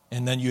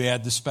 And then you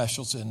add the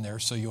specials in there,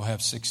 so you'll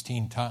have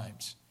 16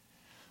 times.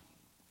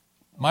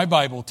 My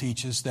Bible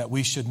teaches that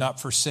we should not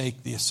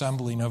forsake the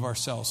assembling of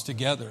ourselves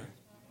together.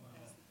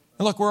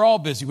 And look, we're all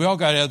busy. We all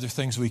got other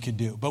things we could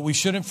do. But we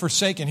shouldn't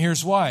forsake, and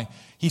here's why.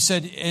 He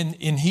said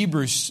in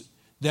Hebrews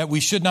that we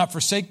should not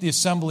forsake the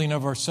assembling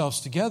of ourselves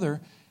together,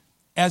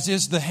 as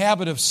is the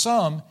habit of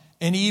some,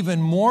 and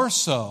even more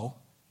so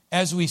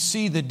as we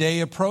see the day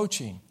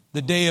approaching,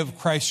 the day of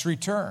Christ's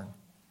return.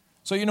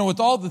 So, with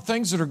all the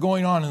things that are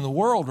going on in the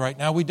world right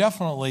now, we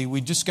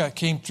just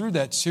came through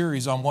that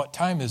series on what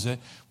time is it.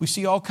 We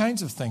see all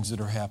kinds of things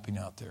that are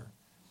happening out there.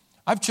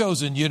 I've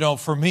chosen,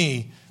 for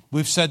me,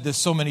 we've said this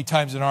so many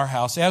times in our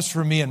house, as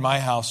for me and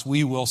my house,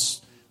 we will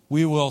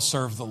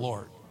serve the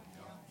Lord.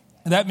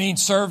 And that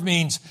means serve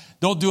means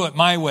don't do it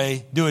my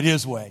way, do it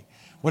His way,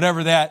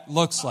 whatever that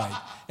looks like.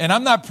 And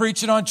I'm not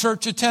preaching on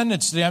church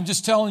attendance today. I'm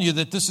just telling you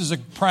that this is a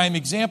prime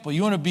example.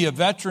 You want to be a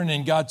veteran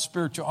in God's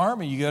spiritual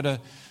army, you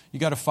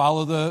got to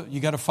follow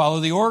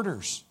the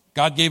orders.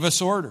 God gave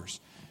us orders.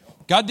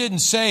 God didn't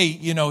say,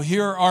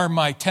 here are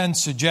my 10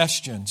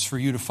 suggestions for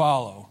you to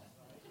follow.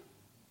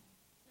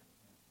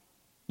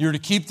 You're to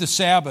keep the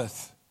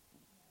Sabbath.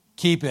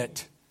 Keep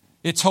it.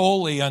 It's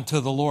holy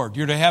unto the Lord.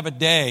 You're to have a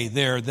day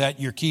there that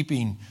you're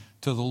keeping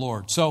to the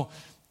Lord. So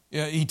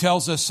he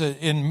tells us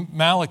in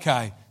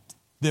Malachi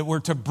that we're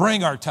to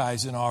bring our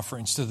tithes and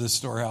offerings to the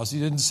storehouse. He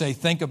didn't say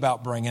think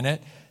about bringing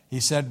it. He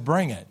said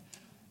bring it.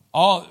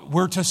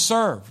 We're to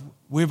serve.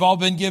 We've all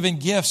been given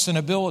gifts and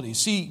abilities.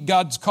 See,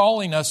 God's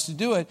calling us to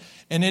do it,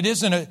 and it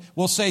isn't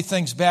we'll say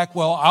things back,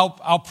 well,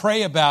 I'll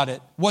pray about it.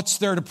 What's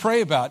there to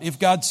pray about if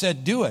God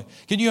said do it?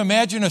 Can you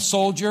imagine a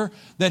soldier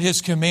that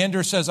his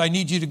commander says, I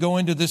need you to go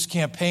into this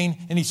campaign,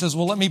 and he says,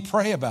 well, let me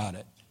pray about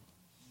it.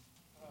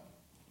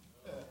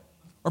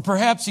 Or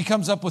perhaps he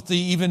comes up with the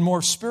even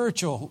more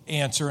spiritual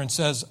answer and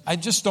says, I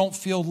just don't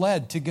feel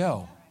led to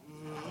go.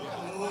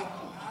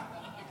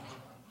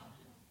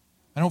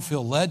 I don't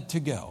feel led to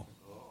go.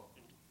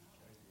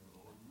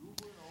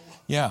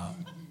 Yeah.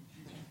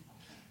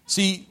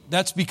 See,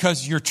 that's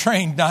because you're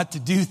trained not to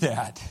do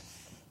that.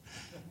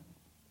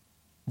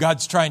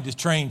 God's trying to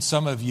train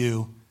some of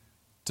you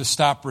to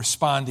stop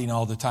responding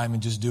all the time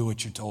and just do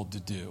what you're told to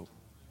do.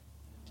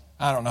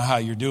 I don't know how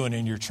you're doing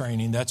in your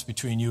training. That's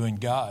between you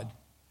and God.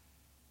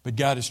 But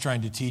God is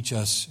trying to teach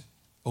us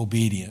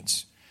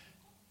obedience.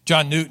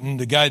 John Newton,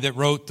 the guy that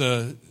wrote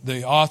the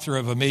author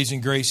of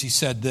Amazing Grace, he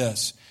said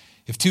this: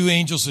 if two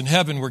angels in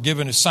heaven were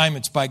given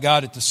assignments by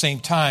God at the same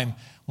time,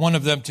 one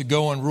of them to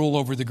go and rule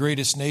over the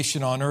greatest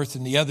nation on earth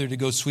and the other to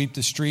go sweep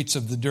the streets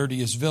of the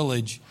dirtiest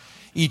village,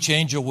 each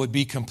angel would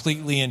be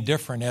completely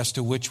indifferent as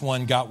to which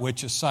one got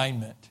which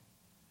assignment.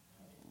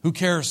 Who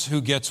cares who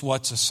gets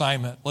what's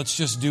assignment? Let's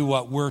just do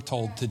what we're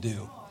told to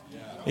do.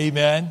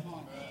 Amen?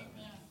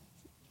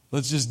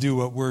 Let's just do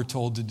what we're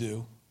told to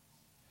do.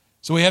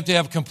 So we have to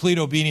have complete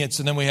obedience,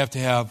 and then we have to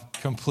have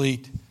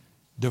complete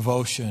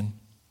devotion.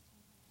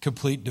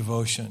 Complete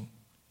devotion.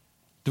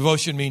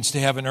 Devotion means to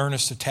have an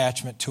earnest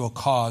attachment to a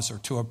cause or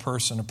to a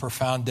person, a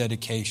profound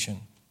dedication.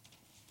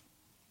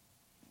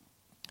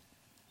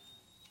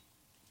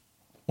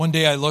 One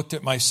day I looked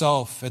at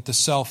myself, at the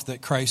self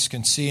that Christ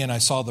can see, and I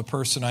saw the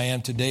person I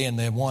am today and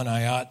the one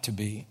I ought to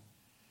be.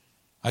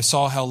 I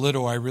saw how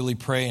little I really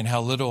pray and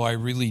how little I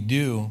really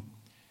do.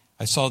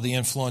 I saw the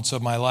influence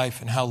of my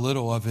life and how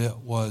little of it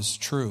was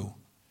true.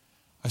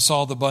 I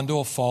saw the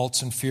bundle of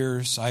faults and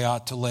fears I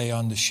ought to lay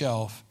on the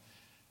shelf.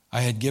 I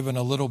had given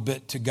a little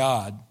bit to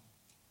God,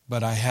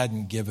 but I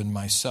hadn't given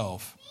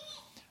myself.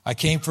 I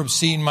came from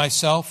seeing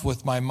myself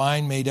with my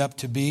mind made up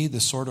to be the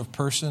sort of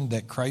person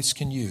that Christ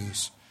can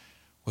use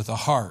with a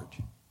heart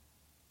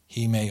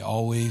he may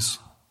always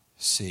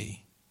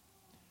see.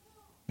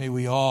 May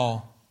we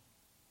all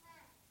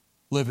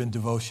live in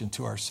devotion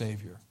to our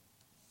Savior.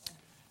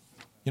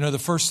 You know, the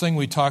first thing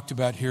we talked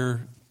about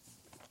here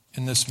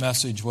in this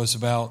message was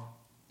about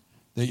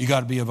that you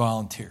got to be a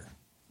volunteer.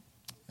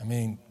 I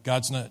mean,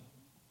 God's not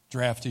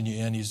drafting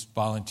you in, He's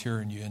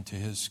volunteering you into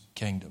His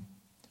kingdom.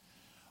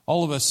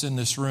 All of us in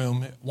this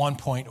room, at one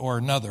point or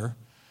another,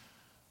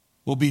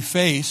 will be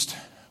faced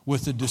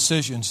with the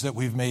decisions that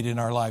we've made in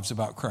our lives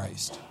about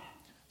Christ.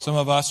 Some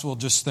of us will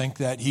just think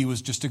that He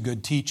was just a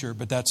good teacher,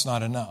 but that's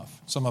not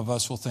enough. Some of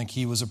us will think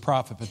He was a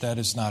prophet, but that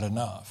is not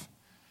enough.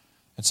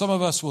 And some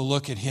of us will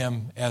look at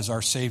Him as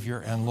our Savior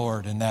and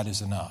Lord, and that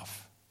is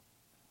enough.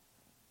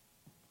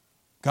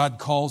 God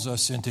calls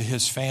us into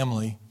His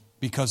family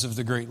because of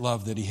the great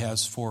love that He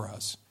has for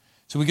us.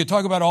 So we could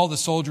talk about all the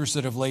soldiers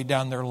that have laid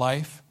down their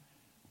life,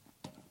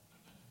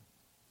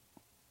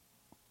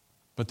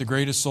 but the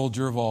greatest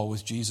soldier of all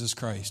was Jesus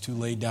Christ, who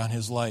laid down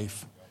His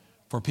life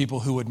for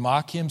people who would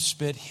mock Him,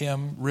 spit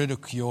Him,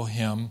 ridicule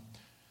Him,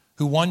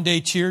 who one day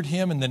cheered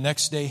Him and the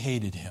next day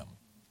hated Him.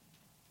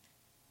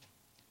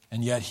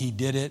 And yet He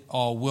did it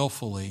all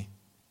willfully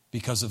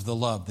because of the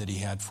love that He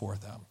had for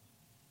them.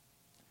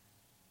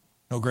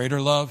 No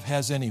greater love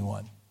has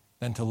anyone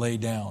than to lay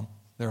down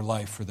their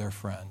life for their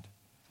friend.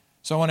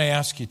 So I want to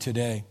ask you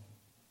today,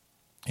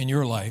 in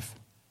your life,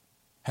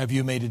 have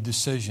you made a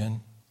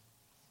decision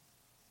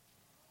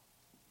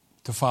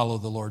to follow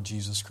the Lord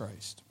Jesus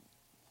Christ?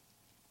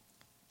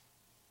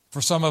 For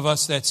some of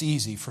us, that's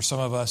easy. For some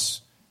of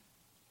us,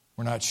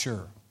 we're not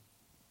sure.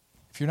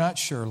 If you're not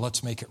sure,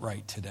 let's make it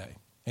right today.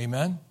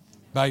 Amen?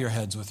 Bow your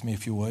heads with me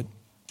if you would.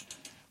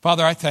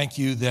 Father, I thank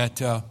You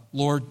that,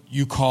 Lord,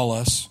 You call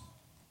us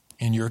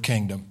in Your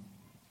kingdom.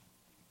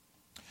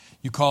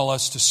 You call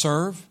us to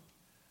serve.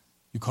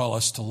 You call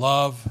us to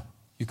love.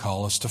 You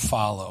call us to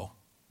follow.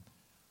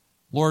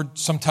 Lord,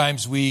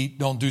 sometimes we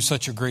don't do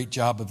such a great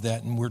job of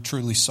that, and we're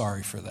truly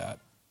sorry for that.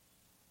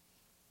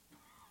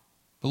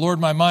 But Lord,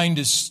 my mind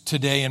is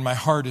today and my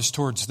heart is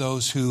towards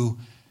those who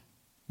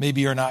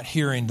maybe are not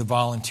hearing the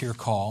volunteer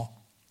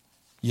call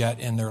yet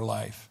in their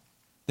life.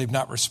 They've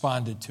not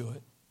responded to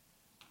it.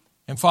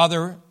 And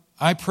Father,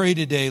 I pray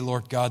today,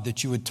 Lord God,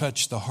 that You would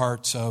touch the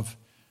hearts of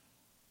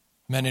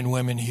men and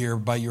women here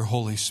by Your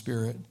Holy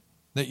Spirit,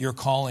 that You're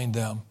calling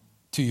them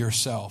to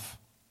Yourself.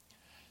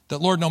 That,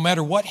 Lord, no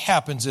matter what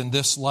happens in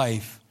this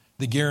life,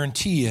 the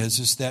guarantee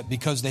is that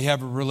because they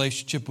have a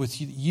relationship with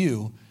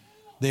You,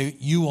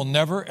 You will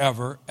never,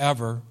 ever,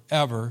 ever,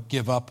 ever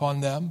give up on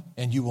them,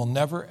 and You will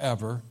never,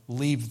 ever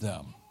leave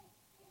them.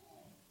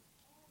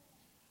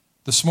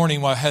 This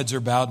morning, while heads are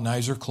bowed and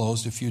eyes are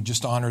closed, if you'd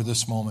just honor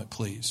this moment,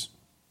 please.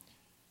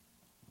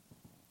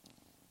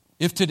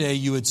 If today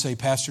you would say,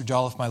 Pastor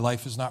Jolliffe, my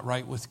life is not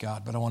right with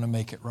God, but I want to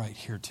make it right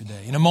here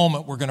today. In a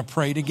moment, we're going to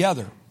pray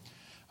together.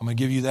 I'm going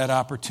to give you that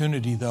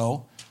opportunity,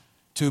 though,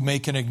 to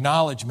make an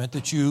acknowledgement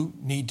that you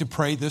need to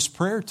pray this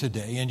prayer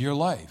today in your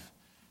life.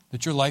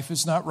 That your life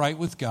is not right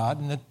with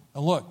God, and that,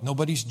 look,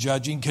 nobody's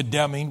judging,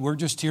 condemning. We're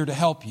just here to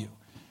help you.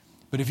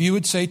 But if you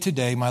would say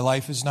today, my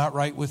life is not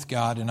right with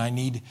God and I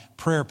need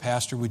prayer,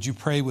 Pastor, would you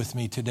pray with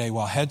me today?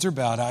 While heads are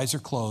bowed, eyes are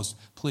closed,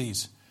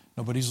 please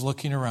Nobody's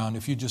looking around.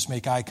 If you just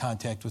make eye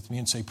contact with me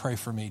and say, pray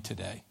for me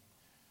today.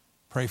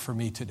 Pray for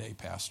me today,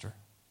 Pastor.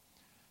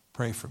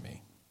 Pray for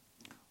me.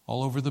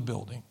 All over the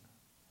building.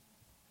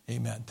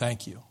 Amen.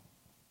 Thank you.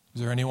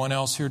 Is there anyone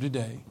else here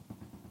today?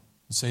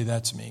 Say,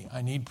 that's me.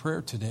 I need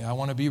prayer today. I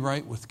want to be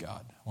right with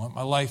God. I want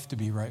my life to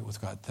be right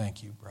with God.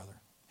 Thank you, brother.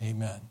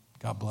 Amen.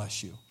 God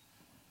bless you.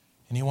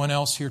 Anyone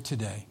else here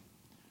today?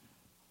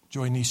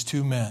 Join these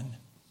two men.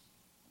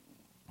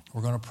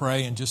 We're going to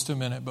pray in just a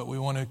minute, but we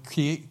want to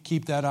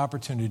keep that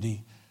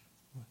opportunity.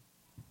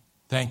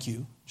 Thank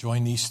you.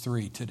 Join these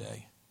three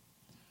today.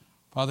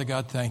 Father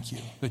God, thank you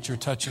that you're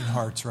touching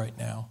hearts right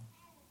now.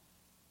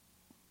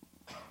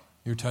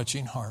 You're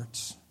touching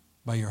hearts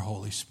by your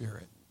Holy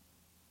Spirit.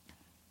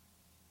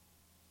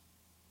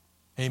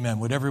 Amen.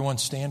 Would everyone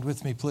stand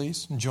with me,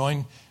 please, and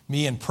join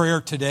me in prayer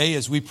today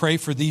as we pray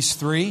for these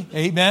three?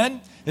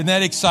 Amen. Isn't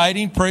that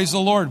exciting? Praise the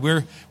Lord.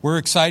 We're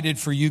excited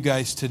for you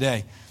guys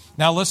today.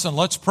 Now listen,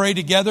 let's pray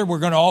together. We're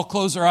going to all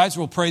close our eyes.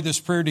 We'll pray this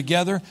prayer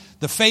together.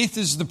 The faith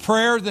is the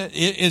prayer that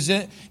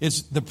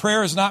the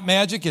prayer is not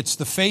magic. It's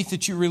the faith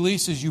that you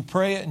release as you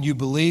pray it and you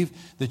believe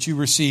that you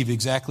receive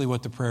exactly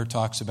what the prayer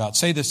talks about.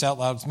 Say this out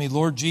loud with me.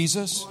 Lord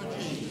Jesus,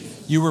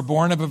 you were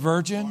born of a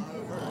virgin.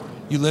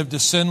 You lived a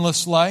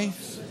sinless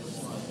life.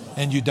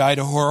 And you died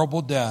a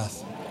horrible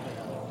death.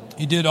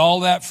 You did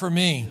all that for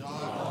me.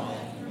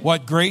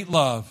 What great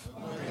love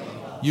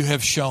you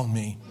have shown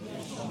me.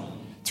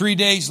 3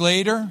 days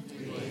later,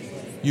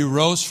 you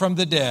rose from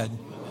the dead.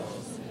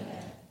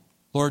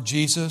 Lord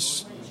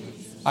Jesus,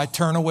 I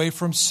turn away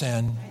from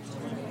sin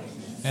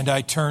and I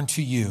turn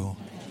to you.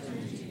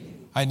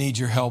 I need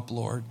your help,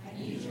 Lord.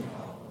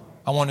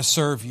 I want to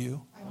serve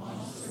you.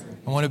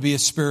 I want to be a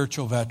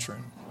spiritual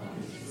veteran,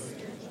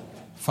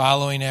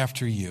 following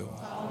after you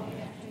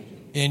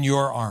in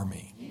your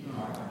army.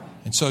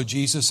 And so,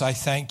 Jesus, I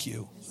thank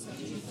you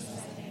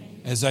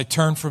as I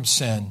turn from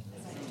sin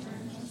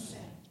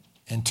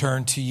and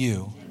turn to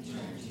you.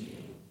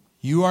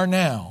 You are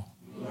now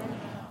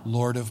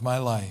Lord of my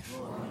life.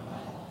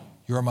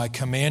 You are my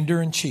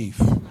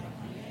commander-in-chief,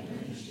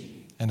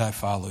 and I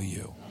follow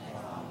you.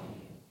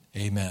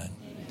 Amen.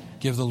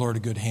 Give the Lord a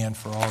good hand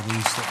for all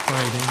these that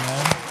prayed.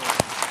 Amen.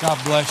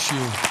 God bless you.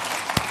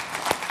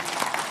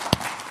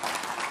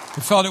 I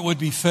felt it would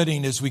be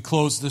fitting as we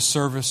close this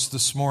service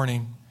this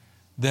morning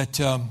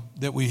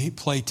that we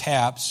play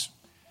taps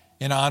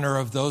in honor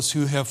of those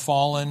who have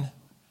fallen.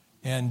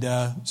 And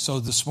so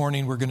this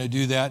morning we're going to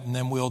do that, and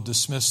then we'll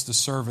dismiss the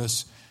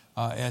service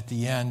at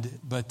the end.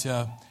 But,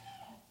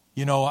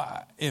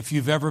 if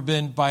you've ever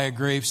been by a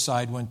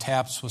graveside when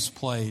taps was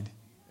played,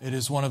 it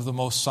is one of the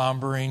most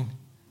sombering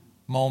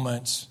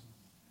moments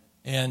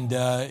and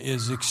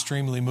is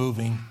extremely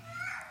moving.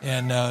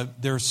 And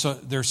there's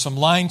some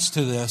lines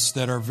to this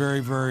that are very,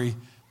 very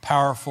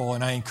powerful.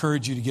 And I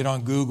encourage you to get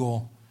on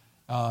Google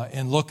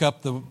and look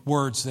up the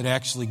words that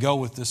actually go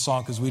with this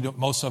song, because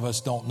most of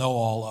us don't know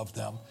all of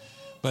them.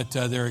 But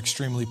they're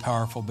extremely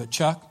powerful. But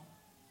Chuck?